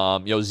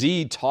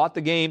 Z taught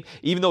the game.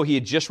 Even though he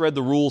had just read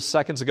the rules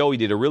seconds ago, he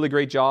did a really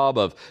great job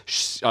of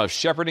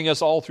shepherding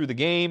us all through the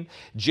game.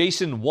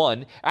 Jason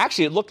won.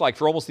 Actually, it looked like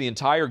for almost the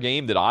entire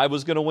game that I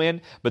was going to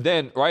win. But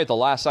then, right at the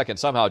last second,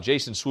 somehow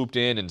Jason swooped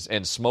in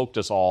and smoked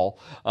us all.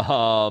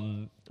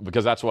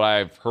 Because that's what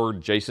I've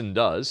heard Jason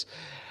does.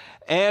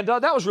 And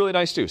that was really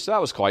nice, too. So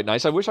that was quite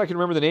nice. I wish I could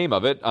remember the name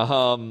of it.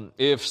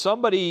 If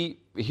somebody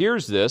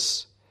hears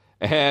this,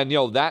 and,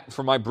 that,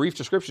 from my brief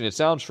description, it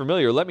sounds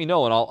familiar, let me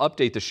know, and I'll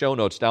update the show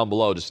notes down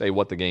below to say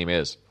what the game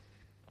is.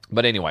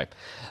 But anyway,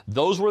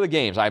 those were the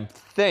games. I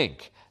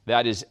think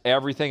that is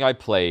everything I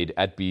played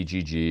at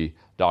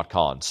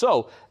BGG.con.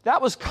 So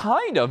that was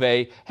kind of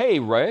a, hey,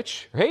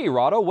 Rich, hey,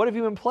 Rahdo, what have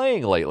you been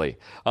playing lately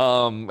with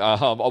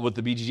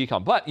the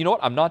BGG.con? But you know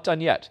what? I'm not done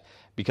yet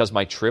because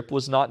my trip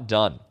was not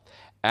done.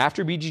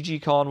 After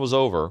BGG-Con was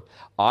over,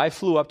 I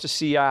flew up to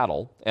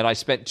Seattle, and I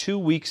spent 2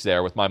 weeks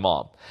there with my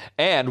mom.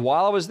 And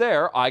while I was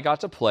there, I got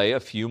to play a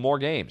few more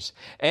games.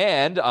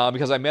 And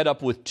because I met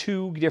up with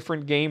 2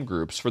 different game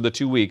groups for the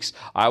 2 weeks,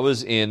 I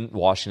was in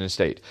Washington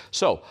State.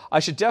 So I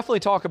should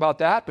definitely talk about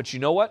that, but you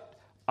know what?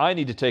 I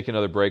need to take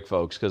another break,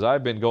 folks, because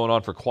I've been going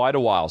on for quite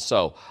a while.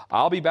 So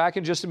I'll be back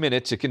in just a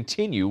minute to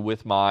continue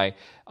with my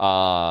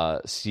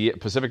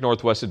Pacific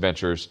Northwest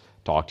adventures.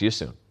 Talk to you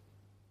soon.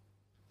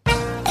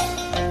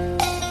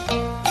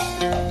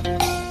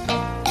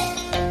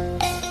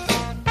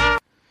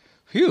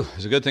 Phew,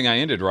 it's a good thing I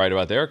ended right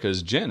about there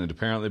because Jen had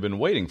apparently been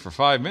waiting for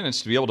 5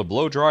 minutes to be able to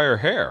blow dry her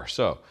hair.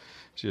 So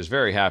she was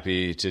very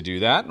happy to do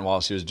that. And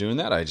while she was doing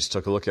that, I just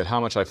took a look at how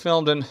much I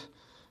recorded.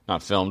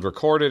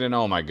 And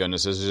oh my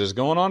goodness, this is just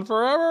going on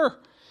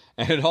forever.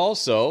 And it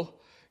also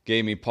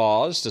gave me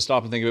pause to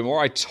stop and think a bit more.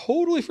 I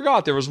totally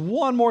forgot there was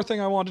one more thing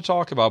I wanted to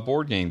talk about,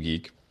 Board Game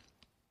Geek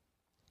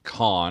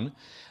Con,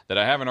 that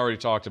I haven't already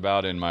talked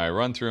about in my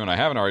run-through and I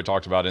haven't already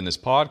talked about in this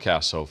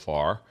podcast so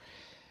far.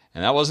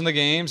 And that wasn't the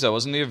games, that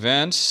wasn't the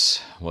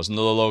events, wasn't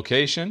the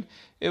location,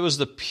 it was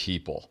the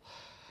people.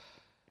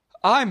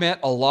 I met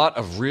a lot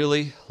of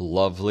really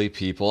lovely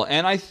people,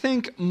 and I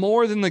think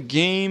more than the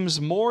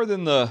games, more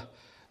than the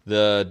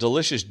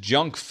delicious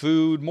junk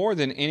food, more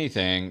than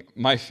anything,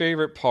 my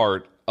favorite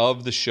part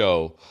of the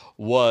show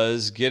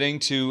was getting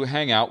to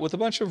hang out with a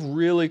bunch of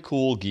really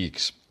cool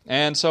geeks.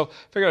 And so I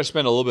figured I'd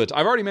spend a little bit.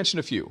 I've already mentioned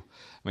a few.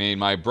 I mean,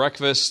 my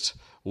breakfast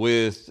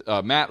with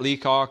Matt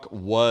Leacock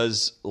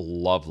was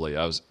lovely.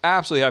 I was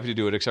absolutely happy to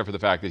do it, except for the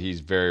fact that he's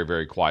very,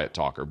 very quiet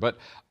talker. But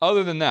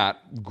other than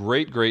that,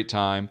 great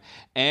time.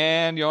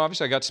 And,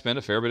 obviously I got to spend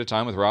a fair bit of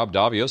time with Rob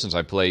Davio since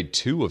I played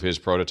 2 of his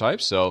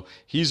prototypes. So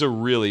he's a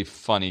really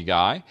funny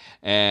guy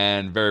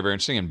and very, very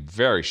interesting and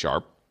very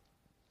sharp.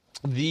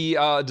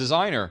 The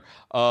designer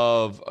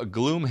of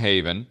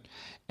Gloomhaven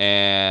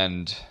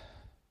and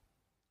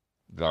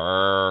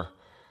the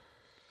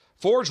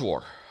Forge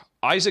War,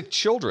 Isaac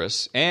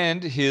Childress,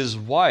 and his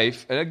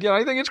wife, and again,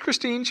 I think it's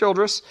Christine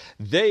Childress,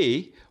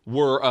 they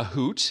were a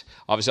hoot.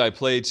 Obviously, I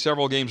played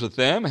several games with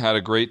them, had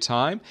a great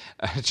time.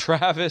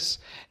 Travis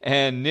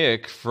and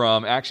Nick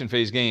from Action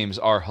Phase Games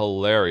are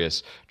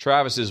hilarious.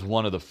 Travis is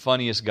one of the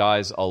funniest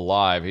guys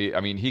alive.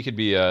 He could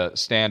be a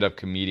stand-up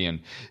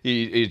comedian.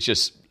 It's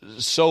just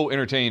so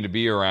entertaining to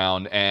be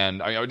around,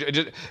 and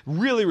just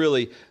really,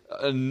 really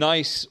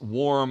nice,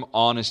 warm,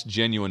 honest,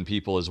 genuine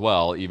people as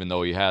well, even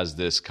though he has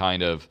this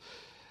kind of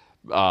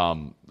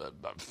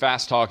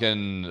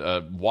fast-talking,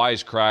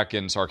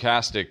 wisecracking,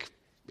 sarcastic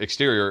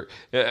exterior.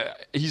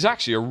 He's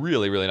actually a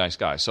really, really nice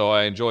guy. So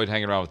I enjoyed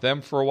hanging around with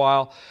them for a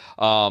while.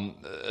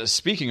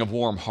 Speaking of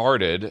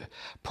warm-hearted,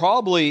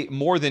 probably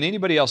more than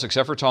anybody else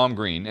except for Tom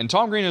Green. And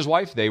Tom Green and his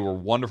wife, they were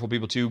wonderful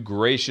people too,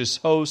 gracious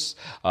hosts,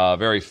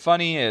 very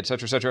funny,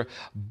 etc., etc.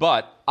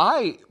 But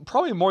I,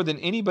 probably more than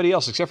anybody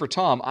else except for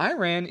Tom, I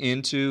ran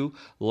into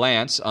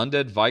Lance,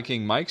 Undead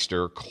Viking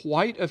Mikester,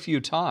 quite a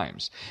few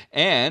times.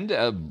 And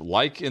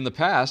like in the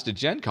past at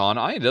Gen Con,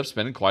 I ended up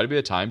spending quite a bit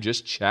of time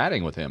just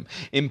chatting with him.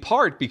 In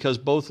part because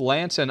both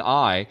Lance and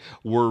I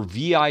were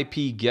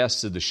VIP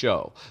guests of the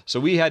show. So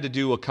we had to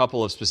do a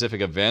couple of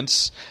specific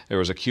events. There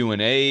was a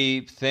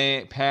Q&A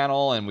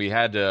panel, and we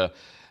had to,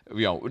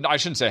 I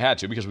shouldn't say had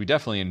to, because we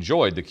definitely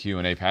enjoyed the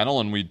Q&A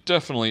panel, and we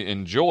definitely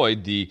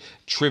enjoyed the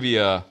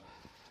trivia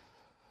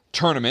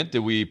tournament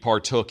that we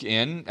partook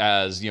in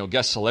as,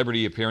 guest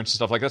celebrity appearance and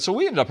stuff like that. So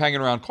we ended up hanging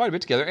around quite a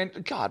bit together,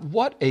 and God,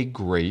 what a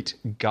great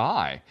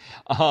guy.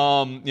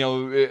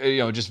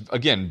 Just,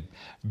 again,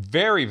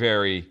 very,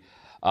 very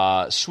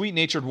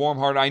sweet-natured,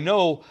 warm-hearted. I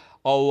know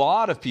a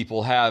lot of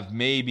people have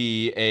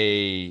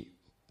maybe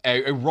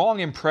a wrong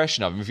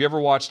impression of him. If you ever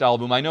watched Al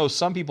Boom, I know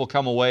some people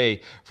come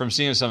away from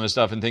seeing some of his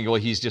stuff and think, well,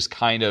 he's just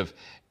kind of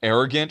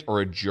arrogant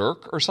or a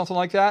jerk or something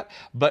like that.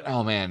 But,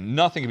 oh man,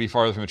 nothing could be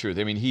farther from the truth.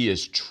 I mean, he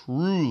is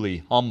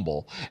truly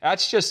humble.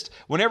 That's just,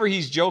 whenever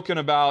he's joking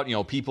about,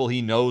 people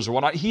he knows or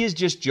whatnot, he is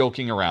just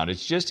joking around.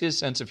 It's just his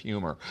sense of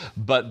humor.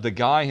 But the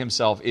guy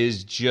himself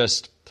is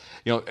just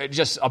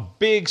a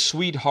big,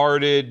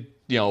 sweethearted,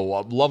 a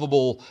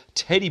lovable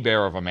teddy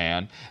bear of a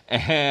man,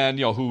 and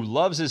who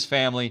loves his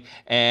family.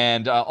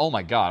 And oh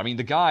my God, I mean,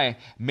 the guy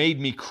made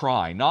me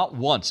cry not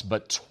once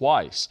but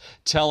twice.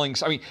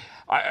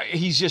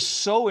 He's just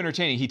so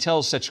entertaining. He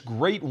tells such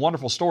great,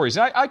 wonderful stories.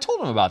 And I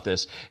told him about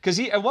this because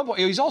at one point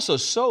he's also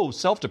so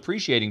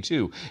self-depreciating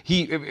too.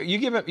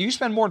 You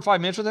spend more than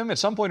 5 minutes with him, at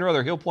some point or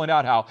other he'll point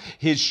out how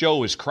his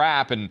show is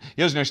crap and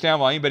he doesn't understand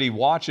why anybody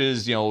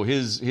watches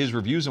his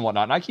reviews and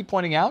whatnot. And I keep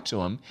pointing out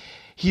to him,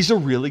 he's a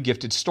really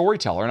gifted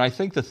storyteller. And I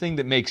think the thing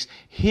that makes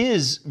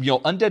his,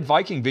 Undead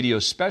Viking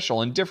videos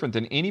special and different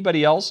than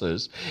anybody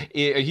else's,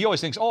 he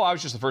always thinks, I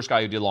was just the first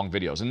guy who did long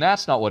videos. And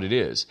that's not what it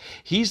is.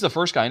 He's the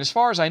first guy, and as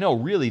far as I know,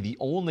 really the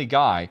only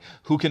guy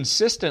who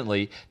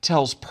consistently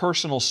tells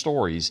personal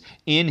stories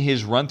in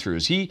his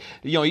run-throughs.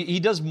 He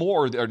does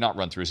more, or not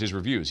run-throughs, his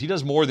reviews. He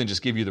does more than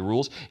just give you the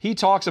rules. He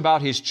talks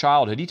about his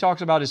childhood. He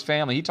talks about his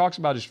family. He talks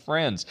about his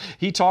friends.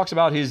 He talks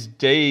about his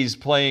days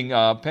playing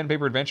pen and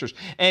paper adventures.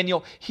 And,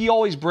 he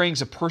always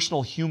brings a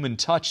personal human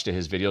touch to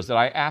his videos that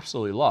I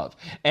absolutely love.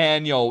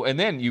 And and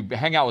then you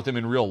hang out with him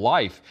in real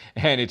life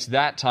and it's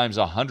that times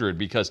 100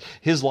 because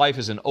his life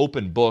is an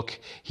open book.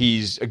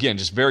 He's, again,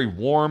 just very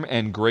warm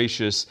and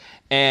gracious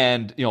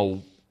and,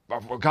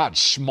 God,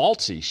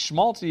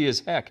 schmaltzy as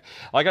heck.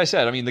 Like I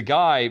said, I mean, the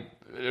guy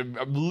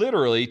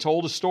literally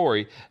told a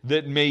story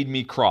that made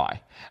me cry.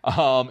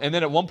 And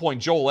then at one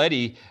point, Joel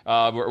Eddy,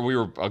 we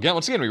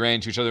ran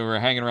into each other, we were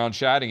hanging around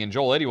chatting, and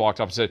Joel Eddy walked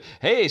up and said,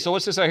 "Hey, so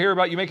what's this I hear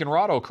about you making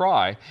Rahdo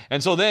cry?"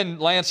 And so then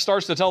Lance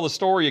starts to tell the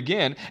story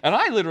again, and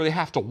I literally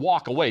have to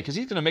walk away because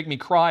he's going to make me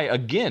cry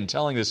again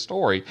telling this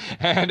story.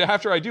 And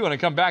after I do, and I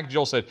come back,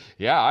 Joel said,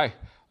 "Yeah, I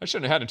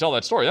shouldn't have had to tell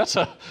that story. That's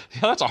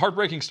a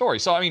heartbreaking story."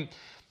 So, I mean,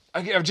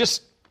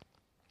 just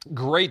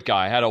great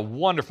guy. I had a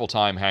wonderful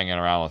time hanging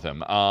around with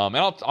him. And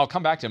I'll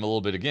come back to him a little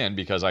bit again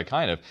because I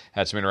kind of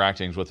had some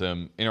interactions with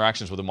him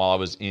while I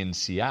was in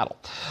Seattle.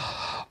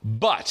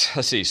 But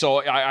let's see.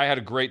 So I had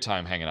a great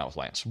time hanging out with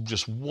Lance.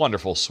 Just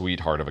wonderful,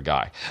 sweetheart of a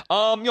guy.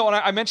 And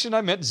I mentioned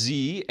I met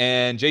Z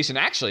and Jason.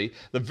 Actually,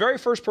 the very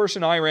first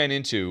person I ran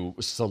into,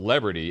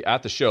 celebrity,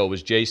 at the show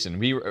was Jason.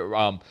 We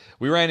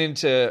ran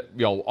into,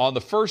 on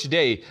the first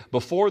day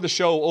before the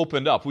show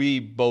opened up, we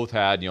both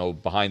had,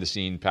 behind the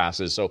scene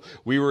passes. So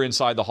we were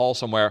inside the hall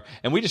somewhere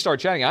and we just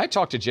started chatting. I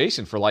talked to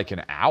Jason for like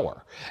an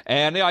hour.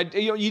 And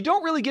you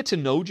don't really get to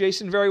know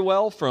Jason very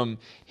well from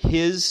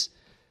his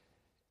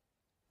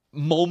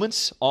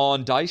moments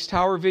on Dice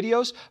Tower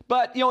videos,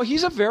 but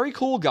he's a very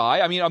cool guy.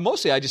 I mean,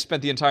 mostly I just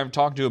spent the entire time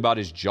talking to him about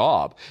his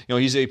job.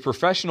 He's a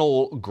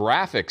professional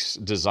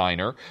graphics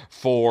designer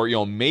for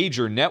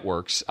major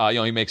networks.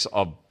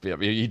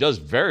 He does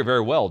very,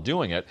 very well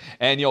doing it,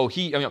 and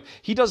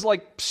he does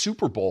like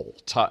Super Bowl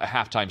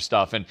halftime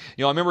stuff. And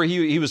I remember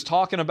he was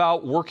talking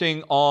about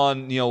working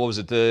on what was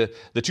it, the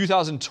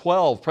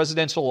 2012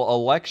 presidential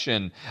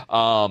election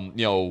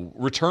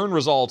return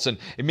results and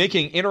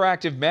making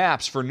interactive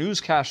maps for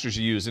newscasters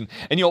to use. And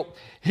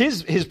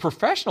his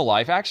professional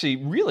life actually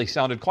really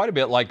sounded quite a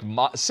bit like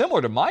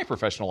similar to my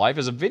professional life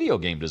as a video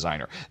game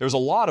designer. There was a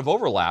lot of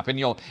overlap, and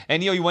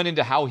he went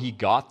into how he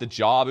got the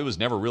job. It was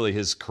never really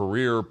his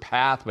career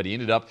path, but he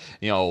ended up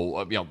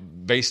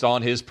based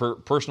on his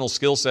personal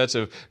skill sets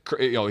of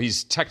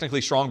he's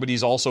technically strong, but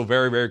he's also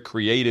very, very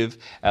creative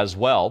as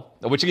well.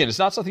 Which again, it's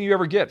not something you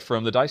ever get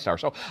from the Dice Tower.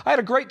 So I had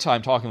a great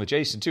time talking with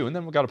Jason too, and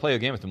then we got to play a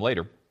game with him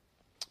later.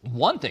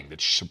 One thing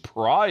that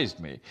surprised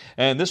me,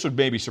 and this would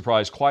maybe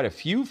surprise quite a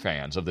few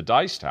fans of the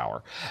Dice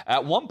Tower,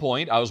 at one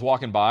point I was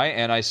walking by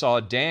and I saw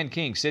Dan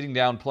King sitting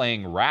down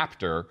playing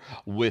Raptor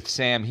with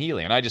Sam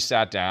Healy. And I just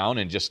sat down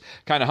and just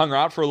kind of hung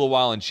out for a little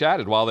while and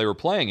chatted while they were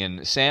playing.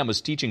 And Sam was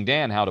teaching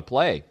Dan how to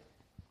play.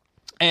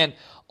 And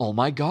oh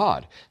my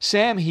God,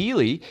 Sam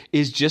Healy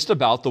is just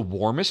about the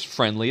warmest,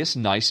 friendliest,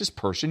 nicest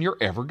person you're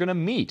ever going to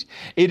meet.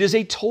 It is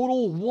a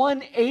total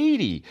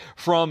 180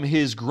 from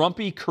his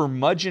grumpy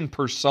curmudgeon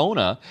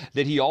persona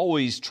that he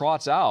always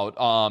trots out,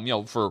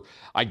 for,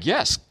 I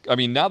guess,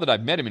 now that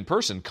I've met him in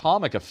person,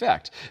 comic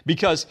effect,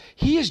 because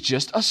he is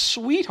just a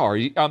sweetheart.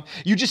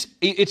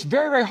 It's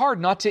very, very hard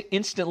not to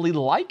instantly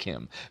like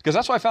him, because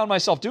that's what I found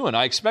myself doing.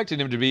 I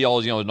expected him to be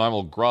all,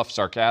 normal, gruff,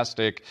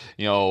 sarcastic,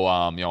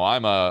 I'm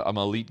a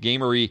elite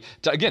gamery.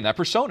 Again, that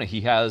persona he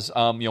has,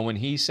 when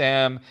he,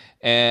 Sam,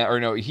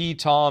 he,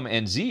 Tom,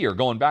 and Z are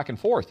going back and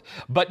forth.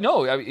 But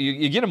no,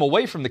 you get him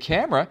away from the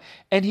camera,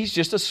 and he's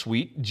just a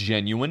sweet,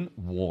 genuine,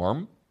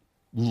 warm,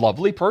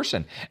 lovely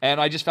person. And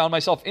I just found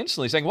myself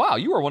instantly saying, wow,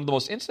 you are one of the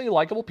most instantly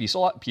likable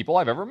people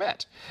I've ever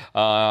met.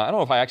 I don't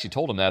know if I actually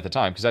told him that at the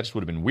time, because that just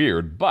would have been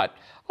weird, but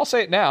I'll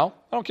say it now.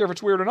 I don't care if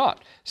it's weird or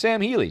not. Sam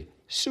Healy,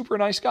 super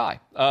nice guy.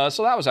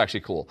 So that was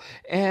actually cool.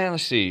 And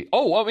let's see.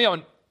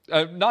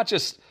 Not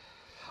just...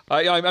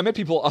 I met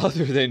people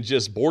other than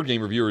just board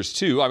game reviewers,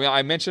 too. I mean,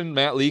 I mentioned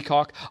Matt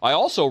Leacock. I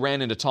also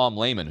ran into Tom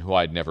Lehman, who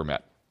I'd never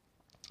met.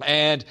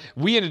 And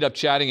we ended up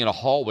chatting in a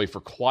hallway for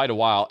quite a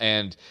while.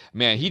 And,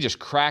 man, he just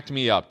cracked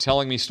me up,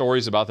 telling me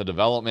stories about the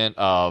development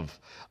of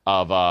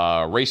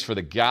Race for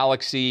the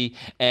Galaxy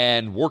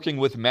and working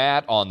with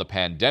Matt on the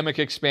Pandemic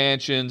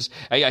expansions.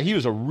 He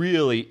was a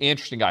really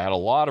interesting guy. Had a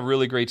lot of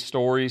really great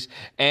stories.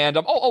 And,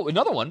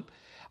 another one.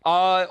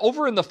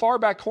 Over in the far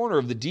back corner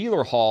of the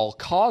dealer hall,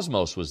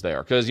 Cosmos was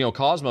there because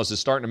Cosmos is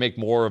starting to make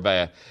more of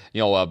an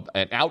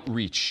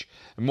outreach,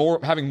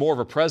 having more of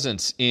a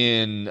presence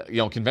in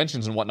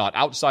conventions and whatnot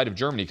outside of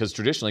Germany, because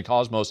traditionally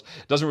Cosmos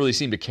doesn't really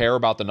seem to care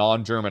about the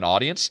non-German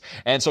audience,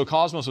 and so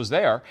Cosmos was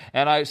there,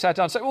 and I sat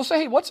down and said, "Well,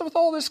 hey, what's with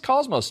all this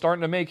Cosmos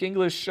starting to make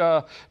English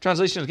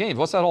translations of games?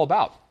 What's that all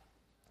about?"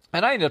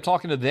 And I ended up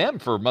talking to them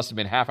for must have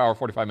been half hour,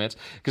 45 minutes,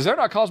 because they're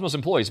not Cosmos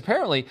employees.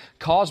 Apparently,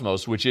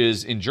 Cosmos, which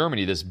is in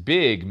Germany, this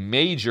big,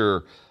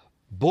 major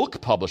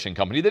book publishing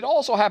company that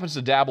also happens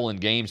to dabble in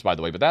games, by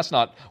the way, but that's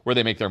not where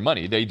they make their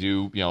money. They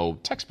do,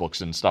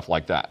 textbooks and stuff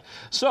like that.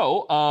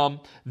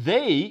 So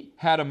they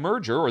had a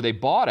merger, or they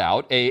bought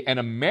out an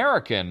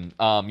American,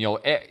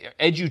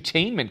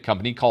 edutainment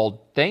company called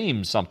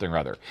Thame something or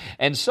other.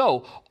 And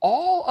so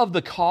all of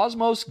the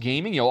Cosmos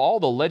gaming, all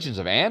the Legends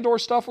of Andor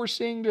stuff we're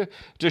seeing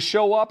to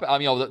show up,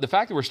 the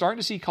fact that we're starting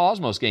to see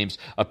Cosmos games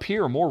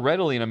appear more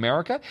readily in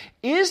America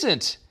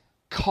isn't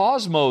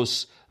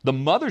Cosmos the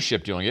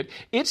mothership doing it.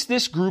 It's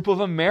this group of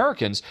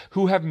Americans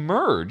who have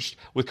merged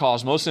with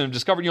Cosmos and have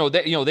discovered,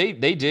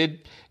 they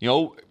did,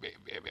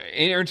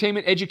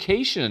 entertainment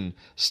education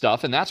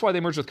stuff, and that's why they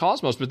merged with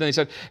Cosmos. But then they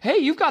said, hey,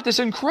 you've got this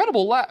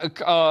incredible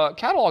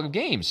catalog of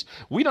games.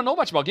 We don't know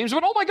much about games,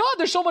 but oh my God,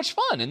 they're so much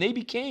fun. And they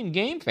became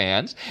game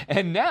fans,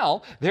 and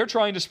now they're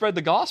trying to spread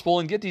the gospel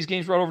and get these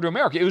games brought over to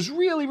America. It was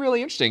really,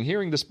 really interesting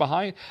hearing these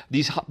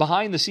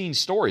behind-the-scenes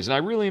stories, and I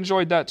really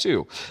enjoyed that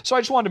too. So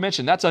I just wanted to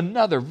mention that's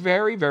another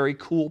very, very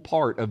cool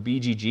part of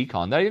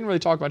BGG-Con that I didn't really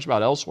talk much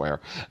about elsewhere.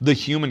 The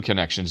human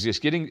connections,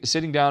 just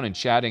sitting down and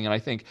chatting, and I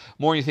think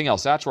more than anything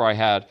else, that's where I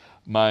had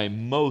my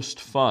most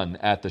fun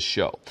at the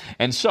show.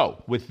 And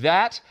so, with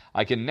that,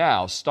 I can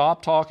now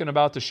stop talking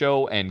about the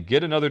show and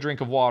get another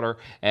drink of water,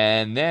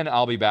 and then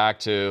I'll be back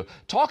to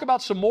talk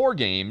about some more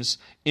games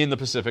in the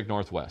Pacific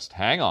Northwest.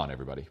 Hang on,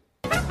 everybody.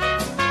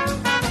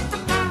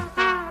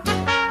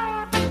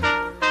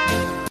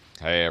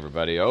 Hey,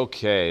 everybody.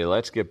 Okay,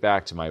 let's get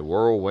back to my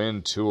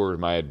whirlwind tour,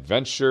 my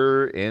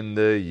adventure in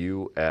the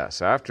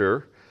U.S.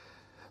 After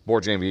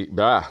Board Game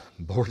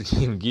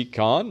Geek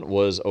Con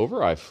was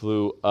over, I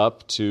flew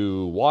up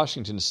to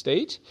Washington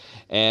State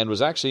and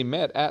was actually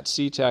met at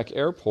SeaTac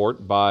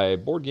Airport by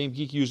Board Game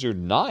Geek user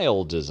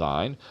Nile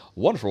Design, a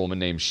wonderful woman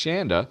named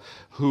Shanda,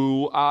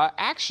 who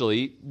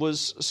actually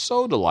was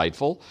so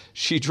delightful.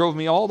 She drove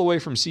me all the way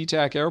from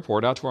SeaTac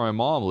Airport out to where my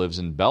mom lives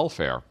in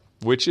Belfair,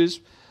 which is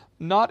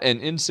not an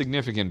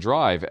insignificant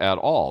drive at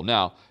all.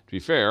 Now, to be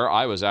fair,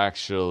 I was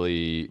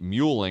actually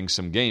muling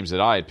some games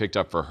that I had picked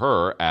up for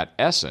her at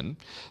Essen.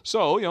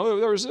 So,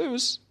 it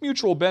was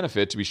mutual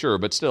benefit, to be sure,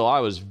 but still,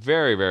 I was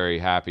very, very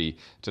happy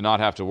to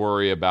not have to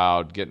worry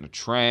about getting a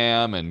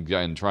tram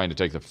and trying to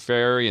take the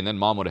ferry, and then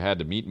Mom would have had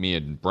to meet me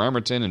in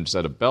Bremerton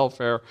instead of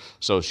Belfair.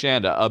 So,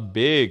 Shanda, a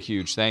big,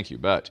 huge thank you.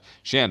 But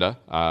Shanda,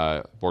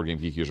 Board Game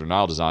Geek user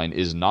Nile Design,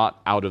 is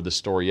not out of the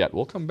store yet.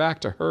 We'll come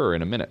back to her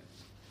in a minute.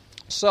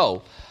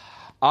 So,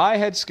 I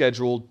had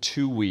scheduled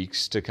 2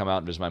 weeks to come out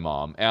and visit my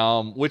mom,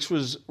 which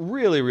was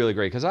really, really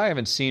great because I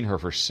haven't seen her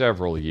for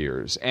several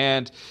years.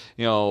 And,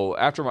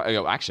 after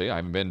actually, I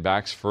haven't been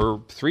back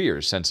for 3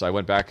 years since I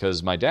went back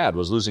because my dad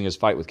was losing his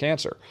fight with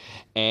cancer.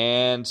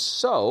 And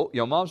so,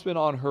 Mom's been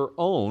on her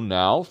own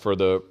now for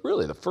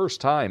the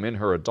first time in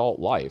her adult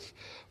life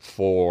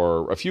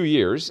for a few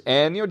years.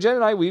 And, Jen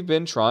and I, we've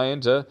been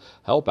trying to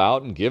help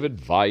out and give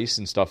advice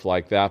and stuff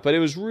like that. But it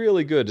was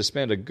really good to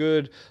spend a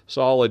good,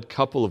 solid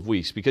couple of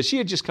weeks because she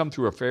had just come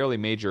through a fairly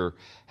major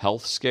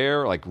health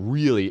scare, like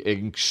really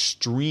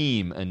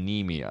extreme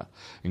anemia,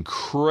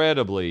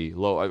 incredibly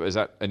low. Is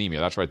that anemia?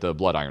 That's right, the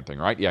blood iron thing,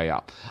 right? Yeah,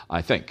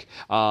 I think.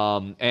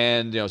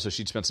 So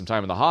she'd spent some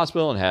time in the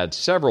hospital and had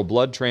several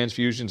blood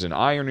transfusions and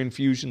iron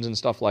infusions and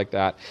stuff like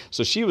that.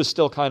 So she was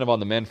still kind of on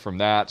the mend from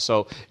that.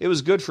 So it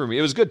was good for me.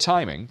 It was good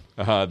timing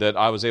that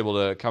I was able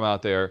to come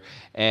out there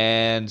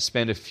and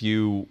spend a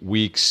few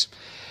weeks.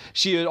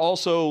 She had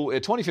also,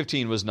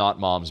 2015 was not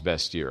Mom's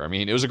best year. I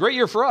mean, it was a great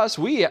year for us.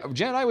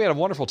 Jen and I, we had a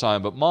wonderful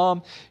time, but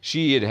Mom,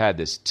 she had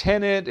this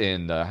tenant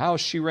in the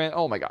house she rent.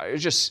 Oh my God, it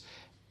was just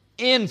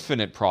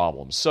infinite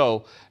problems.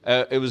 So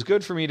it was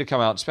good for me to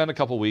come out and spend a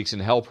couple weeks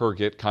and help her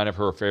get kind of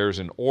her affairs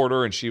in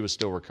order, and she was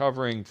still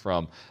recovering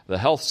from the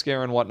health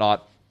scare and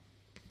whatnot.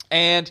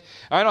 And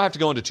I don't have to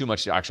go into too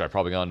much. Actually, I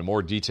probably got into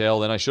more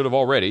detail than I should have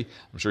already.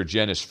 I'm sure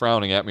Jen is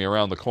frowning at me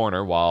around the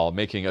corner while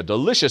making a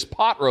delicious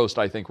pot roast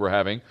I think we're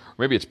having. Or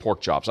maybe it's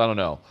pork chops. I don't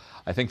know.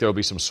 I think there will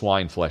be some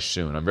swine flesh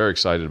soon. I'm very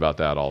excited about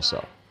that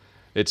also.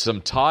 It's some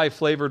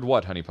Thai-flavored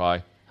what, honey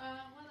pie? They're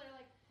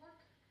like pork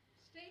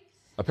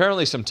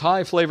Apparently some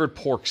Thai-flavored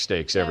pork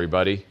steaks,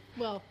 everybody.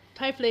 Well,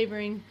 Thai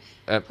flavoring,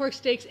 pork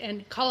steaks,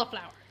 and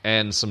cauliflower.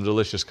 And some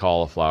delicious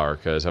cauliflower,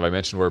 because have I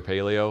mentioned we're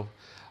paleo?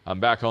 I'm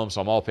back home,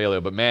 so I'm all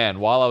paleo. But man,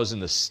 while I was in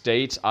the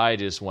States, I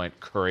just went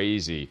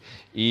crazy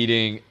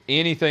eating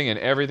anything and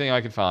everything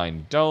I could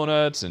find.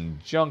 Donuts and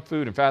junk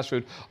food and fast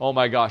food. Oh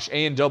my gosh,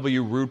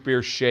 A&W root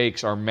beer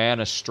shakes are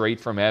manna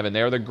straight from heaven.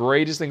 They are the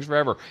greatest things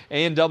forever.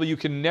 A&W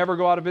can never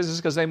go out of business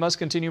because they must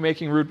continue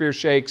making root beer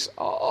shakes.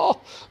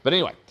 Oh, but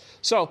anyway.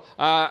 So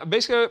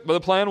basically,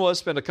 the plan was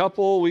spend a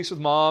couple weeks with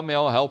Mom,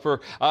 help her.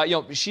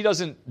 She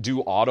doesn't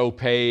do auto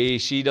pay.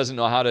 She doesn't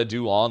know how to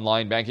do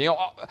online banking.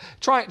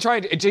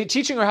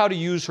 Teaching her how to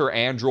use her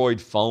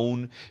Android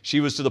phone. She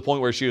was to the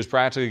point where she was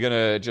practically going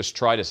to just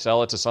try to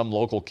sell it to some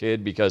local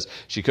kid because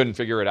she couldn't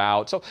figure it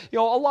out. So, a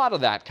lot of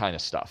that kind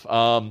of stuff.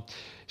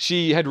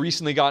 She had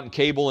recently gotten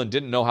cable and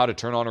didn't know how to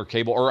turn on her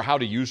cable or how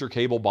to use her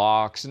cable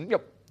box and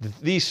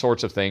these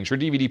sorts of things. Her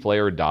DVD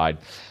player had died.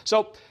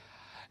 So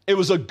it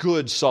was a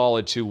good,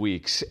 solid 2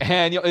 weeks.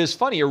 And it was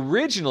funny.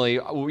 Originally,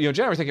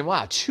 Jen was thinking,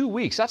 wow, 2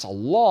 weeks, that's a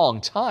long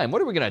time.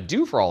 What are we going to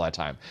do for all that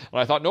time? And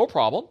I thought, no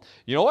problem.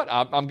 You know what?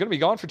 I'm going to be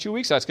gone for 2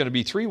 weeks. That's going to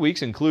be 3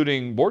 weeks,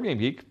 including Board Game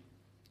Geek.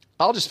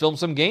 I'll just film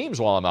some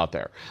games while I'm out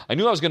there. I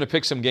knew I was going to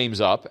pick some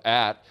games up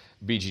at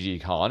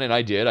BGG Con, and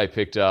I did. I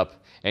picked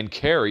up and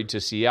carried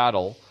to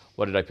Seattle.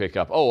 What did I pick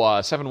up?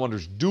 Seven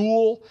Wonders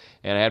Duel,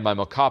 and I had my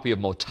copy of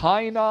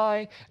Motainai,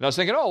 and I was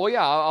thinking,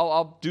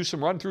 I'll do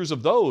some run-throughs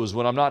of those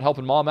when I'm not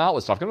helping Mom out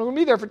with stuff. I'm going to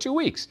be there for 2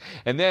 weeks.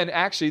 And then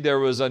actually there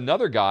was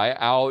another guy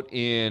out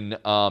in,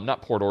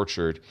 not Port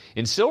Orchard,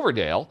 in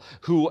Silverdale,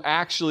 who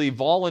actually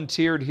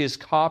volunteered his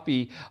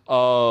copy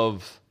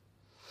of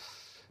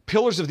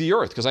Pillars of the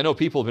Earth, because I know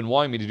people have been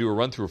wanting me to do a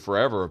run-through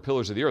forever of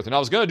Pillars of the Earth, and I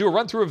was going to do a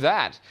run-through of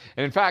that.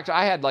 And in fact,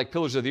 I had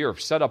Pillars of the Earth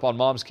set up on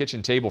Mom's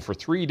kitchen table for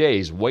 3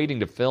 days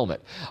waiting to film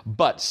it.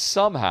 But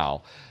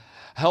somehow,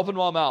 helping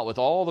Mom out with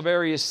all the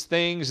various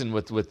things and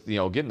with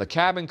getting the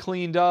cabin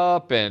cleaned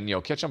up and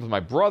catching up with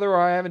my brother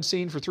I haven't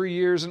seen for 3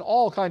 years and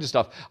all kinds of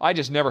stuff, I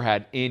just never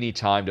had any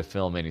time to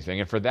film anything.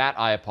 And for that,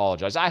 I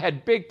apologize. I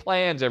had big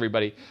plans,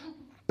 everybody.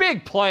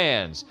 Big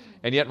plans.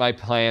 And yet my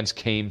plans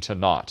came to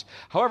naught.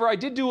 However, I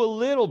did do a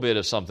little bit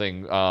of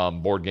something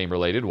board game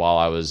related while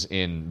I was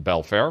in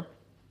Belfair.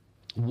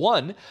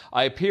 One,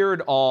 I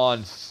appeared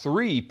on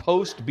 3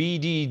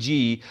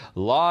 post-BDG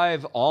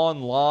live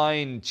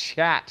online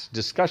chat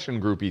discussion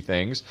groupy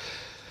things.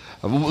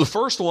 The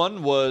first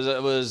one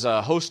was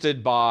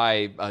hosted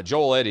by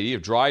Joel Eddy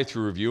of Drive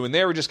Thru Review, and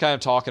they were just kind of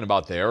talking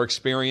about their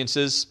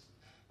experiences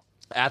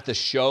at the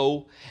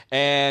show,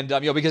 and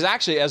because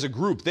actually as a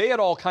group they had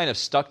all kind of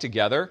stuck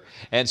together,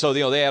 and so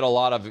they had a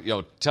lot of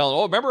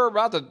telling, remember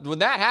about when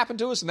that happened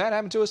to us and that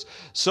happened to us.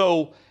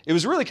 So it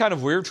was really kind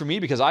of weird for me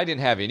because I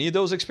didn't have any of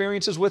those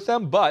experiences with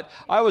them, but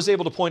I was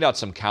able to point out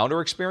some counter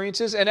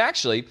experiences, and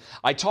actually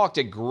I talked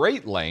at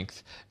great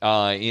length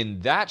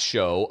in that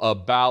show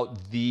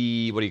about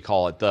the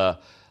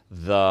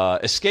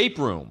escape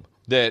room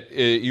that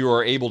you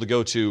are able to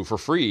go to for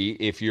free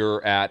if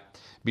you're at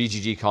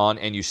BGG Con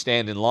and you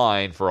stand in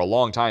line for a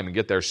long time and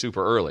get there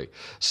super early.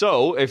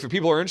 So if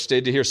people are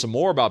interested to hear some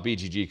more about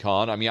BGG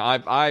Con,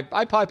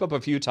 I pipe up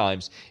a few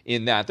times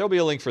in that. There'll be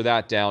a link for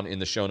that down in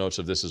the show notes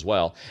of this as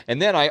well.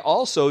 And then I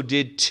also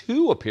did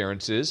 2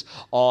 appearances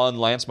on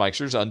Lance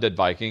Meixer's Undead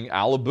Viking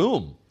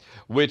Alaboom,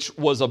 which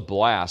was a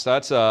blast.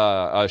 That's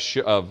a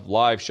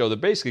live show that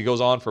basically goes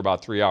on for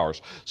about 3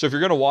 hours. So if you're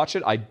going to watch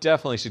it, I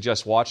definitely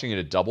suggest watching it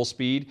at double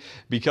speed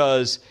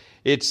because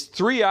it's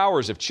 3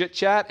 hours of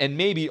chit-chat, and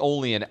maybe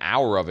only an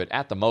hour of it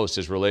at the most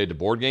is related to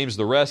board games.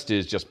 The rest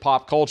is just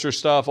pop culture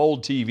stuff,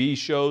 old TV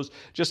shows,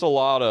 just a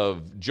lot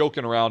of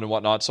joking around and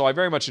whatnot. So I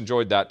very much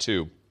enjoyed that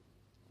too.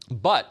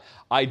 But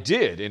I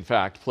did, in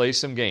fact, play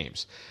some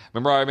games.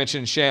 Remember I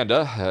mentioned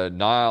Shanda,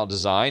 Nile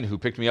Design, who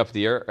picked me up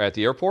at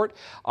the airport?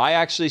 I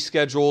actually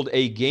scheduled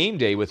a game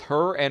day with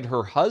her and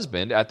her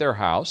husband at their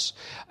house,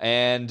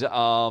 and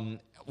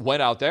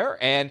went out there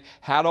and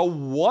had a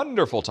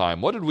wonderful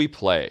time. What did we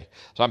play?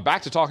 So I'm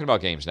back to talking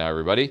about games now,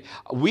 everybody.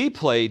 We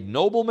played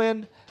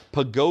Noblemen,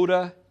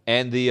 Pagoda,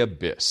 and The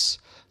Abyss.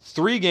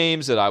 3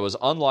 games that I was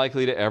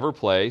unlikely to ever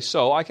play,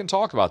 so I can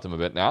talk about them a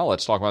bit now.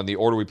 Let's talk about the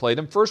order we played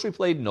them. First, we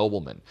played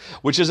Noblemen,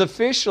 which is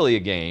officially a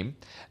game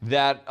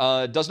that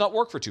does not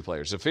work for 2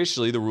 players.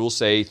 Officially, the rules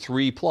say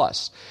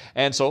 3+.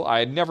 And so I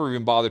had never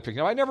even bothered picking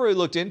it up. I never really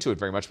looked into it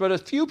very much, but a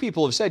few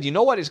people have said, you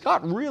know what, it's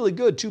got really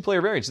good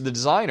 2-player variants. The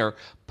designer,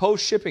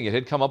 post-shipping it,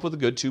 had come up with a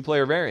good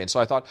 2-player variant. So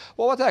I thought,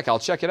 well, what the heck, I'll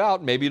check it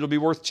out. Maybe it'll be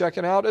worth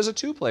checking out as a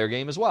 2-player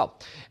game as well.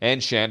 And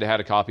Shanda had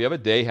a copy of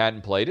it. They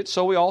hadn't played it,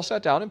 so we all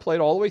sat down and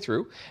played all the way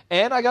through.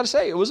 And I got to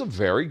say, it was a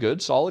very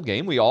good, solid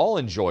game. We all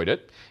enjoyed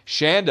it.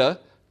 Shanda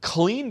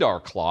cleaned our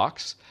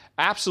clocks,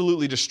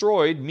 absolutely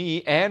destroyed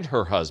me and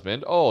her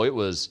husband. Oh, it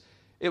was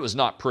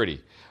not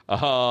pretty. There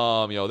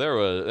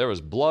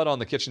was blood on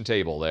the kitchen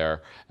table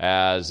there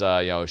as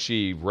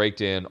she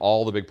raked in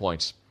all the big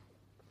points.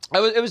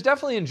 It was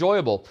definitely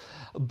enjoyable,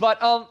 but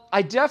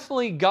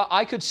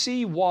I could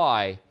see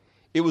why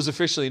it was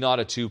officially not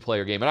a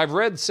two-player game. And now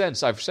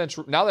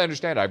that I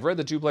understand it, I've read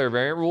the two-player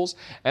variant rules,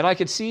 and I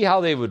could see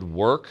how they would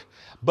work,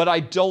 but I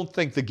don't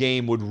think the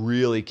game would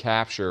really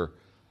capture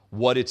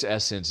what its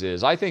essence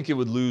is. I think it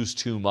would lose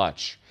too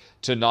much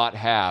to not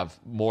have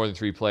more than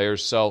 3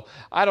 players. So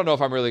I don't know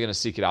if I'm really going to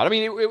seek it out. I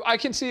mean, I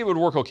can see it would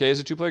work okay as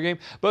a 2-player game,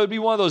 but it would be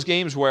one of those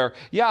games where,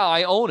 yeah,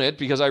 I own it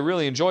because I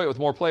really enjoy it with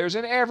more players,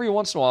 and every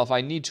once in a while, if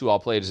I need to, I'll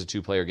play it as a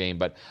 2-player game,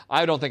 but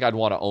I don't think I'd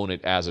want to own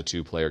it as a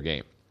 2-player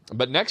game.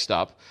 But next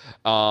up,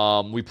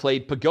 we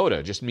played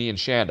Pagoda, just me and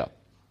Shanda.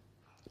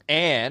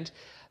 And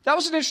that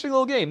was an interesting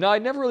little game. Now,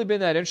 I'd never really been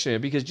that interested in it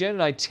because Jen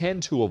and I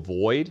tend to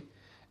avoid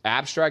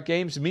abstract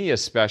games, me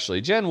especially.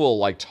 Jen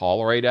will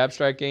tolerate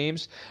abstract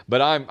games, but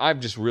I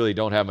just really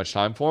don't have much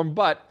time for them.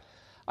 But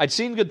I'd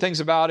seen good things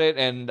about it,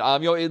 and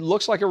it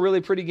looks like a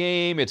really pretty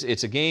game.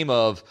 It's a game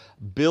of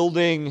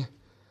building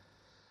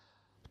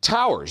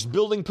towers,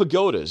 building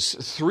pagodas,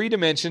 3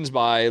 dimensions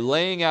by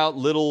laying out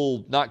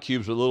little, not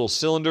cubes, but little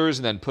cylinders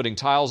and then putting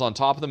tiles on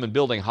top of them and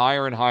building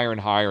higher and higher and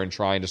higher and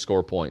trying to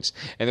score points.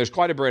 And there's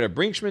quite a bit of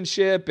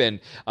brinksmanship, and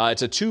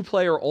it's a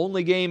 2-player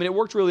only game, and it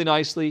worked really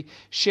nicely.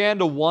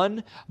 Shanda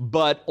won,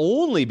 but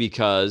only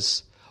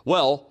because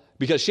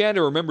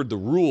Shanda remembered the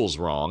rules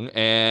wrong,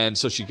 and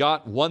so she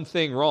got one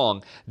thing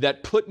wrong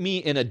that put me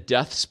in a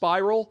death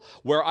spiral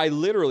where I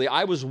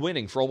was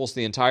winning for almost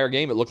the entire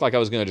game. It looked like I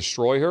was going to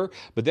destroy her,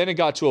 but then it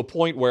got to a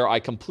point where I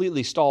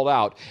completely stalled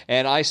out,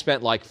 and I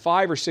spent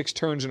 5 or 6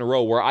 turns in a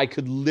row where I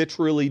could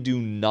literally do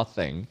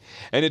nothing.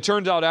 And it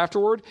turns out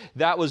afterward,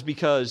 that was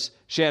because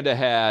Shanda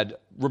had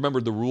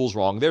remembered the rules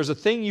wrong. There's a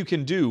thing you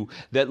can do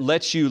that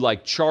lets you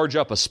charge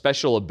up a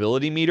special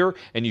ability meter,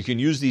 and you can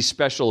use these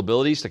special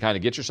abilities to kind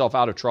of get yourself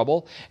out of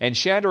trouble. And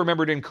Shanda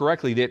remembered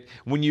incorrectly that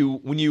when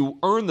you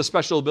earn the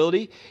special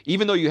ability,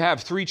 even though you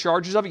have 3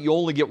 charges of it, you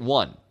only get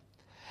 1.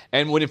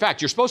 And when in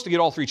fact, you're supposed to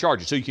get all 3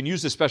 charges, so you can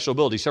use the special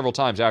ability several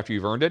times after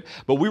you've earned it,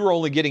 but we were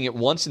only getting it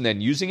once and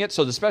then using it,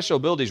 so the special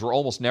abilities were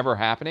almost never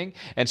happening,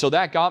 and so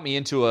that got me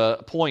into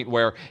a point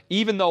where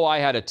even though I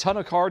had a ton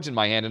of cards in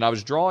my hand and I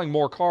was drawing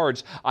more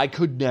cards, I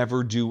could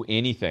never do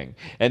anything.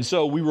 And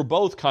so we were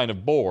both kind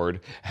of bored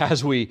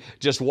as we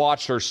just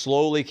watched her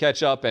slowly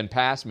catch up and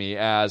pass me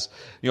as,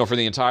 for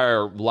the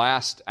entire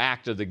last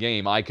act of the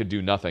game, I could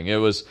do nothing.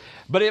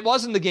 But it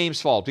wasn't the game's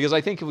fault, because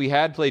I think if we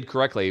had played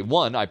correctly,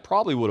 I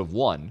probably would have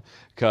won,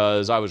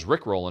 because I was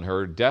rickrolling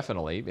her,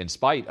 definitely, in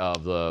spite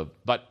of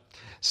but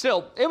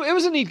still, it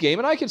was a neat game,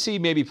 and I could see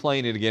maybe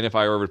playing it again if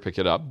I ever pick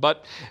it up,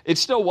 but it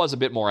still was a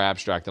bit more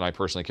abstract than I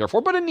personally care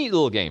for, but a neat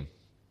little game.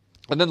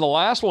 And then the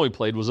last one we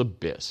played was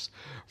Abyss,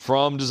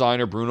 from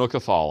designer Bruno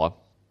Cathala.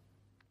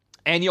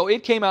 And,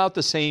 it came out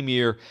the same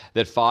year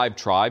that 5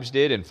 Tribes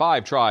did, and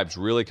 5 Tribes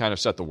really kind of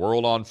set the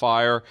world on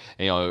fire.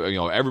 And,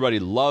 everybody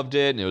loved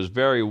it, and it was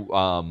very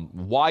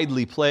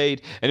widely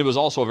played, and it was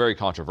also a very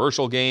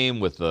controversial game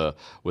with the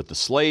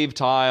slave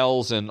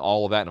tiles and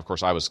all of that. And, of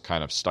course, I was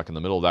kind of stuck in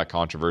the middle of that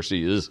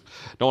controversy. Don't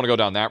want to go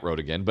down that road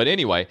again. But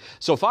anyway,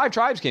 so 5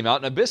 Tribes came out,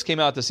 and Abyss came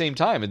out at the same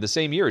time, in the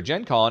same year at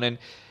Gen Con, and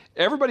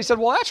everybody said,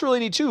 well, that's really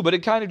neat too, but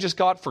it kind of just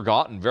got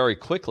forgotten very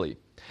quickly.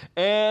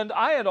 And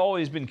I had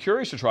always been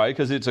curious to try it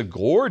because it's a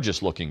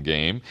gorgeous-looking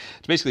game.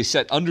 It's basically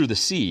set under the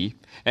sea,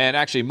 and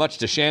actually, much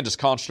to Shanda's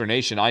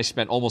consternation, I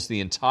spent almost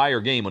the entire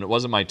game, when it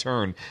wasn't my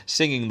turn,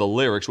 singing the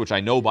lyrics, which I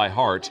know by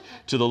heart,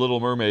 to the Little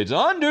Mermaids.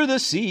 Under the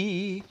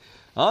sea,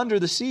 under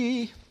the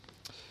sea.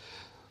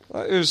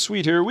 It's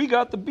sweet here, we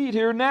got the beat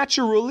here,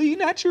 naturally,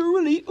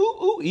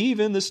 ooh, ooh,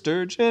 even the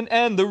sturgeon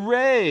and the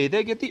ray,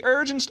 they get the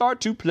urge and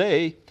start to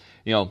play,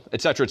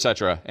 et cetera, et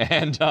cetera.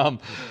 And,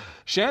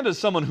 Shanda's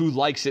someone who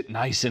likes it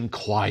nice and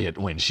quiet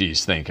when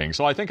she's thinking,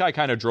 so I think I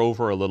kind of drove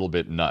her a little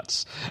bit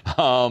nuts.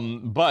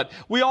 But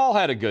we all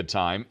had a good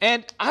time,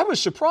 and I was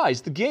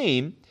surprised. The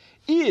game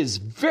is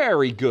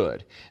very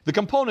good. The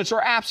components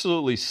are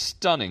absolutely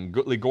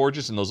stunningly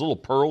gorgeous, and those little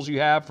pearls you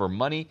have for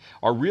money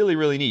are really,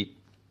 really neat.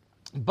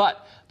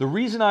 But the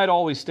reason I'd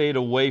always stayed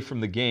away from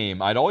the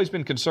game, I'd always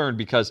been concerned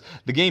because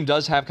the game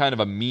does have kind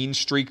of a mean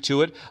streak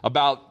to it.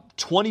 About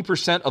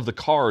 20% of the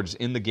cards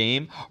in the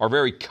game are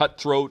very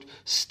cutthroat,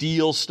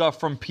 steal stuff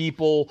from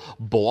people,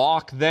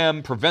 block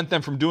them, prevent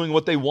them from doing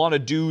what they want to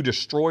do,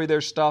 destroy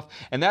their stuff,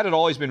 and that had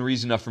always been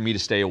reason enough for me to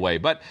stay away.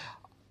 But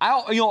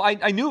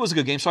I knew it was a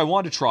good game, so I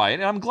wanted to try it,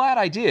 and I'm glad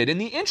I did.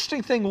 And the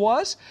interesting thing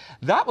was,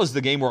 that was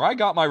the game where I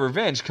got my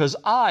revenge because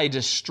I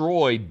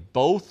destroyed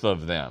both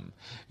of them.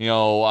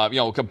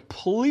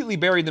 Completely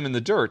buried them in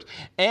the dirt,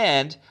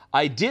 and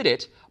I did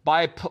it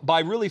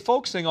by really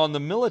focusing on the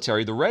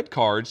military, the red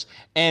cards,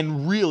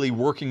 and really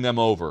working them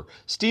over.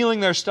 Stealing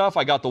their stuff,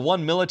 I got the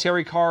one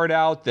military card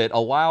out that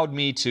allowed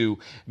me to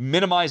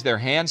minimize their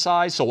hand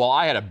size. So while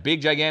I had a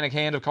big, gigantic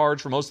hand of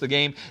cards for most of the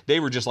game, they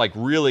were just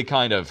really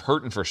kind of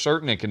hurting for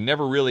certain and could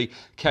never really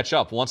catch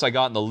up once I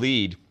got in the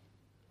lead.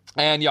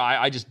 And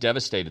I just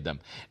devastated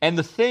them. And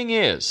the thing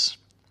is,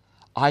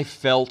 I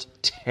felt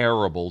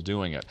terrible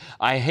doing it.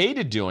 I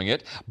hated doing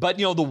it, but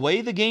the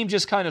way the game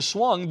just kind of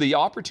swung, the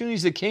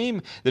opportunities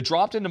that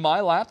dropped into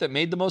my lap that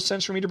made the most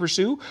sense for me to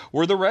pursue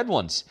were the red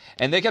ones.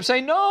 And they kept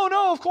saying,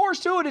 no, of course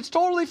do it. It's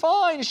totally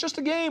fine. It's just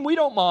a game. We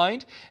don't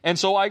mind. And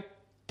so I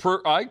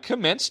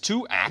commenced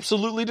to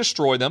absolutely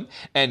destroy them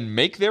and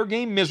make their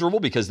game miserable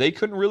because they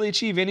couldn't really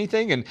achieve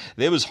anything, and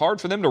it was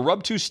hard for them to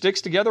rub two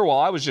sticks together while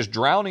I was just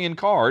drowning in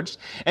cards.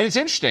 And it's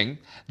interesting,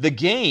 the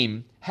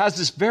game has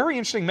this very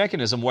interesting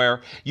mechanism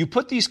where you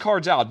put these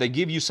cards out, they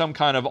give you some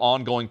kind of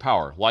ongoing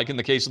power. Like in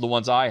the case of the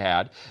ones I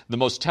had, the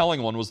most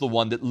telling one was the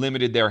one that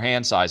limited their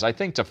hand size, I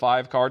think to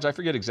 5 cards, I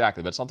forget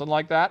exactly, but something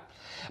like that.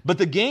 But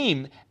the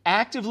game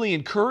actively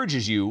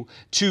encourages you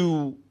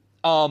to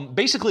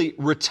basically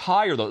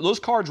retire those. Those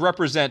cards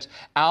represent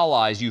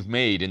allies you've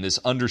made in this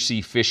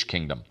undersea fish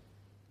kingdom.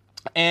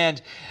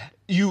 And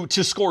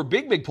to score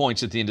big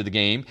points at the end of the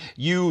game,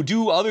 you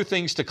do other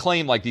things to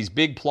claim like these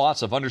big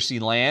plots of undersea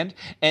land,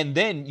 and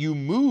then you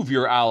move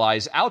your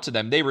allies out to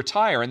them. They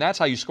retire, and that's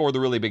how you score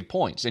the really big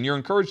points, and you're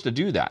encouraged to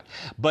do that.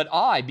 But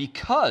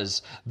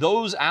because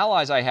those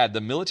allies I had, the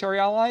military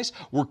allies,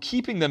 were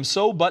keeping them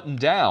so buttoned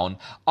down,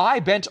 I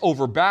bent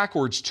over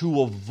backwards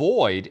to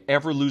avoid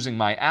ever losing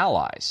my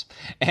allies.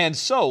 And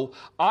so,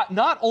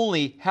 not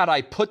only had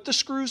I put the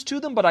screws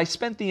to them, but I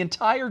spent the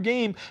entire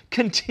game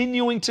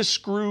continuing to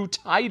screw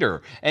tighter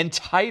and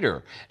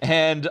tighter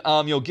and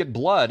get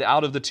blood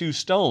out of the 2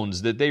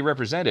 stones that they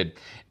represented.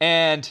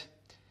 And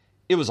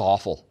it was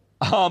awful.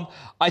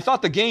 I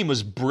thought the game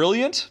was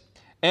brilliant,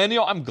 and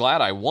I'm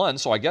glad I won,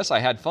 so I guess I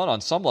had fun on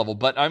some level,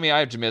 but I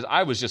have to admit,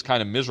 I was just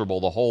kind of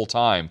miserable the whole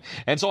time.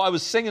 And so I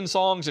was singing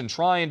songs and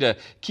trying to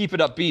keep it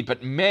upbeat,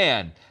 but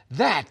man,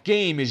 that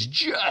game is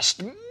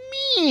just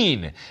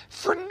mean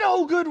for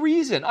no good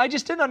reason. I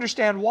just didn't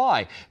understand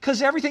why.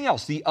 Because everything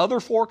else, the other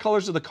 4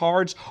 colors of the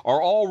cards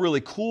are all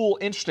really cool,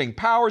 interesting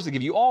powers. They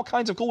give you all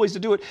kinds of cool ways to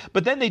do it,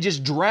 but then they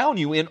just drown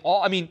you in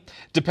all.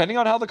 Depending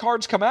on how the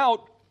cards come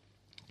out,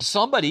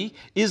 somebody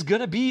is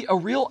going to be a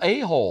real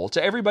a-hole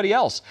to everybody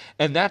else.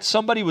 And that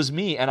somebody was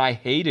me, and I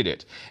hated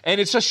it. And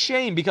it's a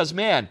shame because,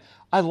 man,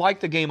 I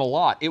liked the game a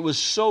lot. It was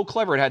so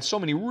clever. It had so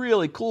many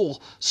really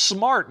cool,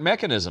 smart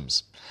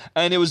mechanisms.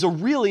 And it was a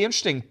really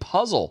interesting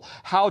puzzle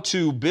how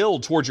to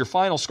build towards your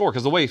final score,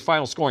 because the way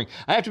final scoring,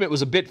 I have to admit,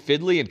 was a bit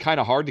fiddly and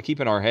kind of hard to keep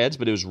in our heads,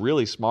 but it was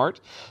really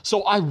smart.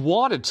 So I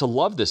wanted to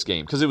love this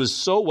game because it was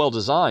so well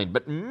designed.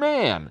 But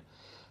man,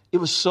 it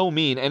was so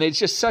mean, and it's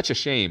just such a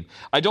shame.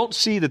 I don't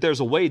see that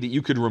there's a way that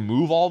you could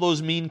remove all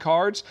those mean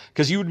cards,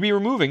 because you would be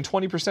removing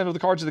 20% of the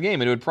cards of the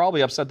game, and it would probably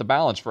upset the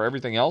balance for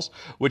everything else,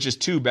 which is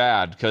too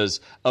bad,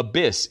 because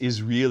Abyss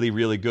is really,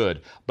 really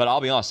good. But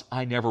I'll be honest,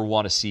 I never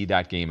want to see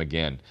that game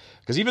again.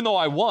 Because even though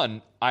I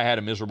won, I had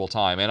a miserable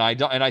time. And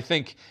I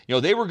think,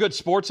 they were good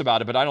sports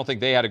about it, but I don't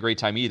think they had a great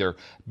time either,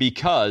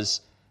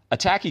 because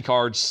attacky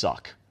cards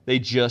suck. They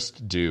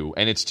just do.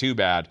 And it's too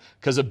bad,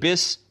 because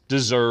Abyss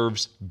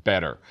deserves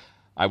better.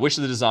 I wish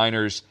the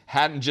designers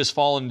hadn't just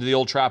fallen into the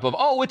old trap of,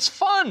 it's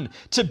fun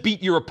to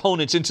beat your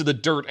opponents into the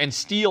dirt and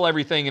steal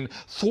everything and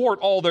thwart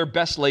all their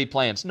best laid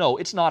plans. No,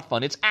 it's not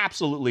fun. It's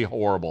absolutely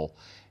horrible.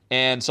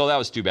 And so that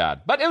was too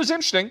bad. But it was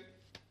interesting.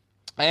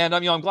 And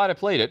I'm glad I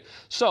played it.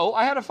 So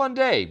I had a fun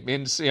day,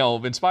 in spite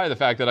of the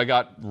fact that I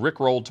got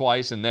rickrolled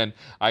twice, and then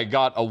I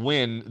got a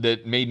win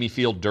that made me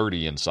feel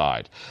dirty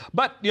inside.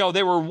 But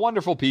they were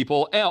wonderful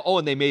people.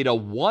 And they made a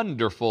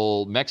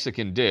wonderful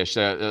Mexican dish,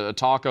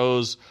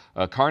 tacos,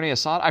 carne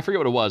asada. I forget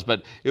what it was,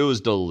 but it was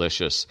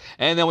delicious.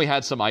 And then we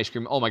had some ice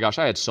cream. Oh my gosh,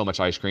 I had so much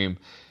ice cream.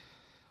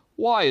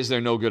 Why is there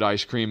no good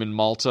ice cream in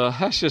Malta?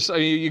 That's just,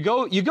 you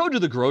go to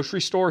the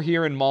grocery store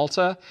here in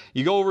Malta,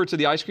 you go over to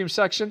the ice cream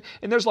section,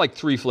 and there's like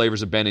 3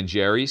 flavors of Ben &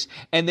 Jerry's,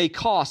 and they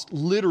cost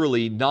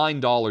literally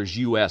 $9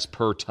 US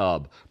per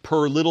tub,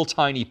 per little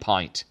tiny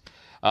pint.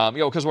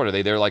 Because what are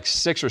they? They're like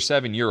 6 or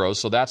 7 euros,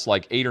 so that's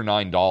like $8 or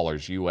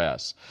 $9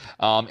 US.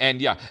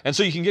 And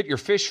so you can get your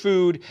fish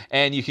food,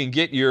 and you can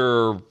get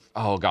your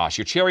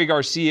Cherry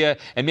Garcia,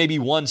 and maybe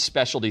one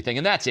specialty thing,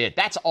 and that's it.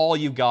 That's all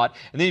you've got.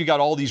 And then you've got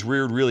all these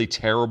weird, really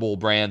terrible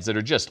brands that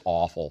are just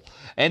awful.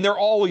 And they're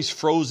always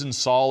frozen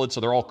solid,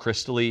 so they're all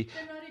crystally.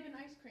 They're not even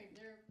ice cream.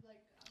 They're like...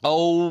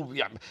 Oh,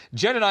 yeah.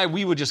 Jen and I,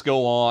 we would just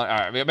go on.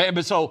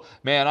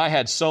 I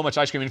had so much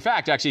ice cream. In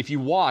fact, actually, if you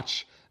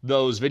watch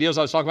those videos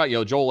I was talking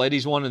about, Joel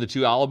Eddy's one and the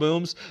 2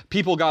 Alabooms,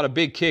 people got a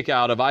big kick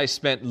out of,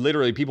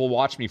 people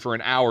watched me for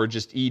an hour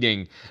just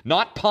eating,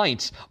 not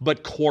pints,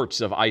 but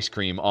quarts of ice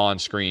cream on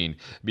screen.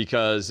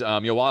 Because,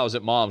 while I was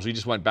at Mom's, we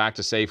just went back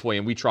to Safeway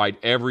and we tried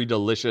every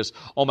delicious,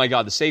 oh my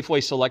God, the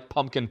Safeway Select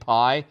Pumpkin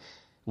Pie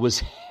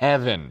was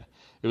heaven.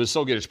 It was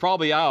so good. It's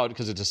probably out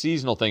because it's a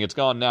seasonal thing. It's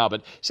gone now.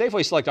 But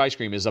Safeway Select ice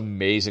cream is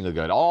amazingly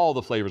good. All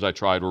the flavors I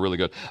tried were really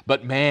good.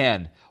 But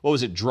man, what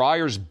was it?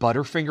 Dreyer's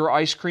Butterfinger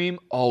ice cream?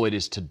 Oh, it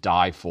is to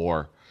die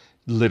for.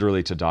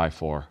 Literally to die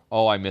for.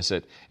 Oh, I miss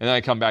it. And then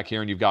I come back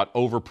here and you've got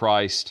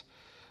overpriced,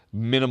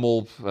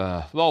 minimal,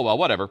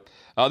 whatever.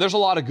 There's a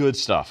lot of good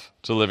stuff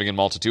to living in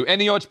Malta, too.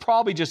 And, it's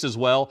probably just as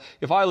well.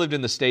 If I lived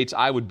in the States,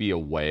 I would be a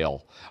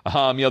whale.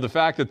 The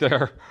fact that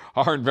there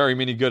aren't very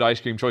many good ice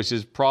cream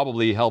choices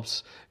probably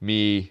helps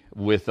me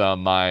with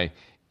my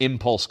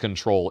impulse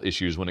control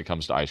issues when it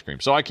comes to ice cream.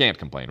 So I can't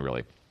complain,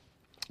 really.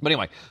 But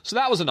anyway, so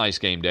that was a nice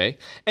game day.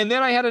 And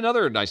then I had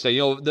another nice day.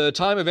 The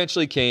time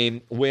eventually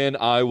came when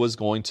I was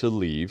going to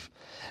leave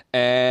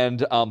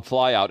and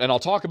fly out. And I'll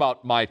talk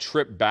about my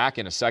trip back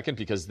in a second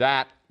because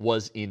that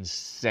was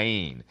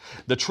insane.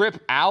 The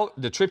trip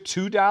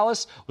to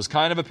Dallas was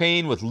kind of a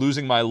pain with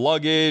losing my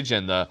luggage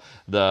and the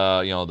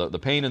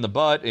pain in the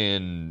butt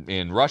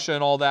in Russia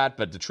and all that.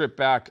 But the trip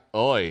back,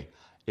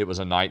 it was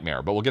a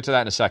nightmare. But we'll get to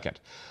that in a second.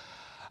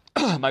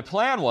 My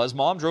plan was,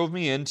 Mom drove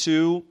me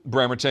into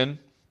Bremerton.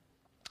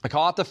 I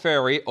caught the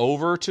ferry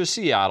over to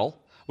Seattle,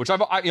 which that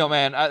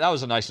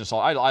was a nice install.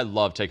 I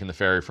love taking the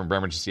ferry from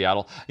Bremerton to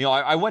Seattle.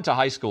 I went to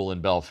high school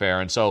in Belfair,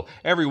 and so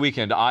every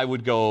weekend I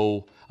would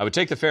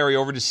take the ferry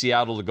over to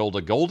Seattle to go to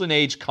Golden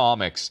Age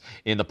Comics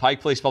in the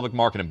Pike Place Public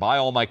Market and buy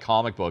all my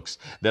comic books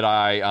that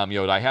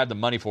I had the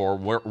money for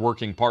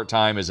working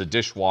part-time as a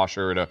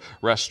dishwasher at a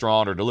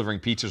restaurant or delivering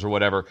pizzas or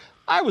whatever.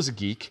 I was a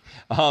geek.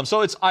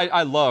 So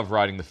I love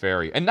riding the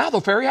ferry. And now the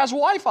ferry has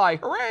Wi-Fi.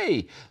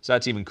 Hooray! So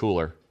that's even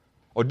cooler.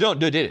 Oh, no,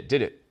 did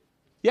it?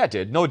 Yeah, it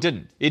did. No, it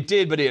didn't. It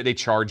did, but they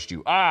charged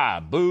you.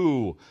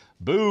 Boo.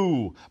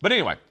 But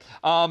anyway,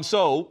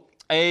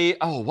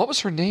 what was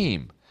her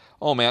name?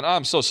 Oh, man,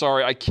 I'm so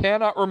sorry. I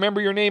cannot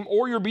remember your name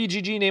or your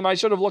BGG name. I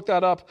should have looked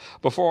that up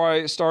before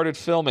I started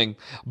filming.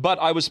 But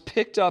I was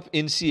picked up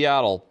in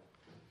Seattle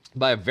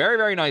by a very,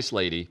 very nice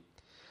lady.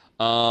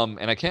 And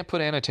I can't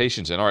put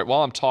annotations in. All right,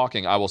 while I'm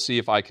talking, I will see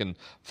if I can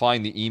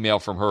find the email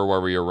from her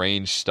where we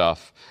arrange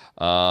stuff.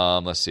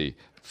 Let's see.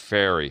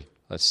 Ferry.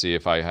 Let's see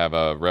if I have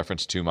a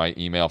reference to my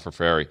email for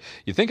Ferry.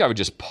 You'd think I would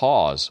just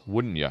pause,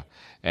 wouldn't you?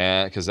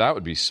 Because that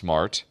would be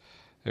smart.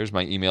 There's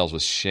my emails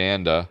with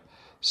Shanda.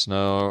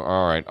 Snow.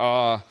 All right.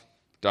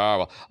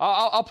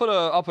 I'll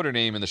put her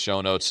name in the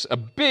show notes. A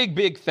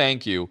big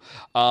thank you.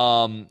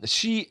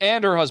 She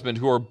and her husband,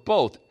 who are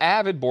both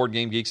avid board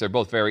game geeks, they're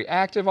both very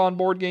active on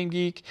Board Game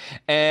Geek,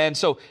 and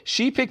so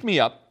she picked me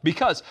up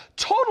because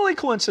totally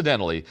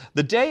coincidentally,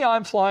 the day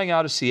I'm flying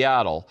out of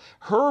Seattle,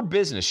 her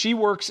business, she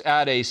works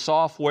at a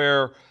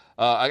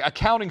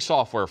accounting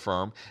software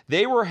firm.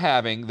 They were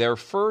having their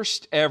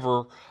first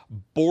ever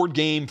Board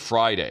Game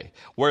Friday,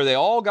 where they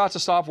all got to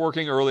stop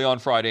working early on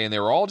Friday, and they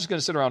were all just going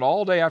to sit around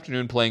all day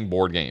afternoon playing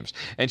board games.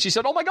 And she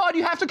said, "Oh my God,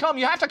 you have to come!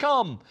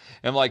 And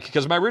I'm like,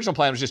 because my original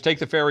plan was just take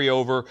the ferry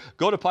over,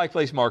 go to Pike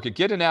Place Market,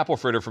 get an apple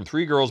fritter from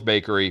Three Girls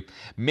Bakery,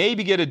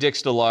 maybe get a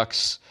Dick's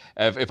Deluxe,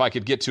 if I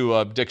could get to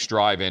a Dick's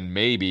Drive-In,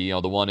 maybe,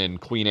 the one in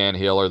Queen Anne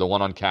Hill or the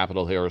one on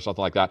Capitol Hill or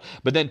something like that.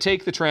 But then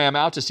take the tram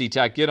out to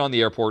SeaTac, get on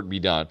the airport and be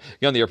done.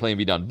 Get on the airplane and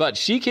be done. But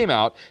she came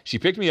out, she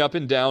picked me up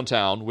in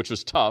downtown, which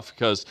was tough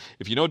because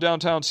if you know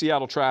downtown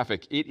Seattle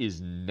traffic, it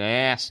is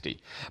nasty.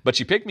 But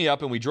she picked me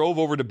up and we drove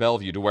over to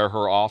Bellevue to where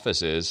her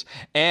office is,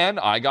 and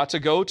I got to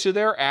go to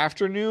their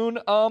afternoon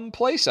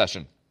play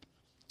session.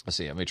 Let's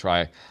see,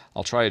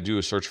 I'll try to do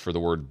a search for the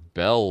word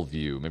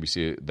Bellevue. Maybe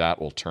see that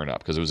will turn up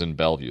because it was in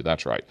Bellevue.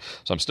 That's right.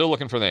 So I'm still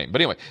looking for the name.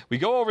 But anyway, we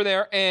go over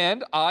there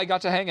and I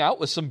got to hang out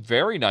with some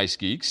very nice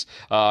geeks.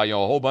 A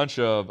whole bunch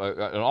of,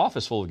 an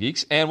office full of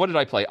geeks. And what did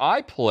I play?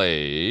 I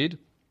played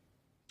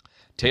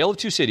Tale of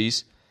Two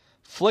Cities,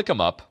 Flick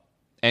 'em Up,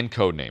 and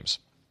Codenames.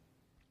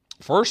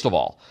 First of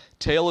all,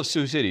 Tale of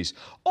Two Cities.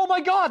 Oh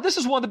my God, this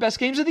is one of the best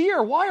games of the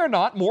year. Why are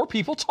not more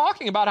people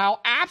talking about how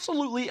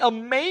absolutely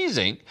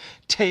amazing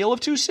Tale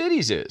of Two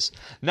Cities is?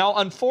 Now,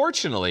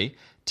 unfortunately,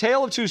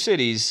 Tale of Two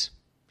Cities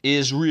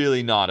is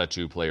really not a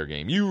two-player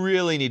game. You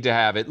really need to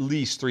have at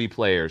least 3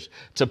 players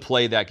to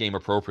play that game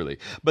appropriately.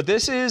 But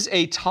this is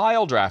a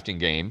tile drafting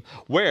game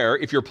where,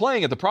 if you're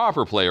playing at the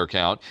proper player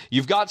count,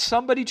 you've got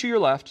somebody to your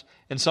left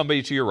and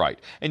somebody to your right.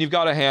 And you've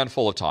got a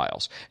handful of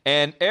tiles.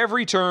 And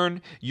every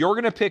turn, you're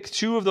going to pick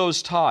 2 of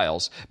those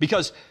tiles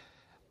because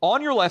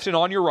on your left and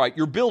on your right,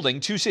 you're building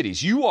 2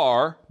 cities.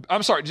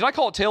 I'm sorry, did I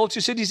call it Tale of Two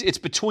Cities? It's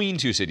Between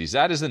Two Cities.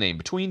 That is the name,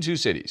 Between Two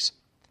Cities.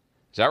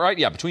 Is that right?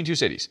 Yeah, Between Two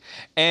Cities.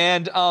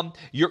 And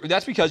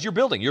that's because you're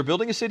building. You're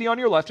building a city on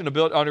your left and a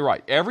build on your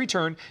right. Every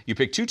turn, you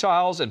pick 2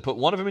 tiles and put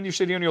one of them in your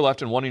city on your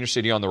left and one in your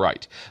city on the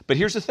right. But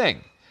here's the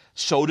thing.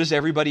 So does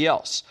everybody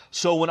else.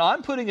 So when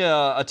I'm putting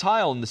a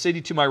tile in the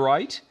city to my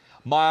right,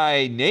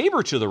 my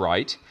neighbor to the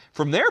right,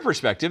 from their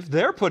perspective,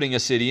 they're putting a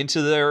city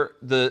into they're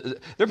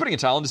putting a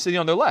tile in the city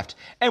on their left.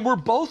 And we're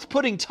both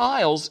putting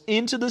tiles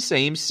into the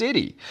same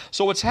city.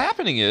 So what's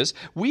happening is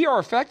we are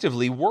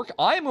effectively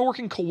I am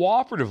working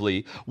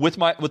cooperatively with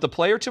the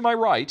player to my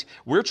right.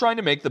 We're trying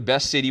to make the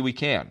best city we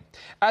can.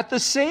 At the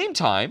same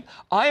time,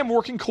 I am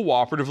working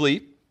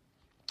cooperatively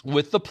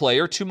with the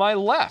player to my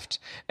left.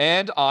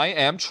 And I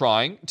am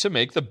trying to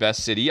make the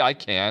best city I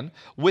can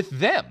with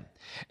them.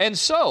 And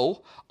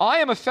so I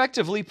am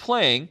effectively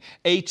playing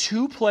a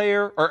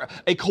two-player or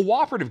a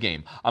cooperative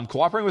game. I'm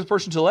cooperating with the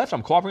person to the left.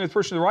 I'm cooperating with the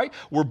person to the right.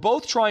 We're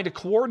both trying to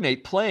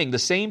coordinate playing the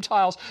same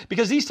tiles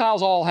because these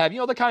tiles all have,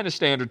 the kind of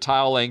standard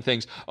tile laying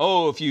things.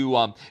 Oh, if you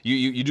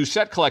you do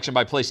set collection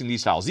by placing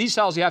these tiles. These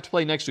tiles you have to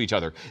play next to each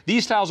other.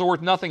 These tiles are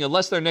worth nothing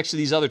unless they're next to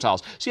these other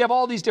tiles. So you have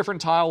all these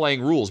different tile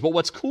laying rules. But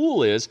what's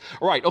cool is,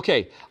 all right,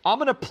 okay, I'm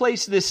going to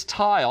place this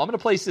tile. I'm going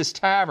to place this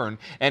tavern,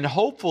 and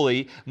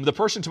hopefully the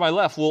person to my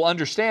left will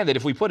understand that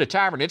if we put a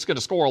tavern, it's going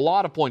to score a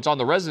lot of points on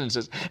the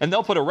residences, and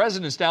they'll put a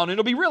residence down, and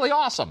it'll be really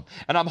awesome.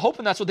 And I'm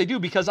hoping that's what they do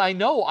because I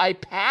know I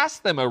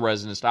passed them a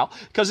residence tile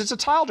because it's a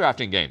tile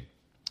drafting game.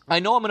 I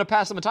know I'm going to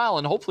pass them a tile,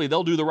 and hopefully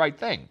they'll do the right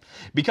thing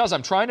because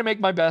I'm trying to make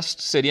my best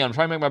city. I'm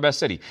trying to make my best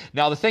city.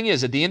 Now, the thing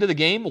is, at the end of the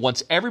game,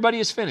 once everybody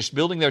is finished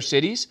building their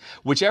cities,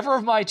 whichever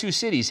of my two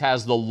cities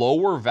has the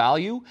lower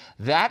value,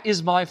 that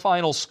is my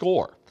final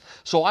score.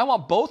 So I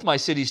want both my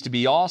cities to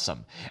be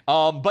awesome.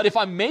 But if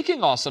I'm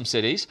making awesome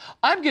cities,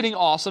 I'm getting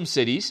awesome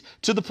cities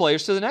to the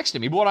players to the next to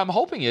me. But what I'm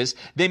hoping is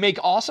they make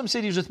awesome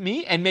cities with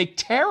me and make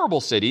terrible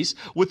cities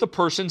with the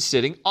person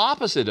sitting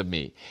opposite of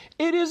me.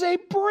 It is a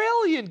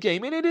brilliant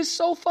game, and it is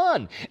so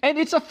fun. And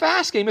it's a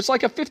fast game. It's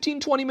like a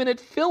 15, 20-minute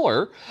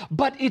filler,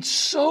 but it's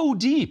so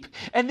deep.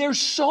 And there's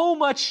so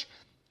much...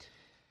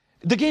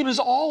 The game is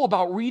all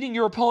about reading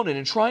your opponent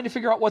and trying to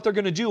figure out what they're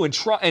going to do and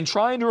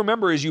trying to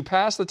remember as you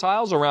pass the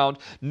tiles around,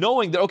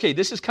 knowing that, okay,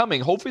 this is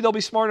coming. Hopefully they'll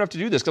be smart enough to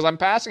do this because I'm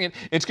passing it.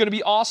 It's going to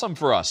be awesome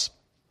for us.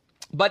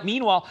 But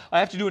meanwhile, I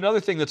have to do another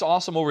thing that's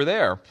awesome over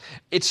there.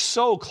 It's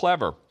so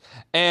clever.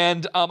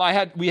 And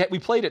we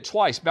played it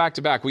twice back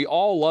to back. We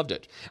all loved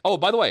it. Oh,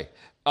 by the way,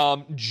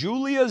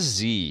 Julia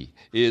Z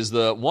is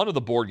one of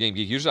the Board Game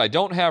Geek users. I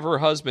don't have her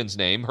husband's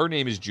name. Her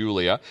name is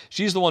Julia.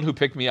 She's the one who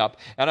picked me up.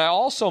 And I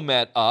also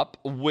met up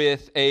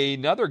with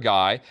another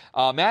guy,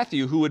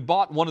 Matthew, who had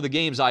bought one of the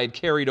games I had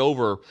carried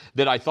over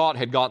that I thought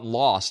had gotten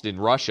lost in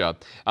Russia.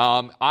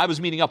 I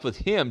was meeting up with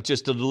him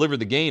just to deliver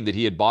the game that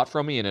he had bought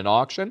from me in an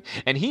auction.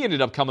 And he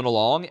ended up coming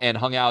along and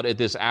hung out at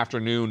this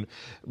afternoon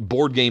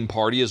board game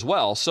party as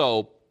well.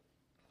 So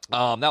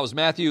that was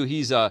Matthew.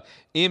 He's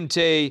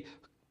Imte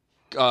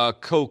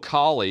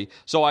Kokali.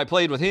 So I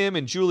played with him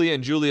and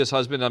Julia's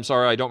husband. I'm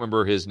sorry, I don't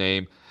remember his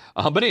name.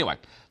 But anyway,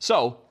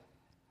 so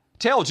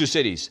Tale of Two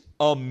Cities,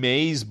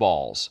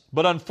 amazeballs.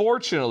 But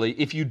unfortunately,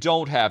 if you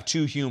don't have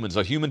two humans,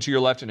 a human to your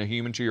left and a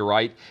human to your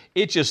right,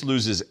 it just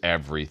loses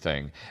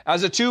everything.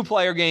 As a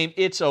two-player game,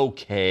 it's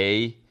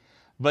okay,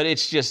 but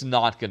it's just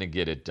not going to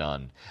get it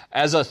done.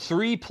 As a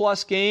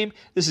 3+ game,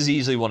 this is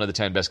easily one of the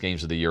 10 best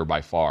games of the year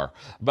by far.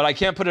 But I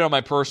can't put it on my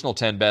personal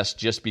 10 best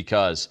just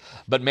because.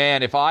 But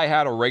man, if I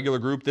had a regular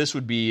group, this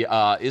would be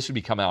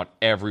coming out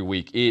every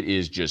week. It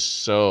is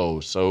just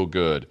so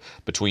good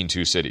between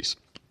two cities.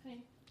 Honey.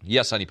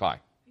 Yes, Honey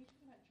Pie.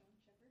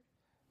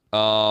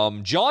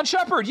 John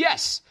Shepard,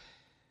 yes.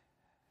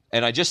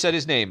 And I just said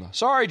his name.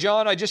 Sorry,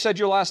 John, I just said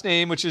your last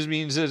name, which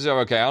means,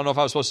 okay, I don't know if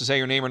I was supposed to say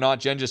your name or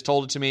not. Jen just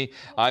told it to me.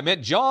 I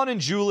met John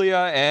and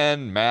Julia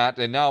and Matt,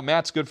 and now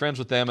Matt's good friends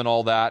with them and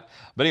all that.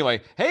 But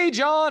anyway, hey,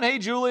 John, hey,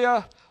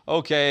 Julia.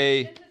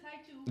 Okay.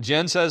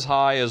 Jen says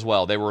hi as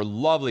well. They were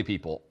lovely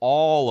people,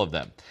 all of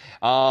them.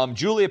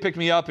 Julia picked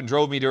me up and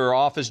drove me to her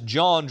office.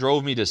 John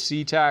drove me to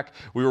SeaTac.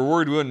 We were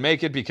worried we wouldn't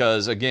make it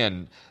because,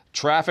 again,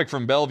 traffic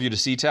from Bellevue to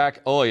SeaTac,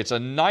 it's a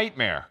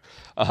nightmare.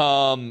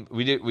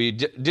 We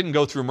didn't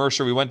go through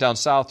Mercer. We went down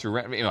south through.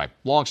 Anyway,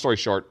 long story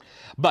short.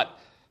 But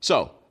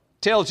so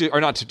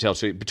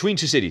Between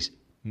Two Cities,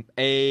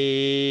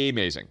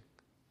 amazing.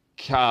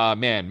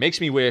 Man, makes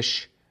me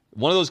wish.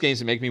 One of those games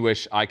that make me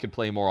wish I could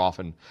play more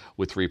often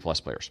with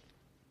 3+ players.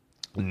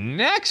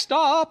 Next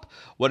up,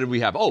 what did we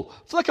have? Oh,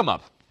 Flick 'em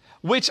Up,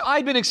 which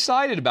I'd been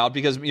excited about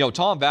because,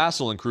 Tom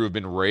Vassell and crew have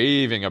been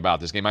raving about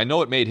this game. I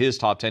know it made his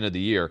top 10 of the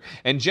year.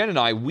 And Jen and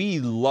I, we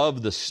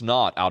love the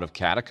snot out of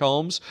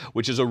Catacombs,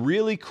 which is a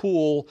really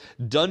cool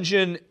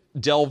dungeon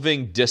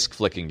delving disc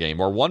flicking game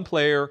where one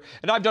player,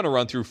 and I've done a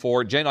run through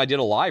for it. Jen and I did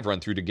a live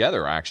run through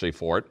together actually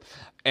for it.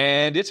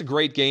 And it's a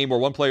great game where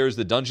one player is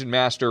the dungeon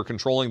master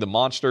controlling the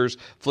monsters,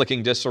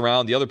 flicking discs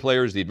around. The other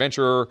player is the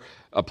adventurer,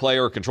 a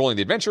player controlling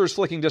the adventurers,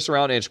 flicking discs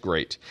around, and it's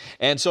great.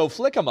 And so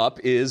Flick 'em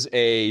Up is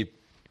a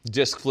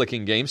disc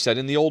flicking game set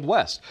in the Old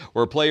West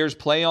where players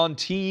play on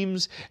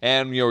teams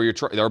and there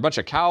are a bunch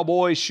of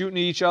cowboys shooting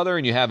at each other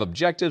and you have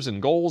objectives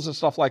and goals and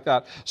stuff like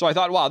that. So I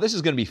thought, wow, this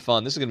is going to be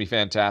fun. This is going to be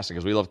fantastic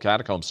because we love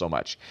Catacombs so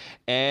much.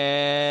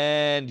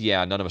 And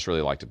yeah, none of us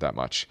really liked it that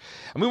much.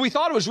 I mean, we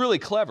thought it was really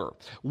clever.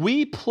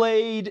 We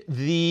played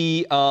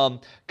the I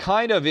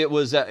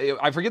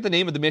forget the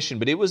name of the mission,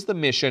 but it was the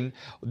mission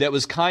that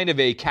was kind of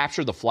a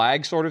capture the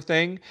flag sort of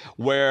thing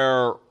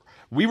where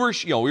we were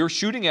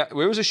shooting at, it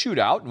was a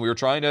shootout, and we were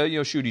trying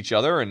to, shoot each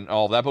other and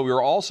all that, but we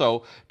were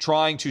also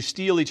trying to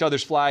steal each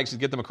other's flags and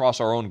get them across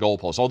our own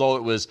goalposts. Although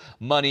it was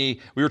money,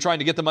 we were trying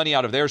to get the money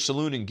out of their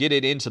saloon and get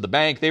it into the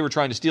bank. They were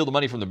trying to steal the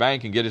money from the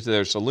bank and get it to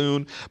their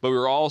saloon, but we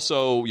were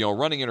also,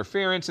 running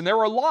interference, and there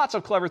were lots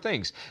of clever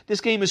things.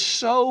 This game is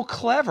so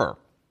clever.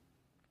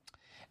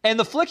 And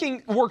the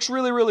flicking works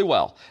really, really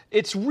well.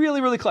 It's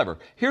really, really clever.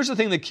 Here's the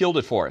thing that killed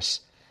it for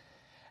us.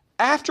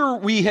 After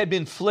we had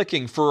been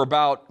flicking for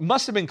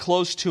must have been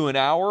close to an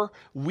hour,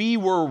 we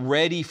were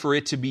ready for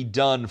it to be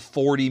done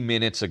 40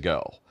 minutes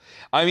ago.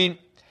 I mean,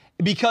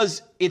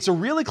 because it's a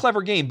really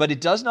clever game, but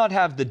it does not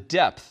have the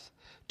depth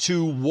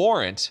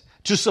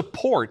to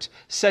support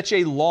such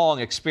a long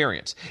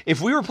experience.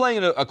 If we were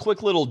playing a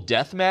quick little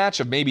death match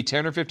of maybe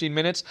 10 or 15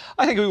 minutes,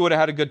 I think we would have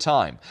had a good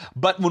time.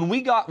 But when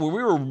we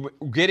were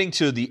getting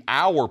to the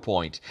hour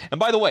point, and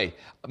by the way,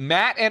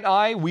 Matt and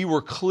I, we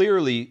were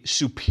clearly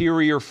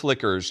superior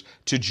flickers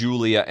to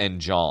Julia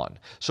and John.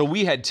 So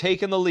we had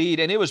taken the lead,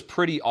 and it was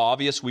pretty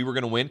obvious we were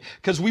going to win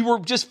because we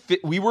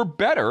were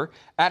better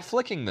at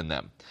flicking than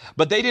them.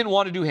 But they didn't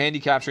want to do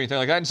handicaps or anything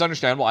like that. And it's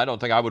understandable. I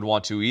don't think I would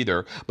want to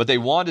either. But they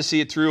wanted to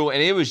see it through,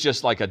 and it was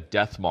just like a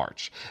death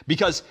march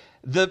because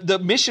the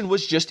mission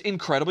was just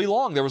incredibly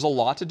long. There was a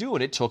lot to do,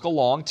 and it took a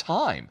long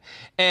time.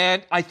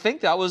 And I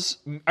think it was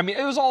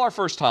all our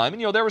first time.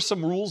 And, there was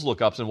some rules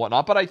lookups and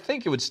whatnot, but I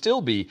think it would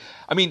still be,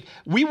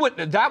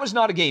 that was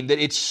not a game that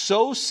it's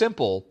so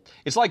simple.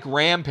 It's like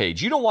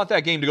Rampage. You don't want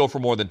that game to go for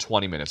more than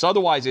 20 minutes.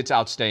 Otherwise, it's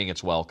outstaying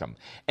its welcome.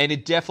 And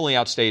it definitely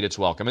outstayed its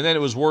welcome. And then it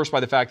was worse by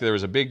the fact that there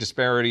was a big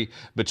disparity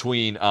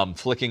between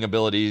flicking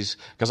abilities,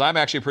 because I'm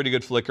actually a pretty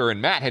good flicker,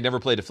 and Matt had never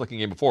played a flicking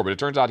game before, but it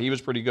turns out he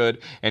was pretty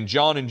good. And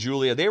John and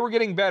Julia, they were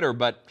getting better,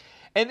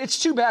 and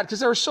it's too bad because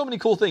there were so many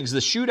cool things. The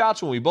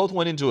shootouts when we both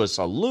went into a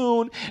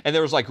saloon, and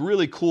there was like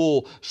really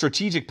cool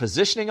strategic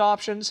positioning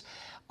options.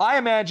 I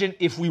imagine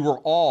if we were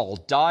all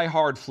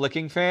die-hard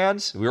flicking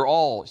fans, we were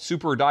all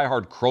super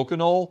die-hard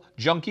Crokinole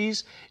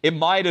junkies, it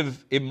might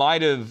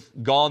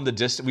have gone the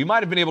distance. We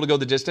might have been able to go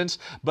the distance,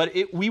 but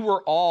we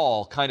were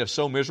all kind of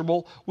so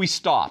miserable, we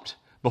stopped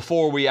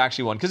before we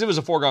actually won because it was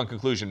a foregone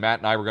conclusion. Matt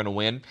and I were going to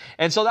win,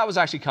 and so that was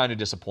actually kind of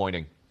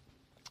disappointing.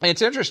 And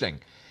it's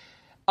interesting.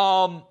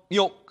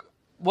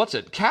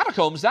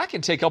 Catacombs, that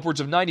can take upwards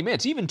of 90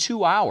 minutes, even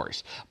 2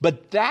 hours.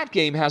 But that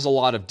game has a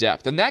lot of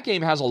depth, and that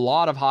game has a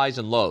lot of highs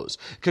and lows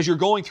because you're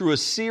going through a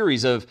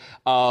series of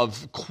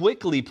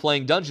quickly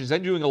playing dungeons,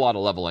 then doing a lot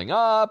of leveling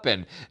up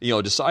and,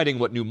 deciding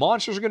what new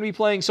monsters are going to be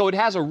playing. So it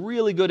has a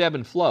really good ebb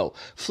and flow.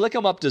 Flick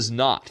 'em Up does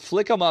not.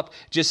 Flick 'em Up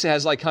just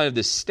has like kind of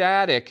this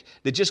static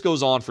that just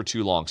goes on for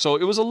too long. So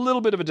it was a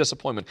little bit of a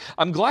disappointment.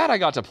 I'm glad I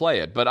got to play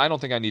it, but I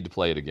don't think I need to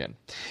play it again.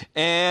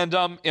 And,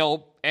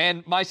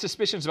 and my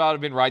suspicions about it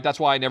have been right. That's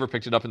why I never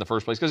picked it up in the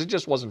first place, because it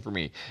just wasn't for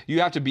me.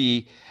 You have to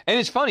be... And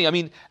it's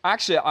funny.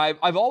 Actually,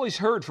 I've always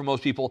heard from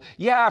most people,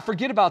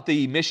 forget about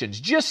the missions.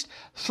 Just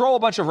throw a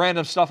bunch of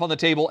random stuff on the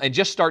table and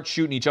just start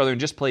shooting each other and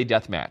just play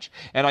deathmatch.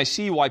 And I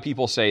see why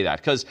people say that,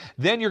 because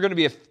then you're going to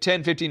be a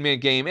 10,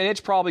 15-minute game, and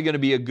it's probably going to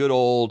be a good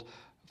old...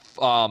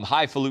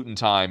 highfalutin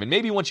time, and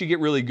maybe once you get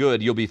really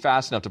good, you'll be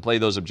fast enough to play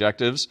those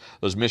objectives,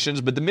 those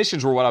missions. But the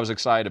missions were what I was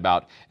excited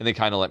about, and they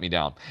kind of let me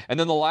down. And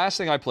then the last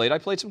thing I played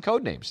some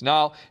Codenames.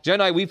 Now, Jen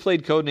and I, we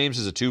played Codenames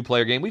as a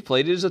 2-player game. We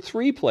played it as a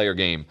 3-player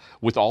game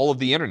with all of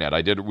the internet.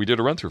 We did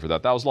a run through for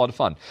that. That was a lot of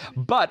fun.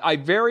 But I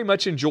very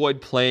much enjoyed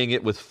playing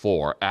it with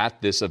 4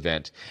 at this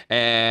event,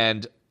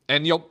 and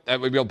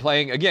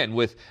playing again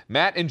with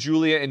Matt and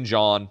Julia and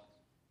John,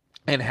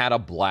 and had a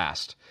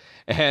blast.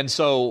 And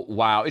so,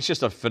 wow, it's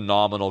just a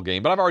phenomenal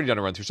game. But I've already done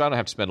a run-through, so I don't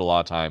have to spend a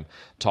lot of time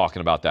talking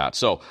about that.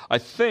 So I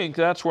think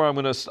that's where I'm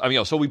going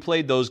to... so we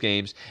played those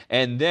games,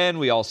 and then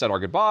we all said our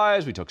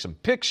goodbyes. We took some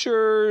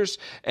pictures,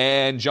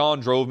 and John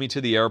drove me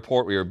to the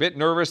airport. We were a bit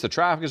nervous. The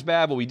traffic is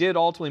bad, but we did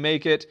ultimately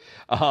make it.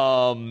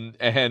 John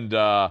and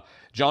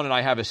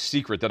I have a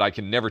secret that I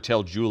can never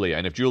tell Julia.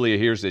 And if Julia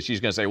hears this, she's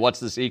going to say, "What's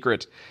the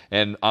secret?"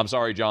 And I'm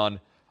sorry, John.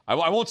 I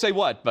won't say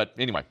what, but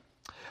anyway.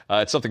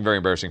 It's something very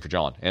embarrassing for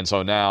John. And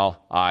so now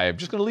I'm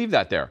just going to leave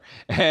that there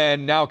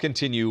and now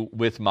continue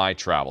with my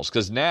travels.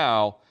 Because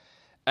now,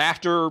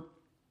 after,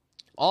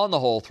 on the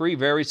whole, 3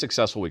 very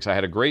successful weeks, I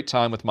had a great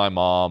time with my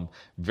mom.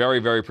 Very,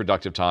 very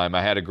productive time.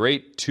 I had a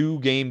great 2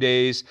 game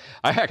days.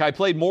 I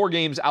played more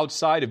games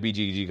outside of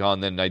BGGCon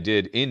than I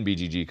did in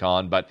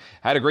BGGCon, but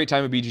had a great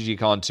time at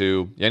BGGCon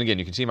too. And again,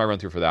 you can see my run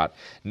through for that.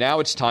 Now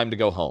it's time to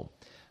go home.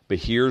 But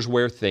here's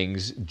where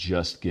things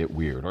just get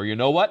weird. Or you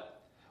know what?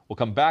 We'll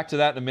come back to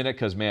that in a minute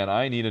because, man,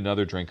 I need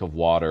another drink of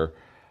water.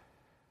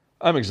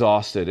 I'm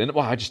exhausted. And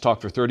I just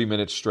talked for 30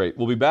 minutes straight.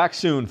 We'll be back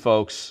soon,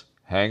 folks.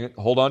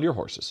 Hold on to your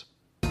horses.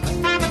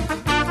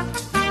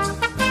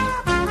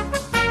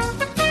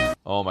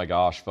 Oh my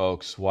gosh,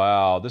 folks.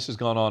 Wow, this has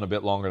gone on a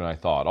bit longer than I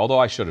thought, although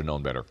I should have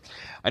known better.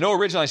 I know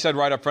originally I said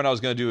right up front I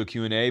was going to do a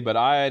Q&A, but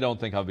I don't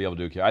think I'll be able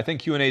to do a Q&A. I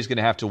think Q&A is going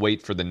to have to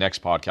wait for the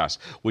next podcast,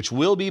 which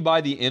will be by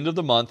the end of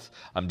the month.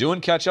 I'm doing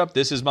catch-up.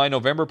 This is my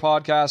November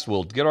podcast.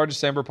 We'll get our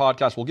December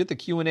podcast. We'll get the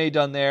Q&A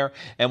done there,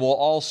 and we'll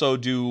also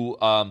do...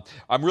 I'm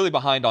really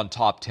behind on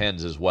top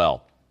 10s as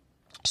well.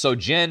 So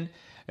Jen,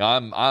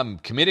 I'm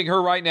committing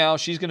her right now.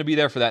 She's going to be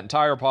there for that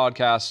entire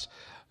podcast.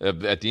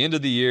 At the end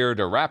of the year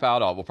to wrap out.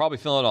 We'll probably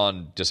film it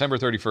on December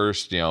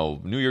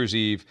 31st, New Year's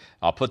Eve.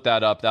 I'll put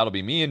that up. That'll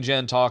be me and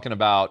Jen talking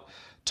about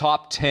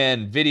top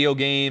 10 video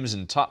games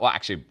and well,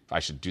 actually, I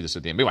should do this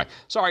at the end. Anyway,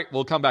 sorry,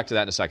 we'll come back to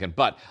that in a second.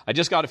 But I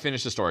just got to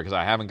finish the story because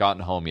I haven't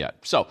gotten home yet.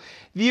 So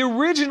the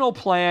original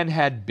plan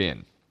had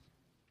been,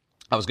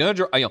 I was going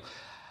to,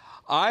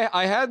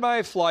 I had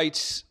my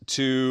flights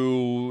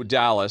to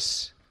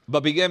Dallas,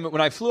 but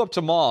when I flew up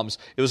to Mom's,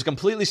 it was a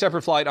completely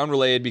separate flight,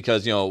 unrelated,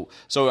 because,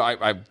 so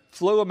I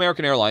flew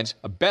American Airlines,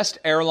 a best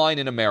airline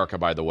in America,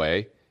 by the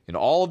way, in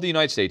all of the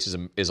United States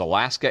is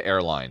Alaska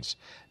Airlines.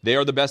 They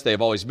are the best. They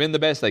have always been the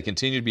best. They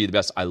continue to be the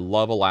best. I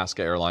love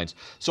Alaska Airlines.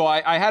 So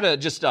I had to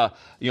just,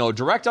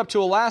 direct up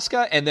to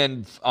Alaska, and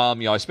then,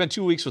 I spent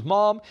 2 weeks with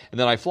Mom, and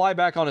then I fly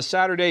back on a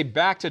Saturday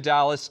back to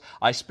Dallas.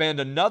 I spend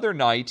another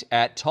night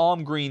at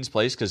Tom Green's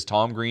place, because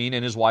Tom Green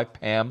and his wife,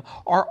 Pam,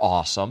 are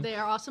awesome. They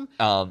are awesome?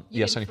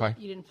 Yes, honey pie?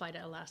 You didn't fly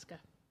to Alaska?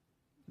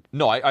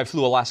 No, I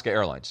flew Alaska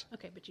Airlines.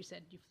 Okay, but you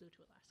said you flew to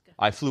Alaska.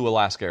 I flew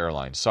Alaska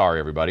Airlines. Sorry,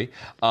 everybody.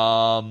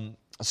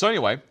 So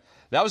anyway,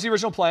 that was the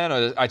original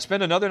plan. I'd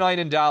spend another night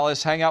in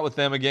Dallas, hang out with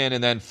them again,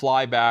 and then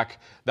fly back.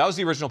 That was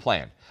the original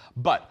plan.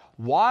 But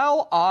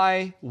while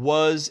I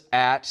was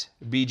at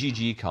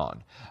BGG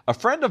Con, a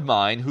friend of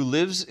mine who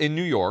lives in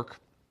New York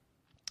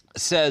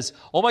says,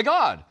 "Oh my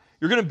God,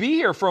 you're going to be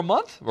here for a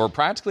month, or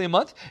practically a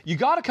month. You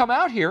got to come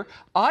out here.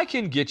 I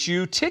can get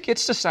you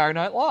tickets to Saturday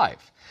Night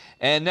Live."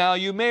 And now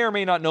you may or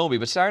may not know me,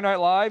 but Saturday Night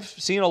Live,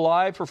 seeing a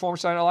live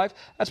performance Saturday Night Live,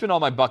 that's been on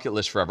my bucket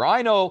list forever.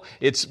 I know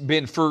it's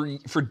been for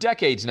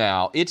decades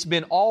now. It's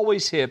been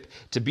always hip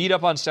to beat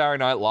up on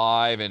Saturday Night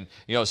Live and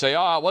say,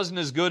 it wasn't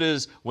as good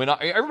as when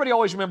everybody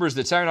always remembers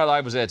that Saturday Night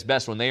Live was at its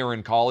best when they were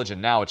in college,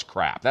 and now it's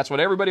crap. That's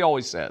what everybody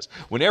always says.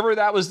 Whenever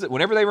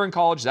they were in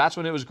college, that's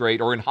when it was great,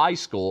 or in high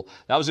school,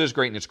 that was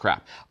great, and it's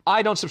crap.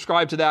 I don't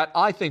subscribe to that.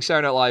 I think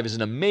Saturday Night Live is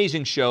an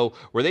amazing show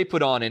where they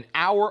put on an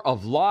hour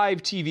of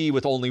live TV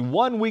with only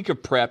 1 week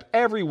of prep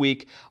every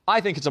week.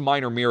 I think it's a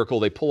minor miracle.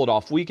 They pull it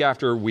off week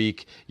after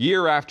week,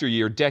 year after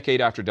year,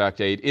 decade after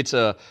decade. It's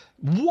a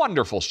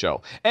wonderful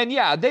show. And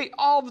yeah,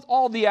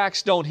 all the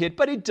acts don't hit,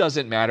 but it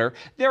doesn't matter.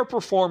 They're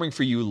performing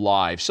for you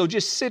live. So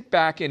just sit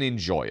back and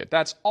enjoy it.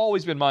 That's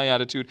always been my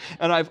attitude.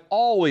 And I've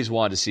always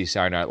wanted to see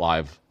Saturday Night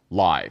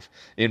Live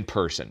in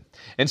person.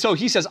 And so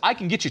he says, I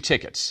can get you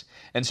tickets.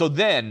 And so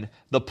then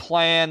the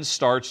plan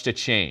starts to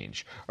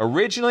change.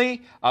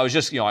 Originally, I was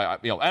just, and I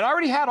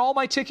already had all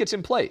my tickets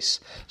in place.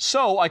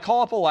 So I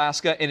call up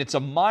Alaska, and it's a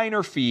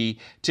minor fee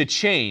to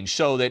change,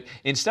 so that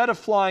instead of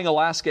flying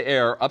Alaska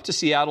Air up to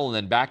Seattle and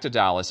then back to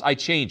Dallas, I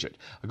change it.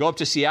 I go up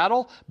to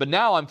Seattle, but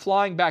now I'm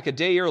flying back a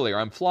day earlier.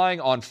 I'm flying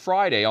on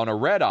Friday on a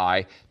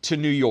red-eye to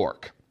New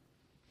York,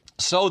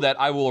 so that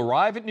I will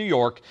arrive at New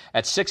York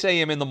at 6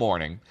 a.m. in the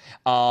morning,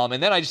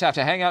 and then I just have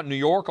to hang out in New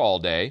York all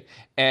day,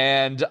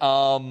 and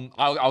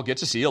I'll get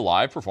to see a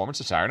live performance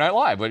of Saturday Night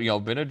Live, but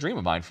been a dream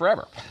of mine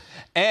forever.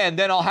 And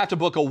then I'll have to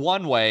book a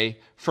one-way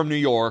from New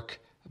York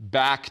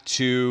back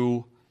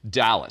to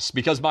Dallas,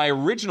 because my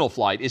original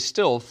flight is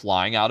still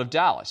flying out of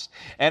Dallas.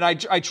 And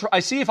I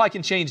see if I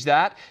can change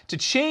that to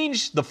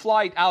change the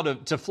flight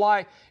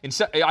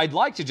I'd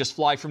like to just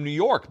fly from New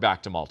York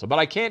back to Malta, but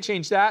I can't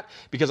change that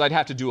because I'd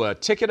have to do a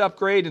ticket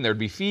upgrade, and there'd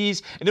be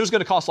fees, and it was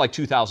going to cost like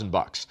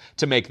 $2,000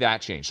 to make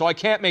that change. So I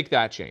can't make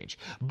that change.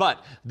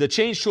 But the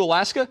change to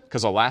Alaska,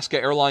 because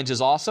Alaska Airlines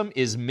is awesome,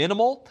 is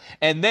minimal.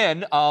 And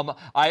then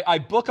I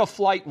book a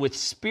flight with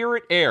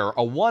Spirit Air,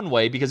 a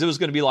one-way, because it was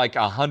going to be like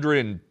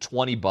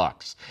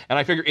 $120. And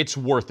I figure it's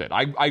worth it.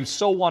 I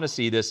so want to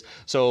see this.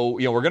 So,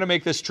 we're going to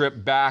make this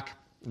trip back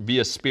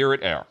via Spirit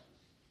Air.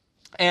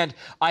 And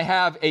I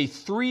have a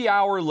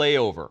 3-hour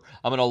layover.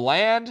 I'm going to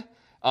land,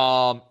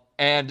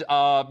 and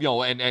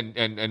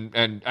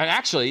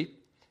actually,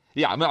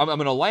 yeah, I'm going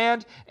to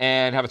land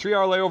and have a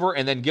 3-hour layover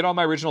and then get on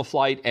my original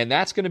flight, and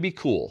that's going to be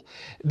cool.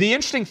 The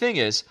interesting thing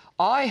is,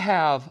 I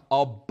have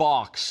a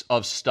box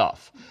of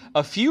stuff.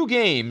 A few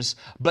games,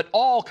 but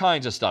all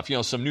kinds of stuff.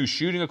 Some new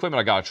shooting equipment.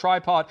 I got a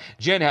tripod.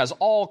 Jen has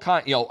all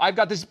kinds. I've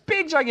got this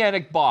big,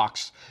 gigantic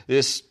box,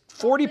 this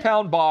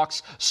 40-pound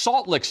box,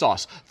 salt lick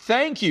sauce.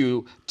 Thank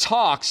you,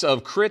 Talks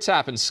of Crits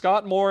Happen,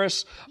 Scott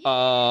Morris.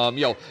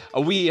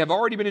 We have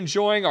already been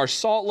enjoying our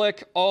salt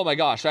lick. Oh my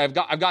gosh, I've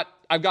got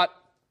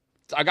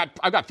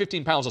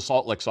 15 pounds of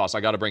salt lick sauce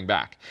I got to bring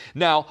back.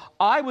 Now,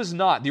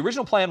 the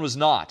original plan was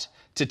not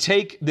to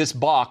take this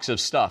box of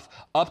stuff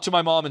up to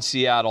my mom in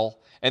Seattle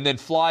and then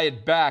fly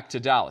it back to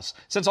Dallas.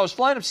 Since I was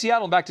flying up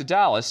Seattle and back to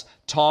Dallas,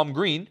 Tom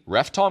Green,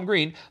 Ref Tom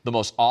Green, the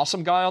most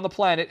awesome guy on the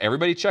planet,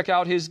 everybody check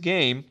out his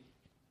game.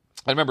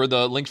 I remember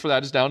the links for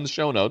that is down in the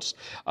show notes.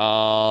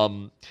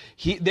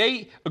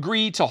 They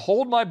agreed to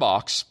hold my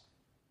box.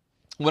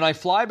 When I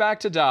fly back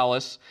to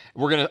Dallas,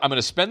 I'm going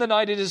to spend the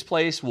night at his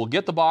place. We'll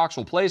get the box.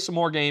 We'll play some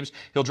more games.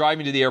 He'll drive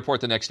me to the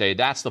airport the next day.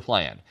 That's the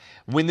plan.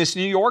 When this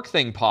New York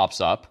thing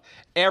pops up,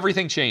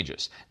 everything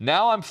changes.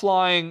 Now I'm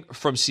flying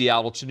from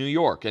Seattle to New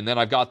York, and then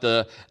I've got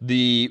the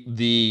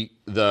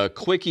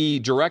quickie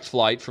direct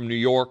flight from New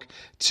York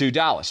to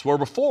Dallas, where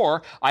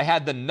before I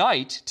had the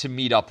night to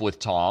meet up with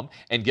Tom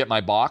and get my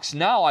box.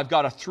 Now I've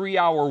got a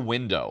 3-hour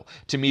window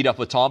to meet up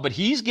with Tom, but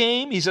he's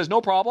game. He says,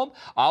 no problem.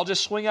 I'll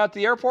just swing out to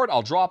the airport.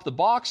 I'll drop the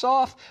box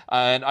off,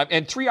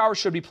 and 3 hours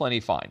should be plenty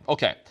fine.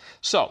 Okay,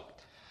 so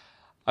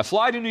I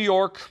fly to New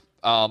York.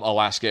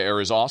 Alaska Air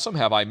is awesome.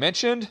 Have I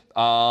mentioned?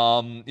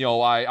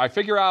 I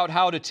figure out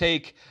how to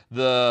take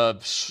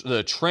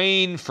the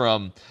train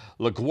from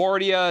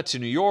LaGuardia to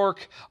New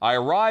York. I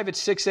arrive at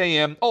 6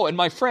 a.m. Oh, and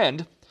my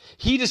friend,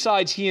 he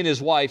decides he and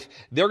his wife,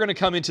 they're going to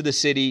come into the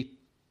city.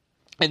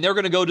 And they're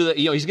going to go to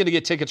he's going to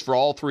get tickets for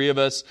all three of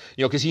us,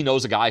 because he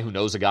knows a guy who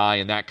knows a guy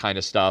and that kind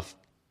of stuff.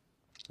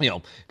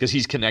 Because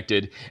he's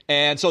connected.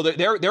 And so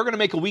they're going to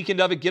make a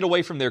weekend of it, get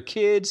away from their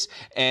kids,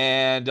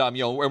 and, and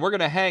we're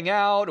going to hang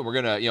out, and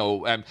we're going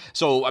to,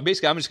 so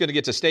basically I'm just going to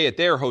get to stay at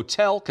their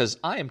hotel because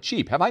I am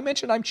cheap. Have I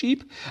mentioned I'm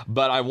cheap?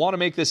 But I want to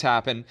make this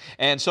happen.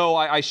 And so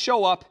I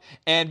show up,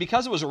 and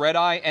because it was a red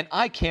eye, and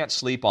I can't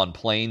sleep on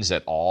planes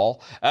at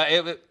all,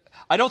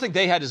 I don't think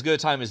they had as good a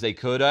time as they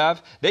could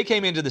have. They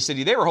came into the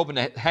city. They were hoping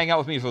to hang out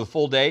with me for the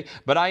full day,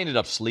 but I ended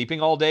up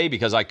sleeping all day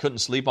because I couldn't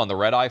sleep on the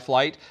red-eye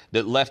flight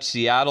that left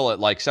Seattle at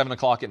like 7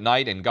 o'clock at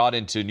night and got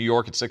into New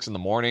York at 6 in the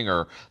morning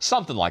or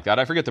something like that.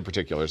 I forget the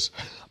particulars.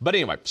 But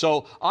anyway,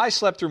 so I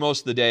slept through most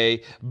of the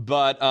day,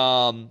 but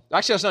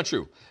actually that's not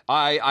true.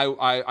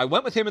 I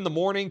went with him in the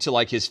morning to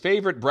like his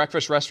favorite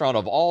breakfast restaurant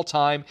of all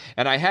time,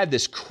 and I had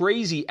this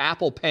crazy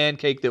apple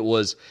pancake that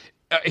was...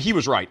 he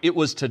was right. It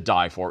was to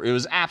die for. It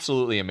was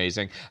absolutely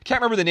amazing. I can't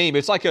remember the name.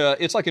 It's like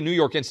a New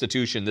York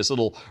institution, this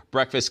little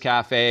breakfast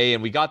cafe.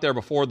 And we got there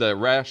before the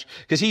rush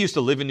because he used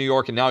to live in New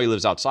York and now he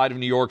lives outside of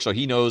New York. So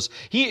he knows,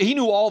 he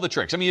knew all the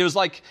tricks. I mean, it was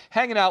like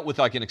hanging out with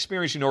like an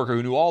experienced New Yorker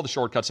who knew all the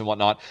shortcuts and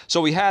whatnot. So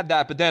we had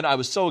that, but then I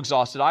was so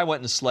exhausted. I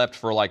went and slept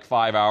for like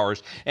 5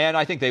 hours, and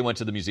I think they went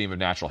to the Museum of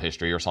Natural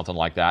History or something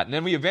like that. And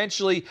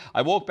then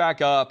I woke back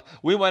up.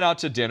 We went out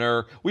to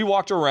dinner. We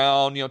walked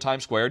around,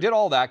 Times Square, did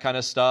all that kind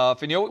of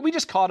stuff. And, we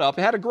just caught up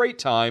and had a great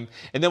time,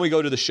 and then we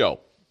go to the show.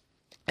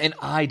 And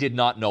I did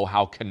not know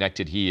how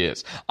connected he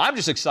is. I'm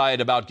just excited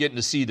about getting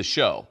to see the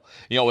show,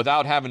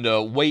 without having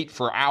to wait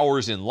for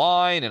hours in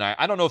line. And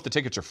I don't know if the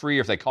tickets are free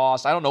or if they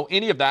cost. I don't know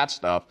any of that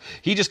stuff.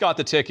 He just got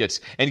the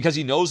tickets, and because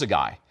he knows a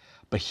guy.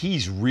 But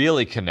he's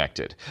really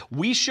connected.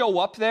 We show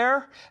up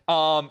there.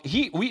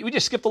 We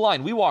just skip the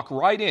line. We walk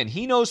right in.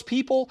 He knows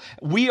people.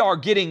 We are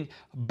getting,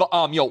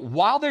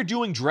 while they're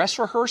doing dress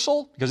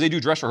rehearsal, because they do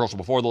dress rehearsal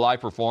before the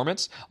live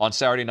performance on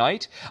Saturday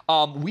night,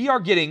 we are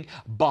getting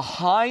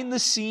behind the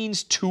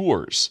scenes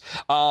tours.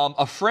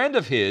 A friend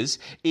of his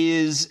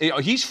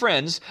he's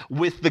friends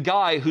with the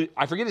guy who,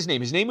 I forget his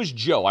name. His name was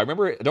Joe. I don't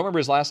remember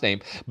his last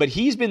name, but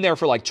he's been there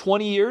for like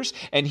 20 years,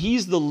 and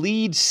he's the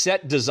lead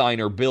set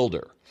designer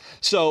builder.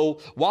 So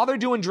while they're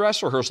doing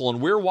dress rehearsal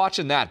and we're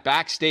watching that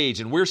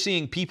backstage and we're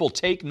seeing people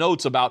take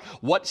notes about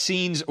what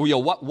scenes,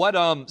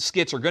 what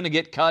skits are going to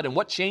get cut and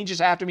what changes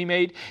have to be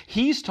made,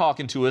 he's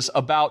talking to us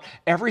about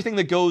everything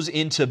that goes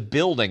into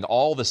building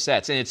all the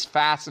sets, and it's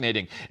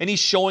fascinating. And he's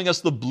showing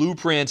us the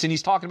blueprints, and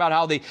he's talking about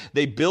how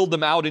they build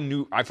them out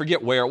in I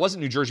forget where, it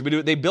wasn't New Jersey,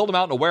 but they build them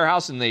out in a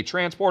warehouse and they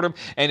transport them,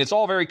 and it's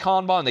all very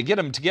Kanban. They get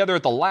them together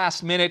at the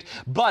last minute.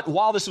 But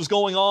while this was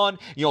going on,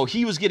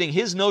 he was getting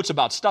his notes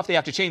about stuff they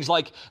have to change,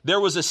 like there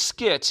was a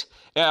skit.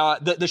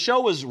 The show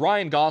was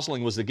Ryan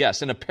Gosling was the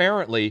guest, and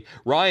apparently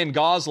Ryan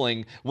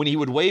Gosling, when he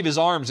would wave his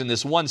arms in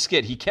this one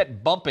skit, he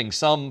kept bumping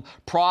some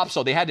prop,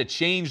 so they had to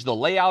change the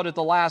layout at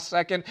the last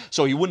second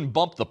so he wouldn't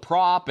bump the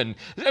prop. And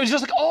it was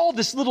just like all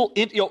this little,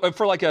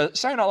 for like a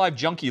Saturday Night Live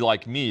junkie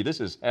like me, this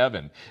is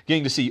heaven,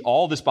 getting to see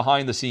all this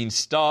behind the scenes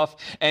stuff.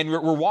 And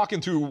we're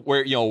walking through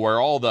where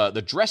all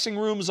the dressing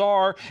rooms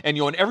are, and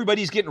and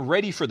everybody's getting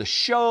ready for the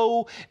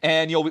show,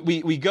 and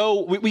we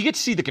get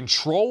to see the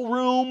control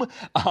room,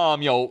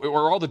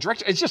 where all the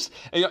directors. It's just,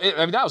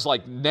 that was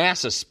like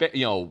NASA,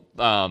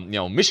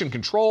 mission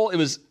control. It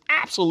was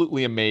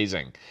absolutely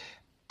amazing.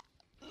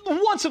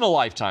 Once in a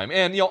lifetime.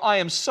 And, I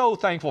am so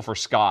thankful for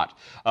Scott,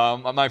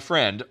 my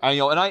friend.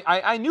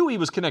 I knew he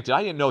was connected.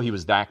 I didn't know he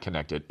was that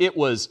connected. It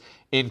was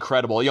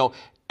incredible.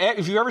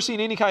 If you've ever seen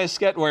any kind of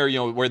sketch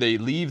where they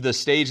leave the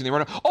stage and they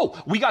run,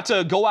 we got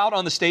to go out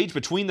on the stage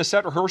between the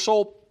set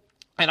rehearsal.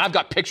 And I've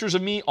got pictures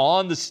of me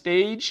on the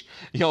stage,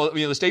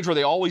 the stage where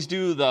they always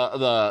do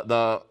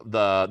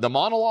the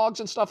monologues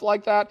and stuff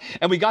like that.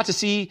 And we got to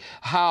see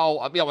how,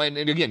 and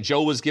again,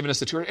 Joe was giving us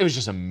the tour. It was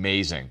just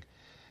amazing.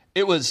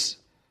 It was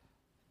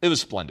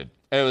splendid.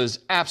 It was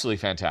absolutely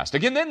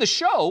fantastic. And then the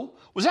show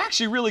was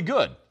actually really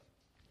good.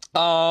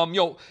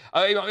 It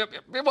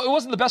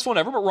wasn't the best one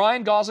ever, but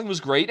Ryan Gosling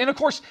was great. And of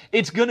course,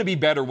 it's going to be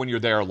better when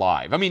you're there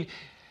live. I mean,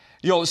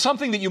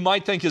 Something that you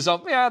might think is,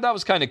 yeah, that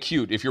was kind of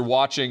cute. If you're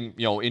watching,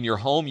 in your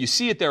home, you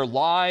see it there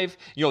live.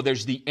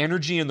 There's the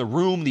energy in the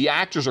room. The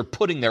actors are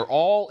putting their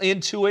all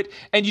into it,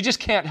 and you just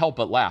can't help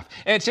but laugh.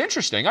 And it's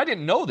interesting. I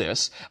didn't know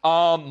this.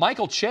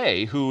 Michael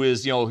Che, who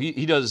is,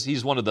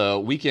 he's one of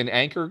the weekend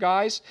anchor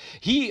guys.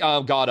 He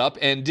got up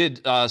and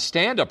did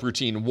stand-up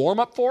routine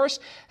warm-up for us.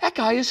 That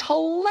guy is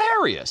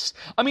hilarious.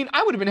 I mean,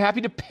 I would have been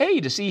happy to pay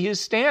to see his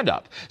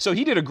stand-up. So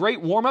he did a great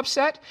warm-up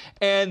set,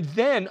 and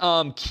then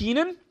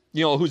Kenan,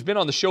 who's been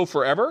on the show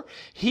forever,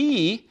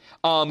 he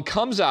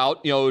comes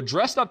out,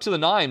 dressed up to the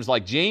nines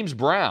like James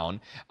Brown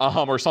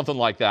or something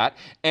like that.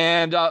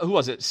 And who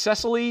was it?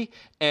 Cecily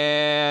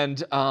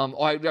and,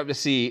 I have to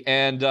see,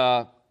 and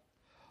I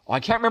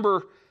can't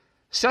remember.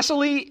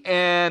 Cecily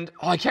and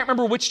I can't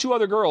remember which two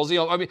other girls.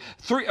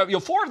 Four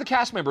of the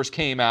cast members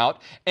came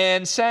out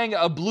and sang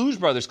a Blues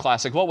Brothers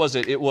classic. What was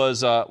it? It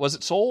was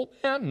it Soul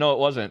Man? No, it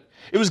wasn't.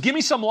 It was Gimme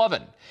Some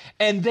Lovin'.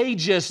 And they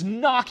just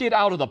knock it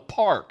out of the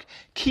park.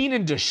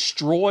 Kenan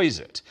destroys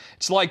it.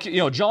 It's like,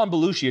 John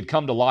Belushi had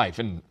come to life,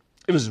 and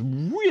it was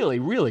really,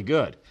 really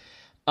good.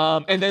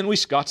 And then we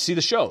got to see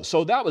the show.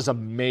 So that was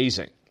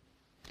amazing.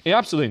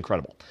 Absolutely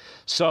incredible.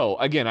 So,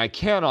 again, I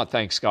cannot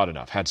thank Scott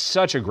enough. Had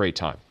such a great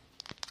time.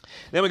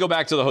 Then we go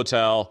back to the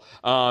hotel.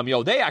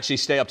 They actually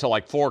stay up till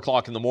like 4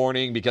 o'clock in the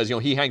morning because,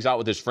 he hangs out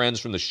with his friends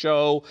from the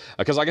show.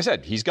 Because like I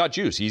said, he's got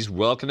juice. He's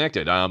well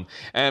connected.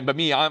 But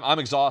me, I'm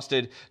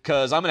exhausted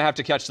because I'm going to have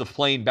to catch the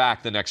plane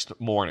back the next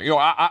morning.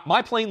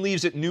 My plane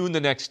leaves at noon the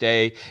next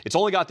day. It's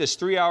only got this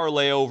 3-hour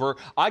layover.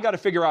 I got to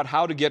figure out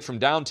how to get from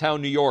downtown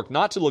New York,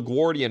 not to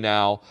LaGuardia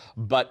now,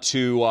 but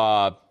to,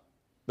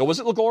 was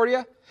it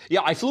LaGuardia?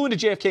 Yeah, I flew into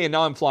JFK and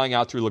now I'm flying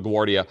out through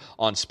LaGuardia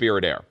on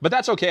Spirit Air. But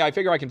that's okay. I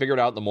figure I can figure it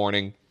out in the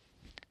morning.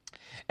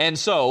 And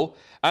so,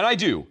 and I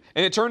do.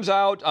 And it turns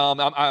out I'm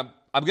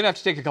going to have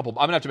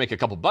to make a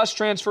couple bus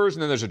transfers,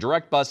 and then there's a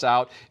direct bus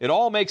out. It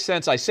all makes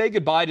sense. I say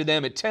goodbye to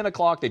them at 10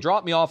 o'clock. They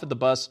drop me off at the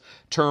bus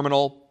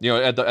terminal,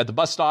 at the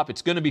bus stop.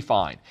 It's going to be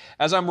fine.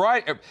 As I'm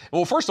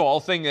first of all,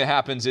 the thing that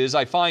happens is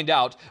I find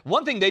out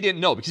one thing they didn't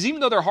know, because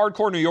even though they're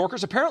hardcore New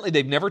Yorkers, apparently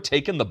they've never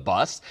taken the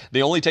bus.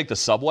 They only take the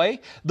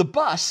subway. The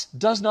bus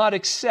does not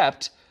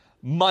accept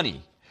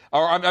money.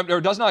 Or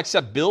does not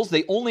accept bills.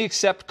 They only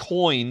accept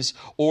coins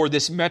or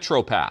this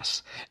Metro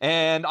Pass.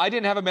 And I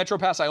didn't have a Metro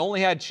Pass. I only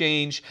had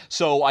change,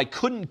 so I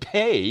couldn't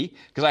pay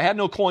because I had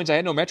no coins. I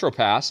had no Metro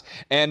Pass.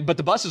 But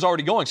the bus is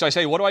already going. So I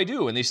say, what do I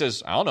do? And he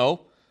says, I don't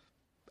know.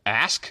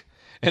 Ask.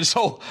 And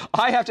so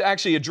I have to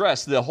actually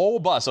address the whole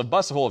bus, a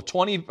bus full of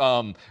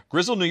 20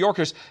 grizzled New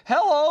Yorkers.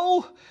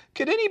 Hello,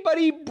 could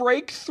anybody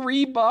break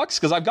 $3?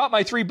 Because I've got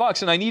my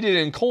 $3 and I need it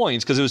in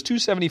coins because it was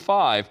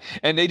 $2.75.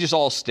 And they just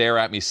all stare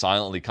at me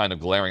silently, kind of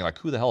glaring like,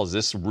 who the hell is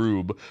this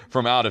rube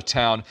from out of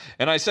town?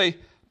 And I say,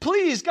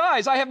 please,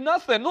 guys, I have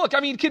nothing. Look,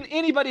 can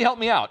anybody help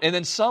me out? And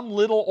then some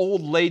little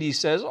old lady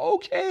says,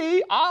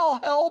 okay, I'll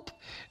help.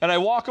 And I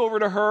walk over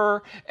to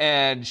her,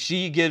 and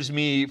she gives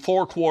me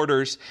 4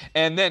 quarters.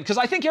 And then, because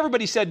I think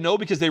everybody said no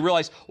because they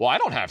realized, well, I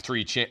don't have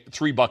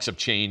 $3 of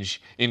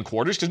change in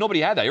quarters because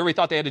nobody had that. Everybody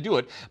thought they had to do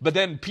it. But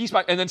then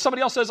and then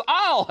somebody else says,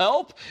 I'll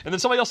help. And then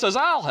somebody else says,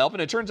 I'll help.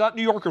 And it turns out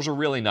New Yorkers are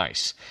really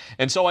nice.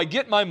 And so I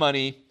get my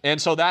money,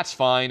 and so that's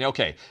fine.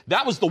 Okay,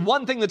 that was the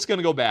one thing that's going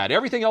to go bad.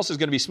 Everything else is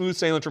going to be smooth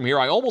sailing from here.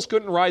 I almost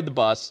couldn't ride the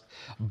bus,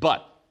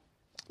 but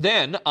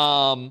then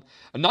a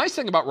nice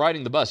thing about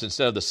riding the bus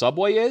instead of the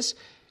subway is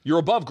you're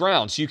above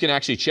ground, so you can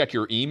actually check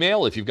your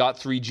email if you've got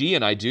 3G,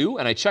 and I do,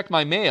 and I check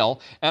my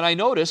mail, and I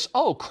notice,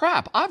 oh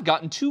crap, I've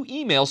gotten 2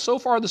 emails so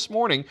far this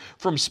morning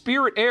from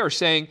Spirit Air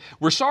saying,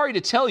 we're sorry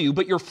to tell you,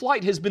 but your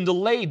flight has been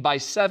delayed by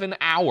 7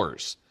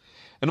 hours.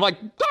 And I'm like,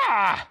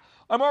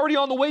 I'm already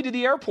on the way to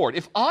the airport.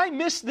 If I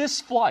miss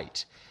this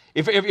flight,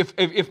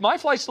 If my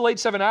flight's delayed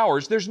 7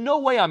 hours, there's no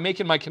way I'm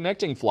making my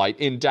connecting flight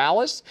in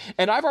Dallas.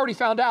 And I've already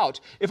found out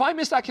if I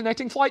miss that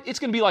connecting flight, it's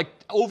going to be like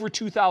over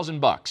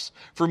 $2,000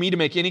 for me to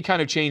make any kind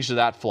of change to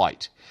that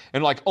flight.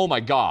 And like, oh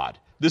my God,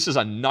 this is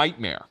a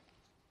nightmare.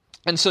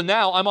 And so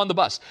now I'm on the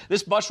bus.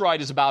 This bus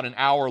ride is about an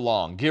hour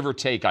long, give or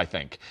take, I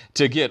think,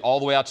 to get all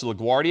the way out to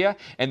LaGuardia.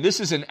 And this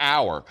is an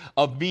hour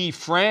of me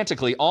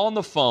frantically on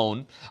the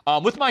phone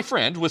with my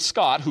friend, with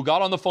Scott, who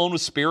got on the phone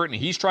with Spirit, and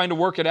he's trying to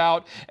work it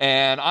out.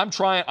 And I'm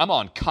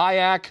on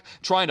Kayak,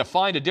 trying to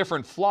find a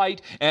different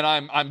flight. And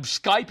I'm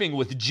Skyping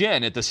with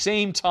Jen at the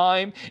same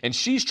time. And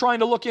she's trying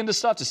to look into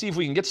stuff to see if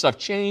we can get stuff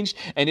changed.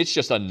 And it's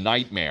just a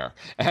nightmare.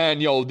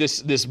 And,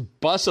 this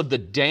bus of the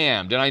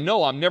damned. And I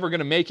know I'm never going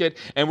to make it,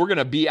 and we're going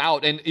to be out.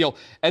 And,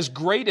 as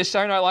great as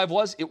Saturday Night Live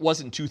was, it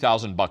wasn't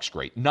 $2,000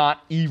 great.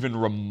 Not even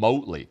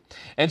remotely.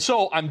 And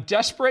so I'm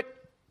desperate.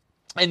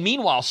 And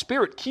meanwhile,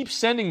 Spirit keeps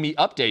sending me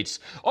updates.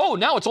 Oh,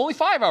 now it's only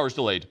 5 hours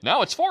delayed.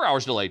 Now it's 4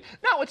 hours delayed.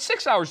 Now it's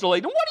 6 hours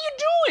delayed. And what are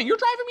you doing? You're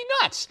driving me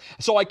nuts.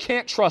 So I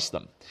can't trust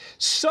them.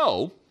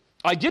 So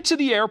I get to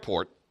the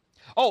airport.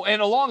 Oh,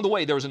 and along the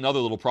way, there was another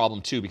little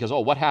problem, too, because,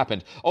 what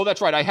happened? Oh,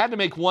 that's right. I had to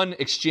make one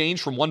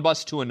exchange from one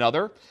bus to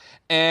another.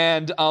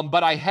 And,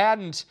 but I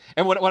hadn't,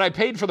 and when I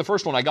paid for the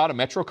first one, I got a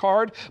Metro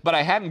card, but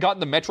I hadn't gotten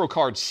the Metro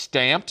card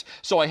stamped.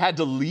 So I had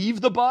to leave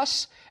the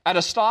bus at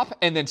a stop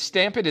and then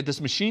stamp it at this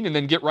machine and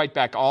then get right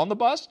back on the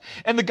bus.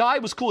 And the guy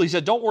was cool. He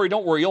said, don't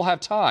worry, you'll have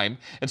time.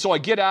 And so I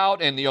get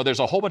out and, there's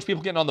a whole bunch of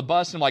people getting on the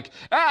bus and I'm like,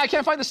 I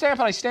can't find the stamp,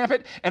 and I stamp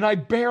it and I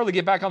barely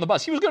get back on the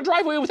bus. He was going to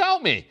drive away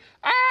without me.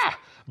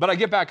 But I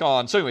get back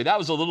on. So anyway, that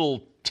was a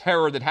little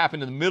terror that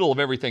happened in the middle of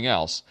everything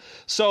else.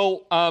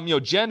 So,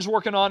 Jen's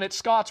working on it.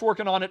 Scott's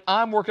working on it.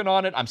 I'm working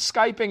on it. I'm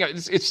Skyping.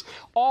 It's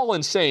all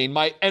insane.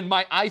 My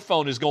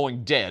iPhone is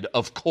going dead,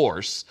 of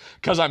course,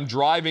 because I'm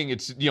driving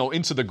it,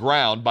 into the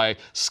ground by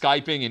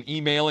Skyping and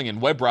emailing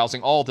and web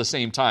browsing all at the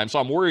same time. So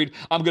I'm worried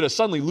I'm going to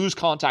suddenly lose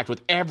contact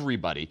with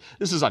everybody.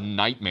 This is a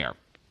nightmare.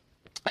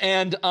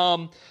 And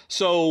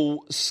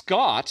so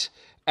Scott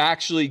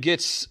actually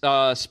gets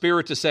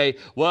Spirit to say,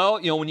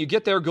 well, when you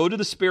get there, go to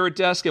the Spirit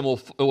desk and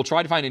we'll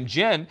try to find. And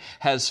Jen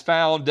has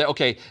found that,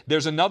 okay,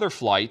 there's another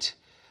flight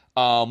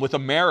with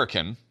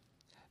American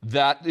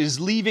that is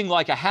leaving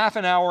like a half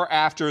an hour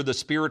after the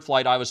Spirit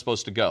flight I was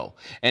supposed to go.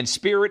 And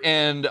Spirit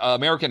and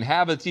American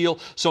have a deal.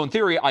 So in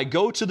theory, I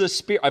go to the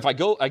Spirit. If I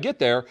get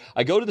there,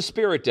 I go to the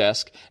Spirit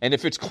desk, and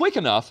if it's quick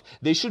enough,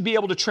 they should be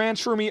able to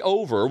transfer me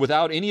over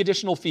without any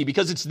additional fee,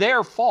 because it's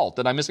their fault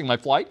that I'm missing my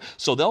flight.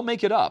 So they'll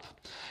make it up.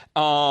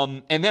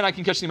 And then I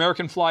can catch the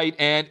American flight,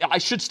 and I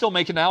should still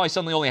make it now. I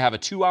suddenly only have a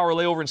 2-hour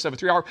layover instead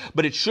of a 3-hour,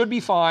 but it should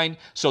be fine.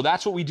 So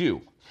that's what we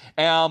do.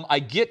 I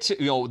get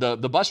to,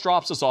 the bus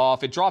drops us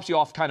off. It drops you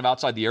off kind of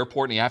outside the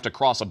airport, and you have to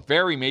cross a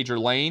very major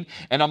lane.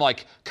 And I'm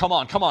like, come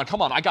on.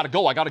 I gotta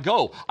go.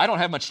 I don't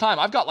have much time.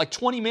 I've got like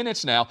 20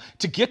 minutes now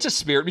to get to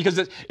Spirit, because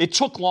it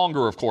took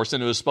longer, of course,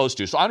 than it was supposed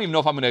to. So I don't even know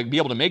if I'm going to be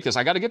able to make this.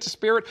 I got to get to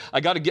Spirit.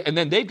 And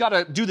then they've got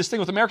to do this thing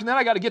with American. Then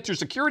I got to get through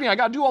security. I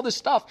got to do all this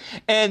stuff.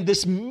 And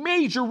this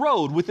major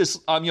road with this,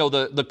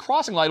 the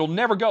crossing light will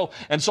never go.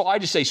 And so I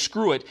just say,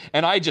 screw it.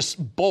 And I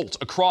just bolt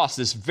across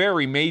this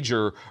very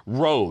major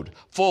road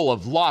full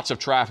of lots of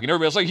traffic, and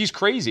everybody's like, he's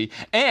crazy.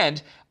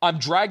 And I'm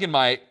dragging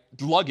my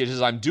luggage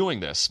as I'm doing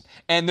this,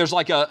 and there's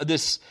like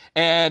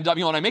and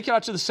I make it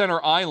out to the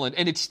center island,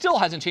 and it still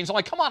hasn't changed. I'm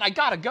like, come on, I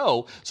gotta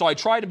go. So I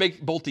try to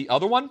bolt the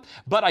other one,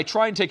 but I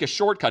try and take a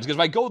shortcut, because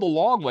if I go the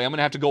long way, I'm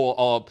gonna have to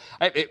go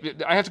I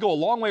have to go a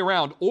long way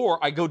around,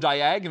 or I go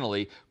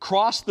diagonally,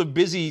 cross the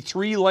busy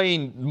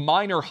 3-lane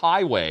minor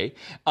highway,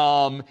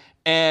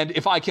 and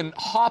if I can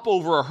hop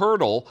over a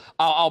hurdle,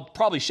 I'll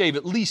probably shave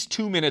at least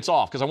 2 minutes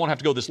off, because I won't have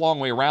to go this long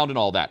way around and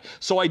all that.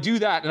 So I do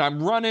that, and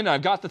I'm running, and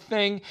I've got the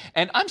thing,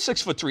 and I'm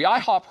 6'3". I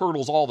hop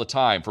hurdles all the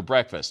time for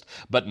breakfast,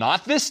 but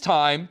not this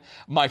time.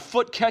 My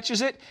foot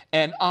catches it,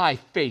 and I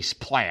face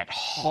plant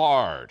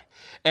hard.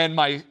 And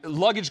my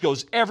luggage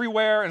goes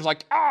everywhere, and it's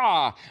like,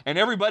 and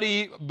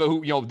everybody,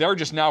 they're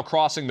just now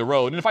crossing the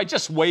road. And if I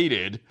just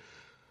waited,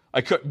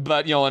 I could,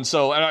 but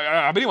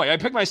anyway, I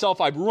pick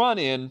myself, I run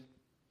in,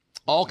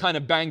 all kind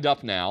of banged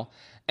up now.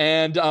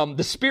 And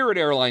the Spirit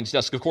Airlines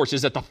desk, of course,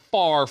 is at the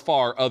far,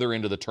 far other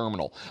end of the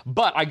terminal.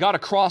 But I got to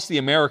cross the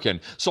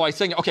American. So I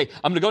think, okay,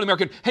 I'm going to go to the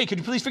American. Hey,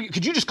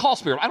 could you just call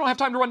Spirit? I don't have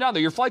time to run down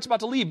there. Your flight's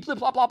about to leave, blah,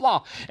 blah, blah,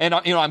 blah. And,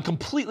 I'm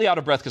completely out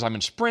of breath because I'm in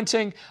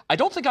sprinting. I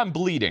don't think I'm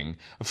bleeding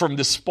from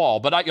this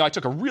fall, but I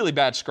took a really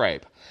bad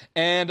scrape.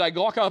 And I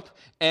walk up,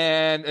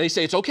 and they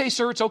say, it's okay,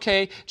 sir, it's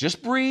okay.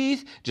 Just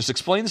breathe. Just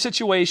explain the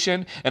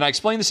situation. And I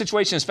explain the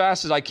situation as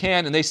fast as I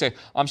can, and they say,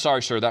 I'm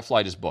sorry, sir, that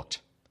flight is booked.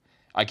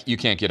 You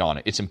can't get on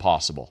it. It's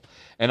impossible.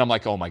 And I'm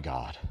like, oh my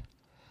God.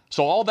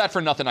 So all that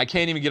for nothing. I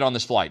can't even get on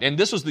this flight. And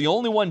this was the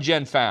only one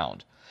Jen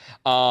found.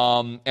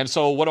 And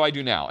so what do I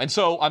do now? And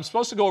so I'm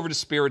supposed to go over to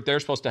Spirit. They're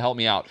supposed to help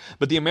me out.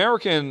 But the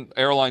American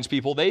Airlines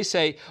people, they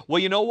say, well,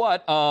 you know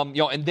what?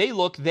 And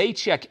they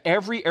check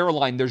every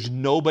airline. There's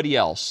nobody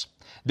else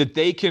that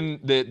they can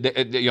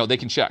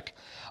check.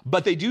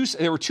 But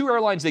there were 2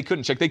 airlines they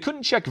couldn't check. They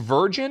couldn't check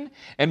Virgin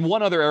and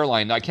one other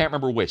airline. I can't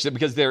remember which,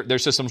 because their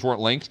systems weren't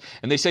linked.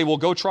 And they say, well,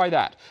 go try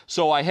that.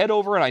 So I head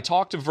over and I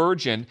talk to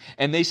Virgin,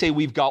 and they say,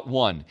 we've got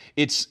one.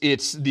 It's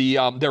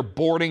they're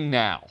boarding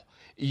now.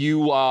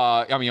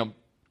 They're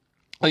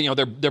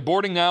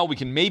boarding now. We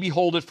can maybe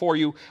hold it for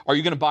you. Are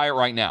you going to buy it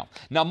right now?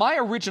 Now, my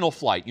original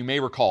flight, you may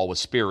recall, with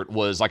Spirit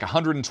was like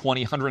 $120,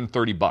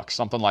 $130,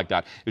 something like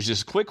that. It was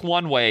just a quick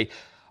one-way.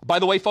 By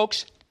the way,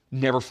 folks,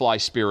 never fly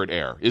Spirit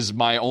Air is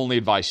my only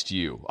advice to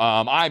you.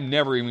 I'm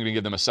never even going to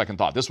give them a second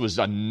thought. This was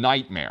a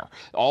nightmare.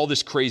 All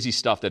this crazy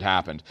stuff that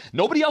happened.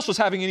 Nobody else was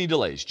having any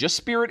delays. Just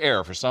Spirit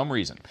Air for some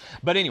reason.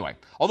 But anyway,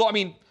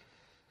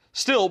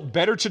 still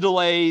better to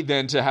delay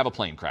than to have a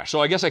plane crash.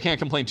 So I guess I can't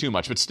complain too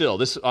much. But still,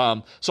 this.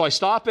 So I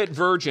stop at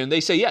Virgin.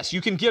 They say, yes,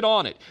 you can get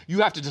on it.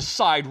 You have to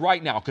decide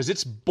right now, because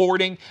it's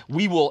boarding.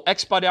 We will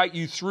expedite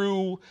you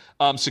through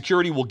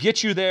security. We'll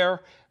get you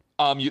there.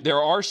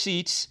 There are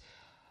seats.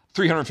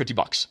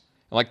 $350.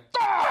 I'm like,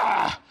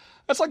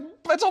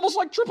 that's almost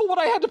like triple what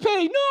I had to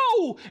pay.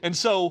 No! And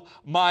so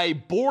my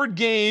board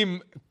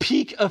game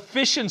peak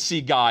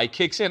efficiency guy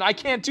kicks in. I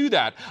can't do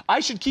that.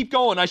 I should keep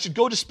going. I should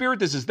go to Spirit.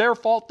 This is their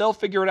fault. They'll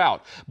figure it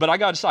out. But I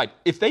got to decide.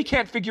 If they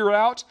can't figure it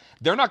out,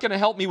 they're not going to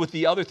help me with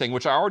the other thing,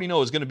 which I already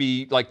know is going to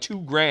be like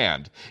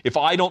 $2,000 if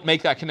I don't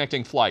make that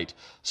connecting flight.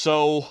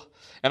 So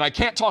And I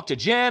can't talk to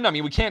Jen. I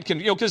mean, we can't,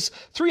 because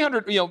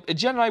 300,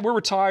 Jen and I, we're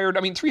retired.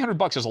 I mean,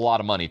 $300 is a lot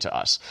of money to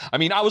us. I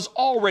mean, I was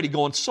already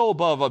going so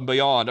above and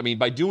beyond, I mean,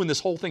 by doing this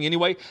whole thing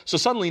anyway. So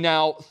suddenly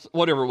now,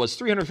 whatever it was,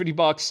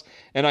 $350,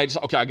 and I just,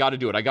 okay, I got to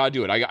do it.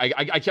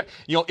 I can't,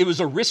 it was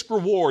a risk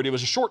reward. It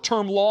was a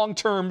short-term,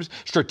 long-term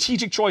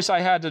strategic choice I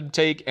had to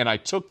take, and I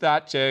took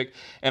that tick,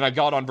 and I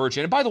got on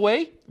Virgin. And by the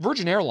way,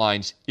 Virgin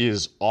Airlines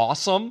is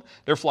awesome.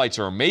 Their flights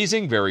are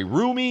amazing, very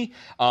roomy.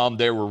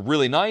 They were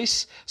really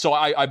nice. So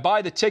I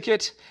buy the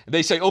ticket.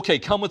 They say, okay,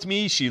 come with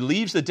me. She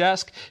leaves the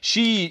desk.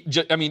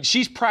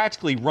 She's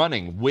practically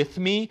running with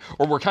me,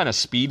 or we're kind of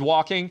speed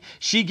walking.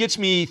 She gets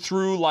me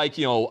through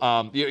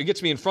it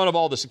gets me in front of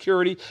all the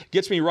security,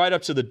 gets me right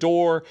up to the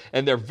door,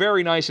 and they're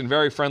very nice and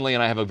very friendly,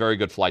 and I have a very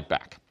good flight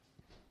back.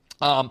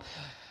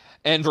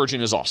 And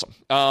Virgin is awesome.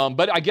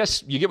 But I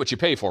guess you get what you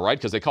pay for, right?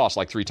 Because they cost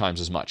like 3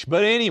 times as much.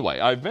 But anyway,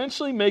 I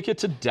eventually make it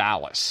to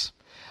Dallas.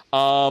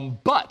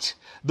 But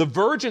the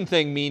Virgin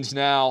thing means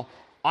now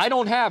I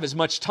don't have as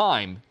much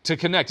time to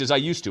connect as I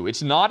used to.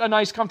 It's not a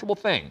nice, comfortable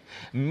thing.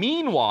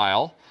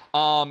 Meanwhile,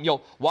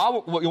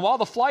 while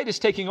the flight is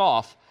taking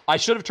off, I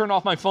should have turned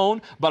off my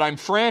phone, but I'm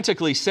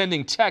frantically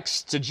sending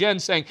texts to Jen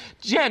saying,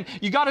 Jen,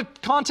 you got to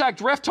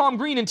contact Ref Tom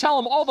Green and tell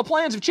him all the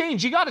plans have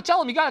changed. You got to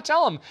tell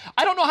him.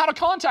 I don't know how to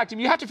contact him.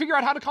 You have to figure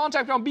out how to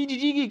contact him on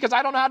BGG because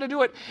I don't know how to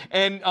do it.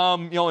 And,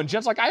 and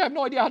Jen's like, I have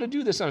no idea how to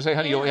do this. And I say,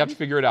 honey, you'll have to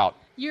figure it out.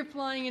 You're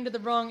flying into the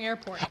wrong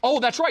airport. Oh,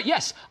 that's right.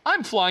 Yes,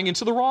 I'm flying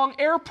into the wrong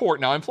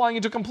airport now. I'm flying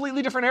into a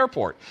completely different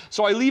airport.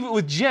 So I leave it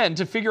with Jen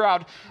to figure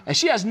out, and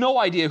she has no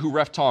idea who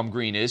Ref Tom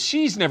Green is.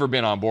 She's never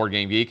been on Board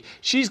Game Geek.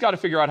 She's got to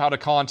figure out how to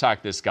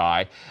contact this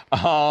guy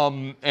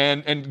and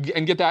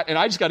get that. And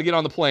I just got to get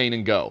on the plane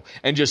and go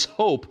and just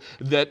hope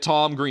that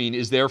Tom Green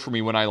is there for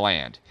me when I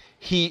land.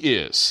 He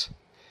is.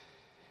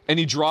 And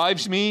he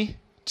drives me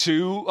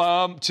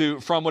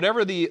from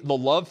whatever the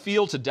love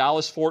field to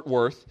Dallas Fort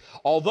Worth.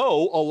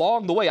 Although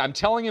along the way I'm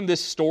telling him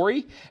this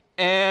story,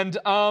 and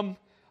I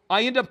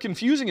end up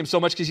confusing him so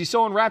much because he's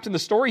so enwrapped in the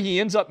story he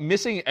ends up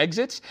missing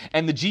exits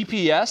and the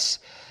GPS.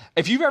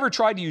 If you've ever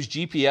tried to use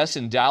GPS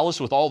in Dallas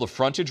with all the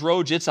frontage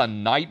roads, it's a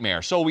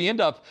nightmare. So we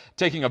end up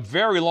taking a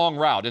very long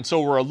route. And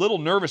so we're a little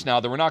nervous now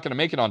that we're not going to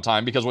make it on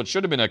time because what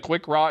should have been a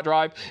quick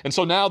drive. And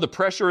so now the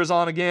pressure is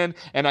on again.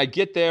 And I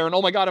get there and,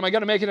 oh my God, am I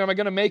going to make it? Am I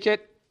going to make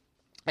it?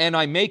 And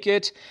I make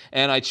it,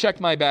 and I check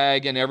my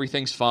bag, and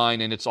everything's fine,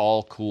 and it's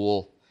all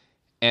cool.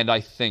 And I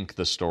think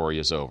the story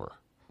is over.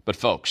 But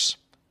folks,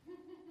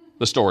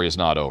 the story is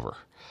not over.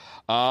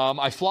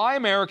 I fly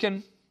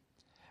American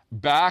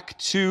back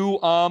to,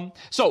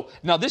 so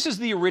now this is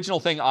the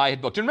original thing I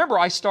had booked. And remember,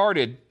 I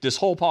started this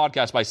whole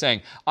podcast by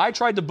saying I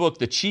tried to book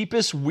the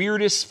cheapest,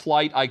 weirdest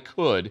flight I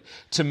could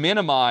to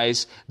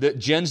minimize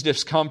Jen's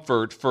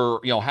discomfort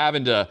for,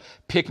 having to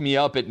pick me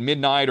up at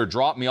midnight or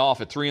drop me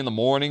off at 3 a.m.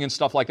 and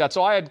stuff like that.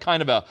 So I had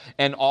kind of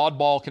an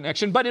oddball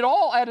connection, but it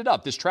all added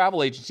up. This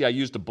travel agency I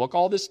used to book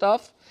all this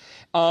stuff.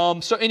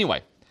 So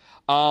anyway,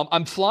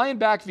 I'm flying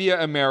back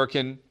via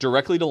American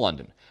directly to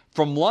London.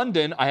 From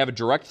London, I have a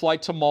direct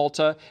flight to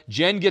Malta.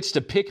 Jen gets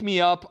to pick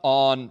me up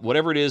on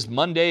whatever it is,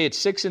 Monday at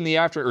 6 in the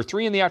afternoon or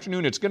 3 in the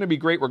afternoon. It's going to be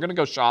great. We're going to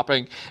go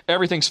shopping.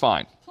 Everything's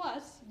fine.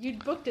 Plus,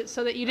 you'd booked it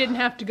so that you didn't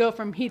have to go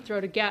from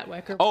Heathrow to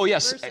Gatwick or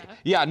yes. Versa.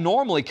 Yeah,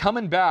 normally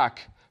coming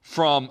back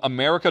from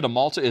America to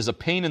Malta is a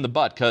pain in the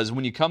butt because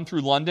when you come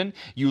through London,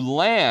 you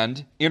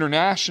land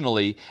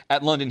internationally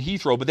at London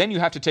Heathrow, but then you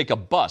have to take a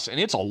bus, and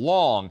it's a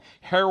long,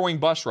 harrowing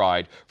bus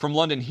ride from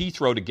London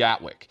Heathrow to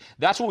Gatwick.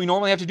 That's what we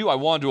normally have to do. I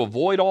wanted to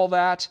avoid all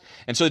that,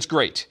 and so it's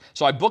great.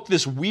 So I booked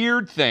this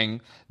weird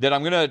thing that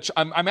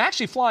I'm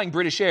actually flying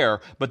British Air,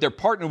 but they're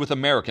partnered with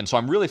American, so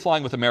I'm really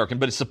flying with American,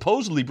 but it's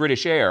supposedly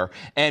British Air,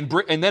 and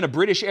then a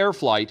British Air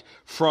flight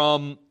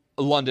from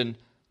London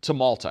to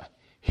Malta.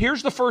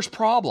 Here's the first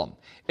problem.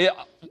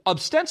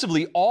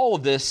 Ostensibly, all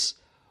of this,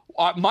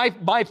 my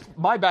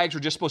bags were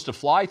just supposed to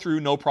fly through,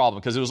 no problem,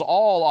 because it was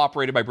all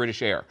operated by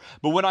British Air.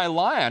 But when I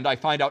land, I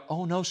find out,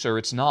 oh no, sir,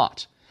 it's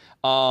not.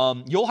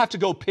 You'll have to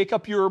go pick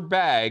up your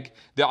bag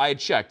that I had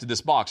checked,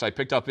 this box I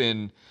picked up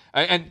in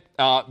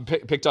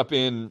picked up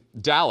in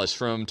Dallas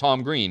from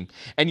Tom Green,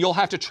 and you'll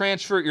have to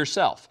transfer it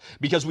yourself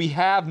because we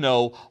have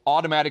no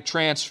automatic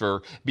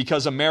transfer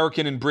because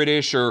American and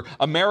British or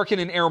American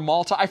and Air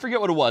Malta, I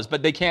forget what it was,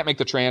 but they can't make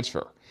the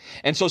transfer.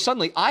 And so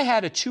suddenly I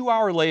had a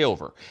 2-hour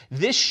layover.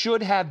 This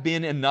should have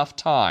been enough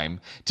time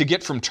to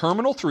get from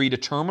Terminal 3 to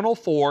Terminal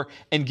 4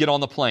 and get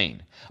on the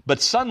plane.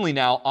 But suddenly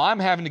now I'm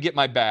having to get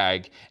my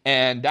bag,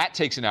 and that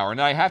takes an hour.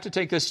 And I have to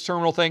take this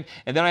terminal thing,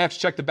 and then I have to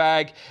check the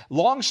bag.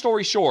 Long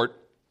story short,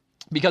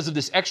 because of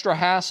this extra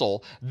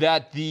hassle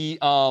that the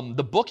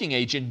booking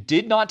agent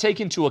did not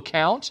take into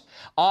account,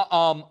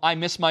 I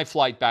missed my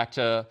flight back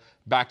to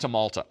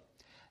Malta.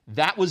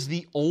 That was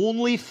the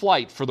only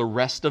flight for the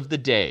rest of the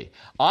day.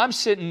 I'm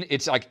sitting,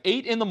 it's like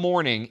 8 in the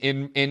morning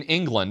in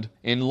England,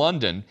 in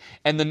London,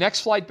 and the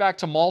next flight back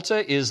to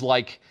Malta is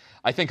like,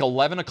 I think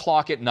 11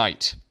 o'clock at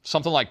night,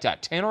 something like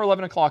that, 10 or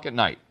 11 o'clock at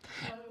night.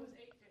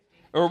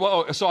 Or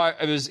well, so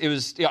it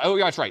was yeah, oh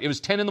yeah, that's right. It was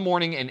 10 in the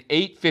morning and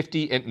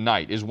 8:50 at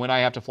night is when I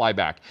have to fly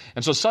back.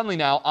 And so suddenly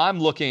now I'm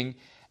looking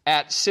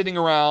at sitting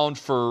around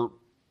for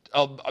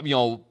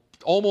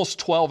almost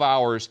 12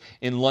 hours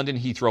in London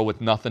Heathrow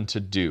with nothing to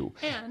do.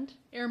 And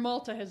Air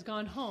Malta has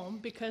gone home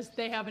because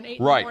they have an 8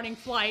 in Right. the morning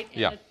flight.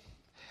 Yeah.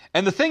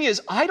 And the thing is,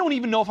 I don't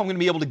even know if I'm going to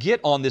be able to get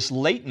on this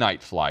late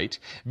night flight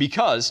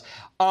because,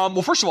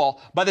 well, first of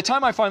all, by the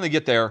time I finally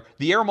get there,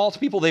 the Air Malta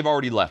people, they've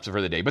already left for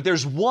the day. But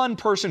there's one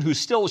person who's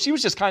still, she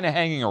was just kind of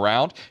hanging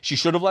around. She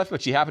should have left,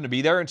 but she happened to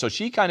be there. And so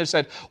she kind of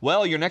said,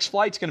 well, your next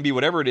flight's going to be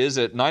whatever it is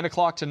at 9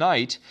 o'clock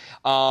tonight.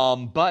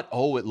 But,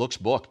 it looks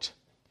booked.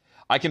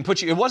 I can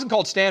put you, it wasn't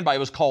called standby, it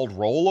was called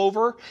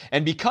rollover.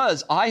 And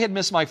because I had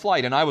missed my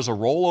flight and I was a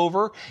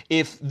rollover,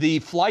 if the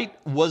flight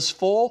was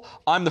full,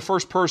 I'm the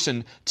first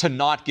person to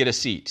not get a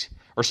seat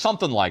or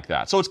something like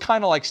that. So it's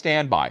kind of like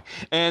standby.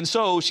 And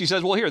so she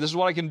says, well, here, this is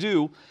what I can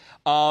do,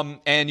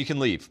 and you can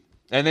leave.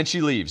 And then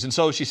she leaves. And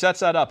so she sets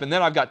that up. And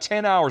then I've got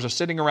 10 hours of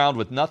sitting around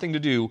with nothing to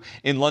do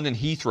in London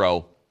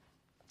Heathrow.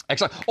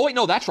 Oh, wait,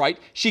 no, that's right.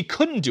 She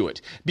couldn't do it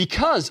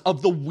because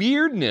of the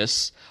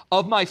weirdness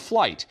of my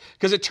flight.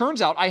 Because it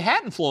turns out I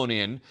hadn't flown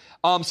in.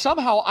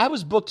 Somehow I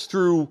was booked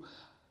through,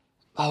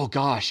 Air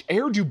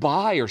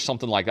Dubai or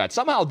something like that.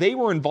 Somehow they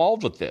were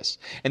involved with this.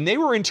 And they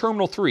were in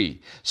Terminal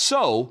 3.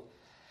 So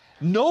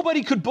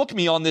nobody could book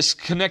me on this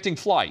connecting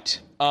flight.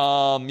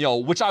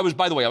 Which I was,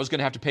 by the way, I was going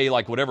to have to pay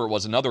like whatever it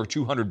was, another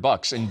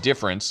 $200 in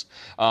difference,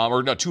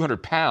 or no,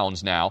 200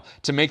 pounds now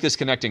to make this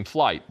connecting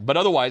flight. But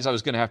otherwise I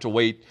was going to have to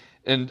wait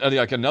and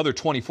like another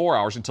 24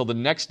 hours until the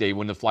next day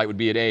when the flight would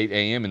be at 8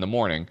 a.m. in the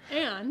morning.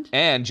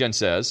 And Jen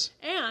says...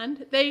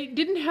 And they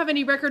didn't have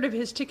any record of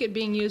his ticket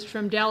being used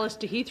from Dallas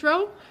to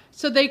Heathrow,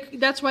 so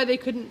that's why they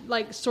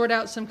couldn't sort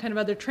out some kind of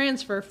other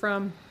transfer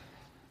from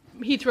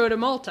Heathrow to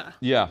Malta.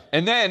 Yeah.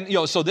 And then,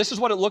 so this is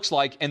what it looks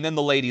like, and then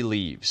the lady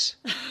leaves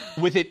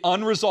with it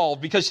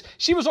unresolved because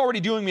she was already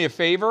doing me a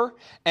favor,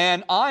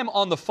 and I'm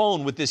on the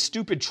phone with this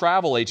stupid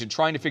travel agent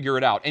trying to figure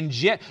it out. And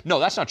Jen, no,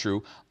 that's not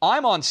true.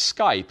 I'm on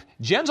Skype.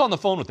 Jen's on the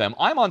phone with them.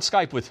 I'm on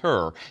Skype with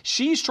her.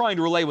 She's trying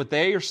to relay what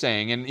they are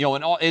saying, and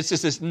it's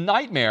just this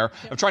nightmare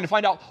of trying to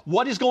find out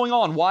what is going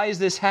on. Why is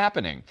this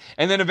happening?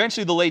 And then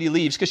eventually the lady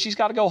leaves because she's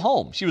got to go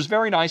home. She was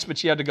very nice, but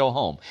she had to go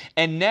home.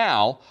 And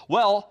now,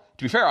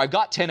 to be fair, I've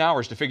got 10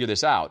 hours to figure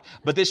this out,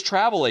 but this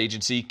travel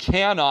agency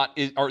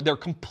they're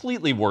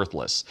completely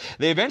worthless.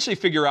 They eventually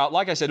figure out,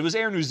 like I said, it was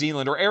Air New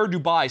Zealand or Air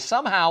Dubai.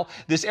 Somehow,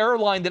 this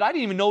airline that I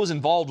didn't even know was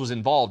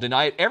involved, and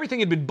everything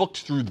had been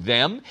booked through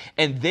them,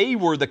 and they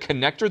were the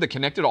connector that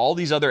connected all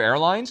these other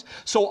airlines.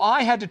 So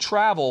I had to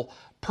travel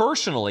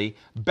personally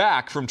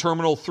back from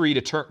Terminal 3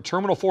 to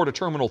Terminal 4 to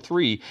Terminal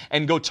 3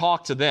 and go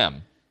talk to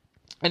them.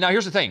 And now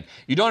here's the thing.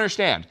 You don't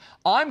understand.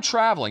 I'm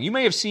traveling. You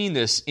may have seen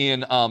this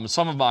in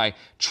some of my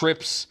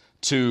trips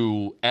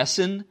to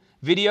Essen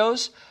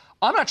videos.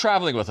 I'm not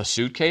traveling with a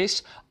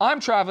suitcase.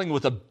 I'm traveling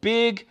with a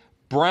big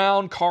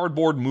brown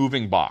cardboard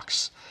moving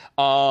box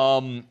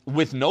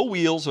with no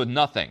wheels, with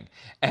nothing.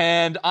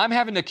 And I'm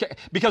having to,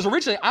 because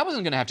originally I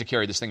wasn't going to have to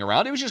carry this thing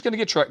around. It was just going to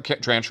get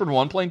transferred from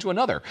one plane to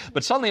another.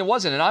 But suddenly it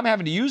wasn't, and I'm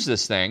having to use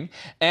this thing.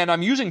 And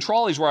I'm using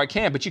trolleys where I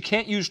can, but you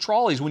can't use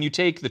trolleys when you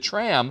take the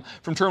tram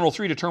from Terminal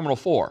 3 to Terminal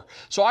 4.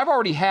 So I've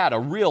already had a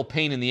real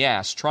pain in the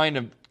ass trying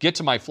to get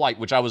to my flight,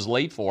 which I was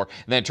late for,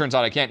 and then it turns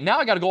out I can't. Now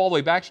I got to go all the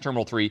way back to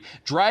Terminal 3,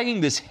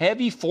 dragging this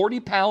heavy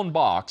 40-pound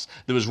box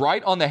that was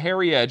right on the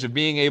hairy edge of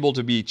being able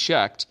to be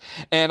checked,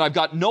 and I've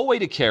got no way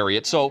to carry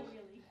it. So,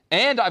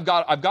 and I've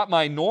got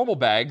my normal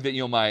bag that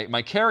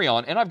my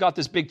carry-on, and I've got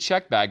this big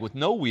check bag with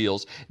no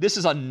wheels. This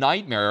is a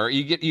nightmare.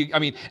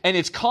 And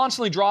it's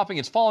constantly dropping.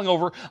 It's falling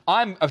over.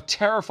 I'm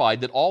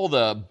terrified that all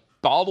the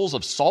bottles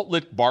of salt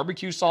lick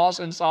barbecue sauce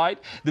inside,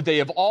 that they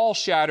have all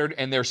shattered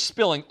and they're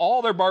spilling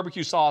all their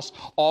barbecue sauce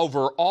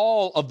over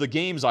all of the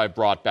games I've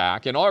brought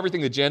back and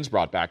everything that Jen's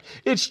brought back.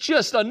 It's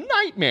just a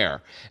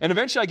nightmare. And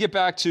eventually I get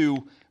back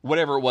to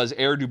whatever it was,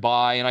 Air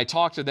Dubai, and I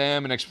talk to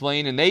them and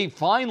explain, and they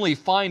finally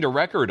find a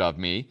record of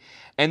me,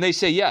 and they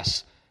say,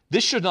 yes,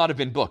 this should not have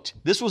been booked.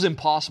 This was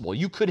impossible.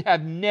 You could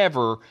have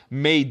never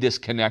made this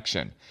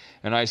connection.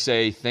 And I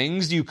say,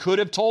 things you could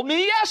have told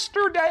me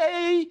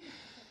yesterday.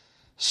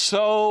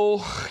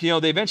 So,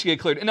 they eventually get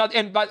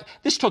cleared. But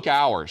this took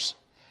hours.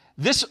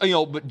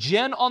 But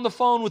Jen on the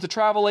phone with the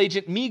travel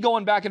agent, me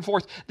going back and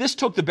forth, this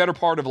took the better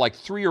part of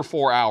 3 or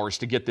 4 hours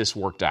to get this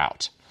worked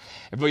out.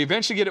 And we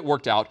eventually get it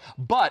worked out,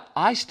 but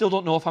I still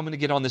don't know if I'm going to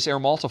get on this Air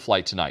Malta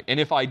flight tonight. And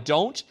if I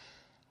don't,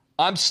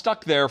 I'm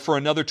stuck there for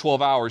another 12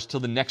 hours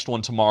till the next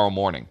one tomorrow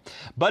morning.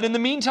 But in the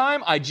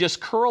meantime, I just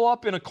curl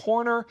up in a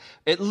corner.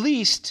 At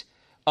least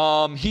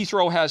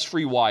Heathrow has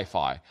free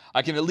Wi-Fi.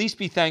 I can at least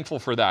be thankful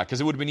for that, because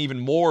it would have been even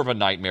more of a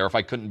nightmare if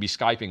I couldn't be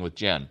Skyping with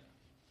Jen.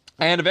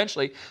 And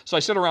eventually, so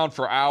I sit around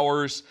for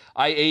hours.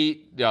 I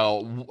ate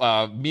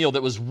a meal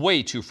that was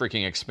way too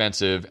freaking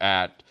expensive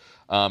at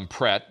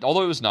Pret,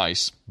 although it was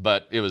nice,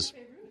 but it was,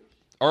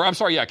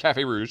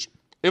 Café Rouge.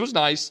 It was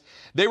nice.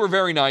 They were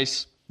very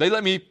nice. They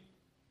let me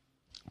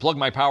Plugged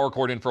my power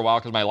cord in for a while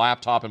because my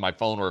laptop and my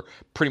phone were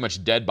pretty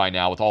much dead by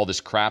now with all this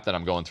crap that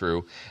I'm going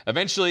through.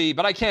 Eventually,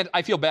 but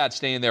I feel bad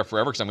staying there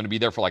forever because I'm going to be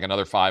there for like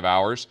another 5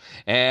 hours.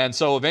 And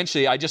so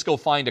eventually I just go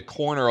find a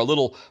corner, a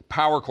little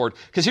power cord.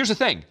 Because here's the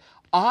thing.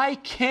 I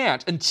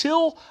can't,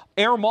 until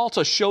Air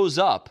Malta shows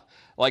up,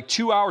 like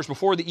 2 hours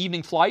before the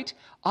evening flight,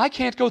 I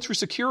can't go through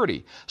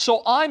security.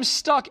 So I'm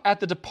stuck at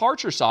the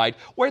departure side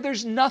where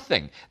there's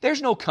nothing.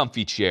 There's no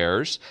comfy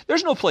chairs.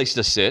 There's no place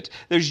to sit.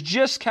 There's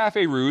just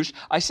Cafe Rouge.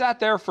 I sat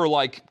there for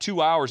like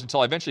 2 hours until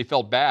I eventually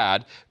felt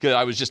bad because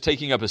I was just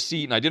taking up a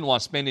seat and I didn't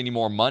want to spend any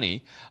more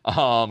money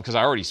because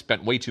I already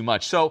spent way too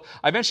much. So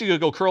I eventually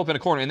go curl up in a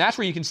corner. And that's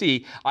where you can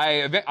see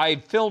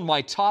I filmed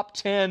my top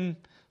 10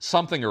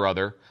 something or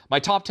other, my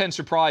top 10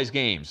 surprise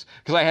games,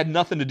 because I had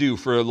nothing to do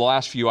for the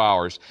last few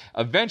hours.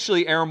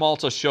 Eventually, Air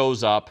Malta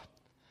shows up.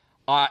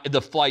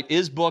 The flight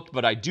is booked,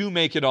 but I do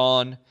make it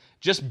on,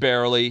 just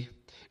barely.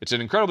 It's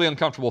an incredibly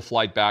uncomfortable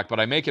flight back, but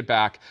I make it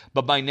back.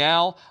 But by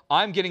now,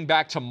 I'm getting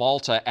back to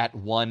Malta at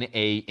 1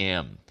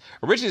 a.m.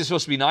 Originally, it's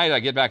supposed to be night. I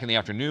get back in the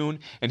afternoon.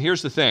 And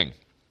here's the thing.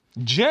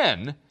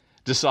 Jen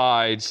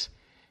decides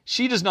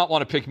she does not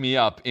want to pick me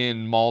up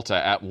in Malta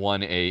at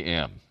 1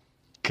 a.m.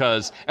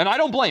 And I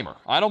don't blame her.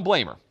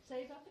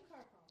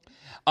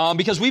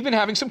 Because we've been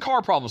having some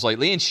car problems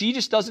lately, and she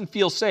just doesn't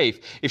feel safe.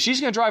 If she's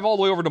going to drive all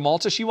the way over to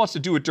Malta, she wants to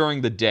do it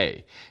during the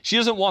day. She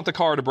doesn't want the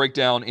car to break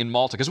down in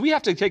Malta, because we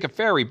have to take a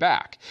ferry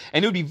back.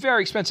 And it would be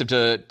very expensive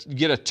to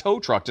get a tow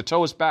truck to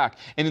tow us back.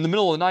 And in the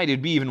middle of the night,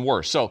 it'd be even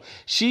worse. So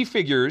she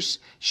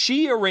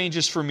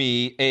arranges for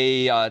me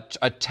a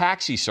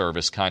taxi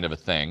service kind of a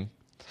thing.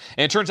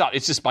 And it turns out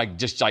it's just like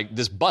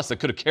this bus that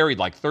could have carried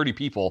like 30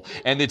 people,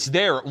 and it's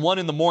there at 1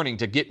 a.m.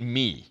 to get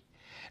me.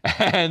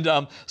 And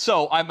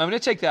so I'm going to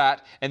take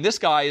that, and this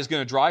guy is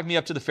going to drive me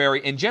up to the ferry,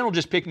 and Jen will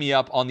just pick me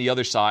up on the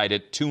other side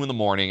at 2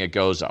 a.m. at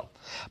Gozo.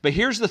 But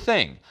here's the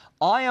thing.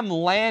 I am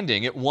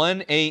landing at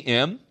 1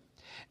 a.m.,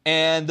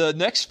 and the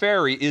next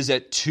ferry is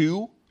at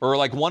 2 or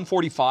like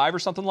 1:45 or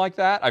something like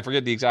that. I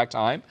forget the exact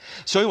time.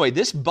 So anyway,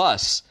 this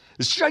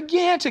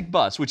gigantic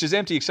bus, which is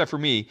empty except for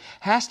me,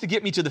 has to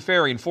get me to the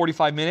ferry in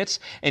 45 minutes.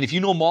 And if you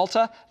know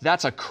Malta,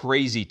 that's a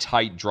crazy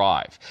tight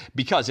drive.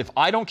 Because if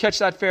I don't catch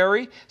that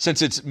ferry,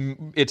 since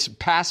it's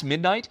past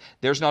midnight,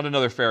 there's not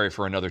another ferry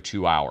for another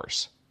 2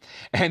 hours.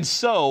 And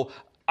so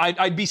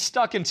I'd be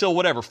stuck until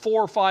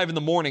 4 or 5 in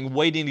the morning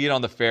waiting to get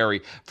on the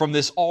ferry from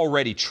this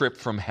already trip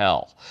from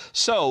hell.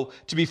 So,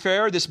 to be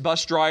fair, this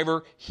bus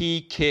driver,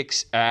 he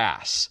kicks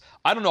ass.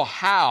 I don't know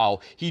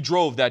how he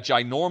drove that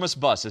ginormous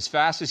bus as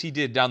fast as he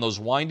did down those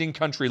winding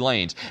country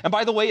lanes. And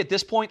by the way, at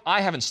this point,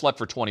 I haven't slept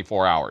for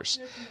 24 hours.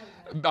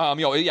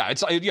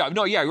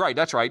 Right,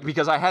 that's right,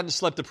 because I hadn't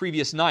slept the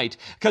previous night.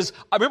 Because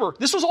I remember,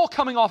 this was all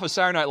coming off of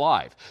Saturday Night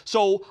Live.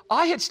 So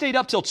I had stayed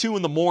up till 2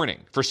 a.m.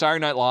 for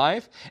Saturday Night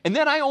Live, and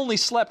then I only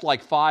slept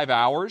like 5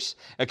 hours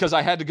because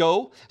I had to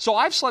go. So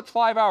I've slept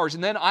 5 hours,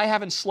 and then I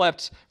haven't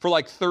slept for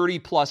like 30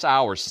 plus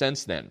hours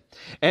since then.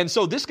 And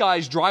so this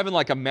guy's driving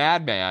like a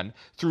madman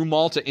through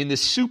Malta in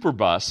this super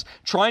bus,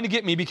 trying to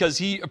get me because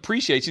he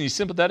appreciates and he's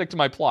sympathetic to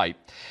my plight.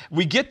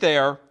 We get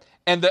there,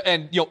 and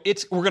we're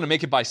going to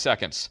make it by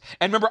seconds.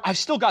 And remember, I've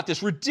still got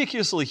this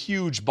ridiculously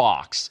huge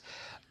box.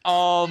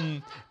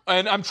 And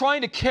I'm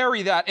trying to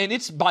carry that,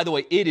 and by the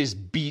way, it is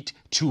beat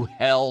to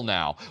hell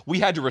now. We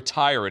had to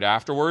retire it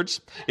afterwards.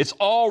 It's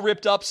all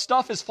ripped up.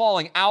 Stuff is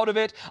falling out of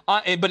it,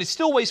 but it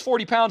still weighs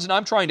 40 pounds, and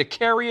I'm trying to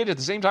carry it. At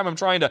the same time, I'm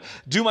trying to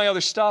do my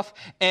other stuff.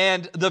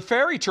 And the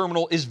ferry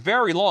terminal is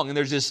very long, and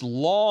there's this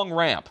long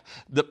ramp.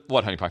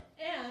 What, honey pie?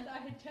 And I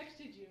had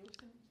texted you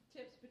some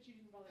tips, but you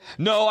didn't bother.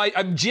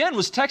 No, Jen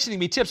was texting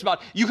me tips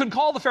about, you can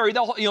call the ferry,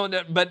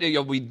 but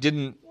we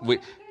didn't.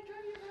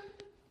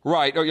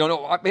 Right.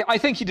 I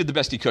think he did the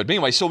best he could. But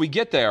anyway, so we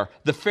get there.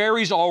 The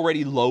ferry's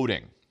already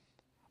loading.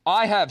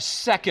 I have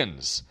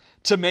seconds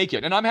to make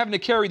it. And I'm having to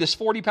carry this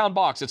 40-pound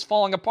box that's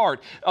falling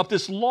apart up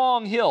this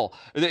long hill,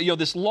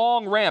 this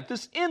long ramp,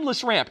 this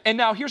endless ramp. And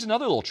now here's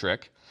another little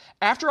trick.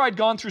 After I'd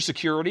gone through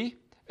security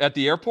at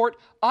the airport,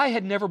 I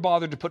had never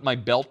bothered to put my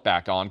belt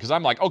back on because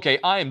I'm like, okay,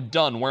 I am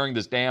done wearing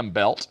this damn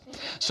belt.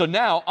 So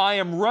now I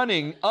am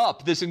running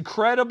up this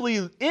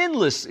incredibly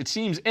endless,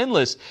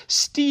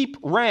 steep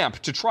ramp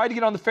to try to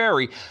get on the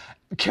ferry,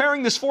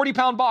 carrying this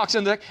 40-pound box,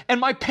 and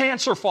my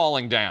pants are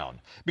falling down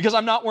because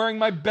I'm not wearing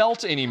my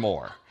belt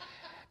anymore.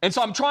 And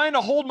so I'm trying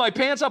to hold my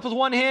pants up with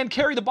one hand,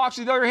 carry the box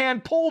with the other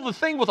hand, pull the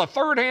thing with a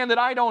third hand that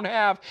I don't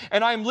have,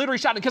 and I'm literally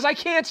shouting because I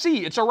can't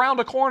see. It's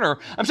around a corner.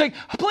 I'm saying,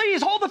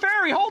 please, hold the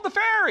ferry, hold the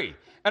ferry.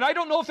 And I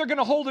don't know if they're going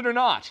to hold it or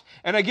not.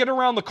 And I get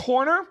around the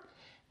corner,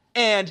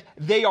 and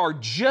they are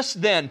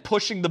just then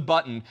pushing the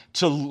button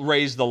to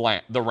raise the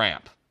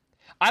ramp.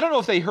 I don't know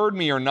if they heard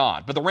me or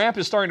not, but the ramp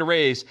is starting to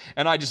raise,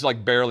 and I just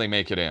barely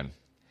make it in.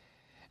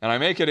 And I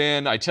make it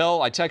in, I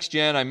text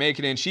Jen, I make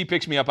it in, she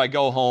picks me up, I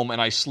go home, and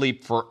I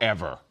sleep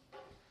forever.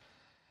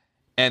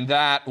 And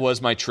that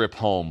was my trip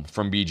home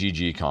from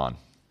BGG Con.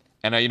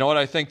 And you know what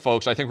I think,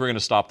 folks? I think we're going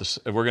to stop this.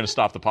 We're going to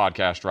stop the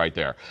podcast right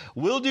there.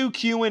 We'll do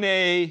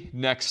Q&A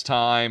next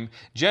time.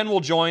 Jen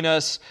will join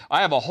us.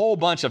 I have a whole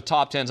bunch of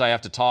top 10s I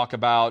have to talk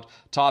about.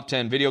 Top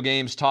 10 video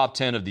games, top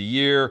 10 of the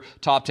year,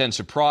 top 10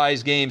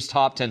 surprise games,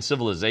 top 10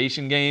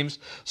 Civilization games.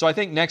 So I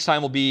think next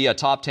time will be a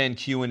top 10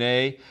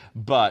 Q&A.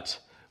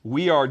 But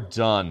we are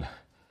done.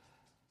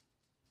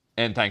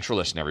 And thanks for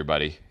listening,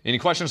 everybody. Any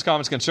questions,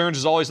 comments, concerns,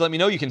 as always, let me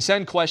know. You can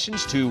send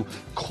questions to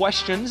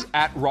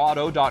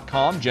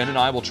questions@rahdo.com. Jen and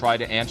I will try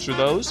to answer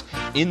those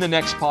in the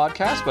next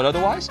podcast. But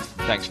otherwise,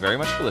 thanks very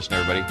much for listening,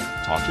 everybody.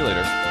 Talk to you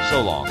later.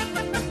 So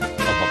long.